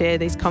continue to share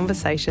these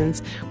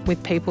conversations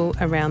with people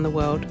around the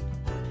world.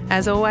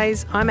 As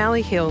always, I'm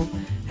Ali Hill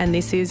and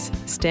this is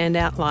Stand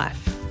Out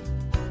Life.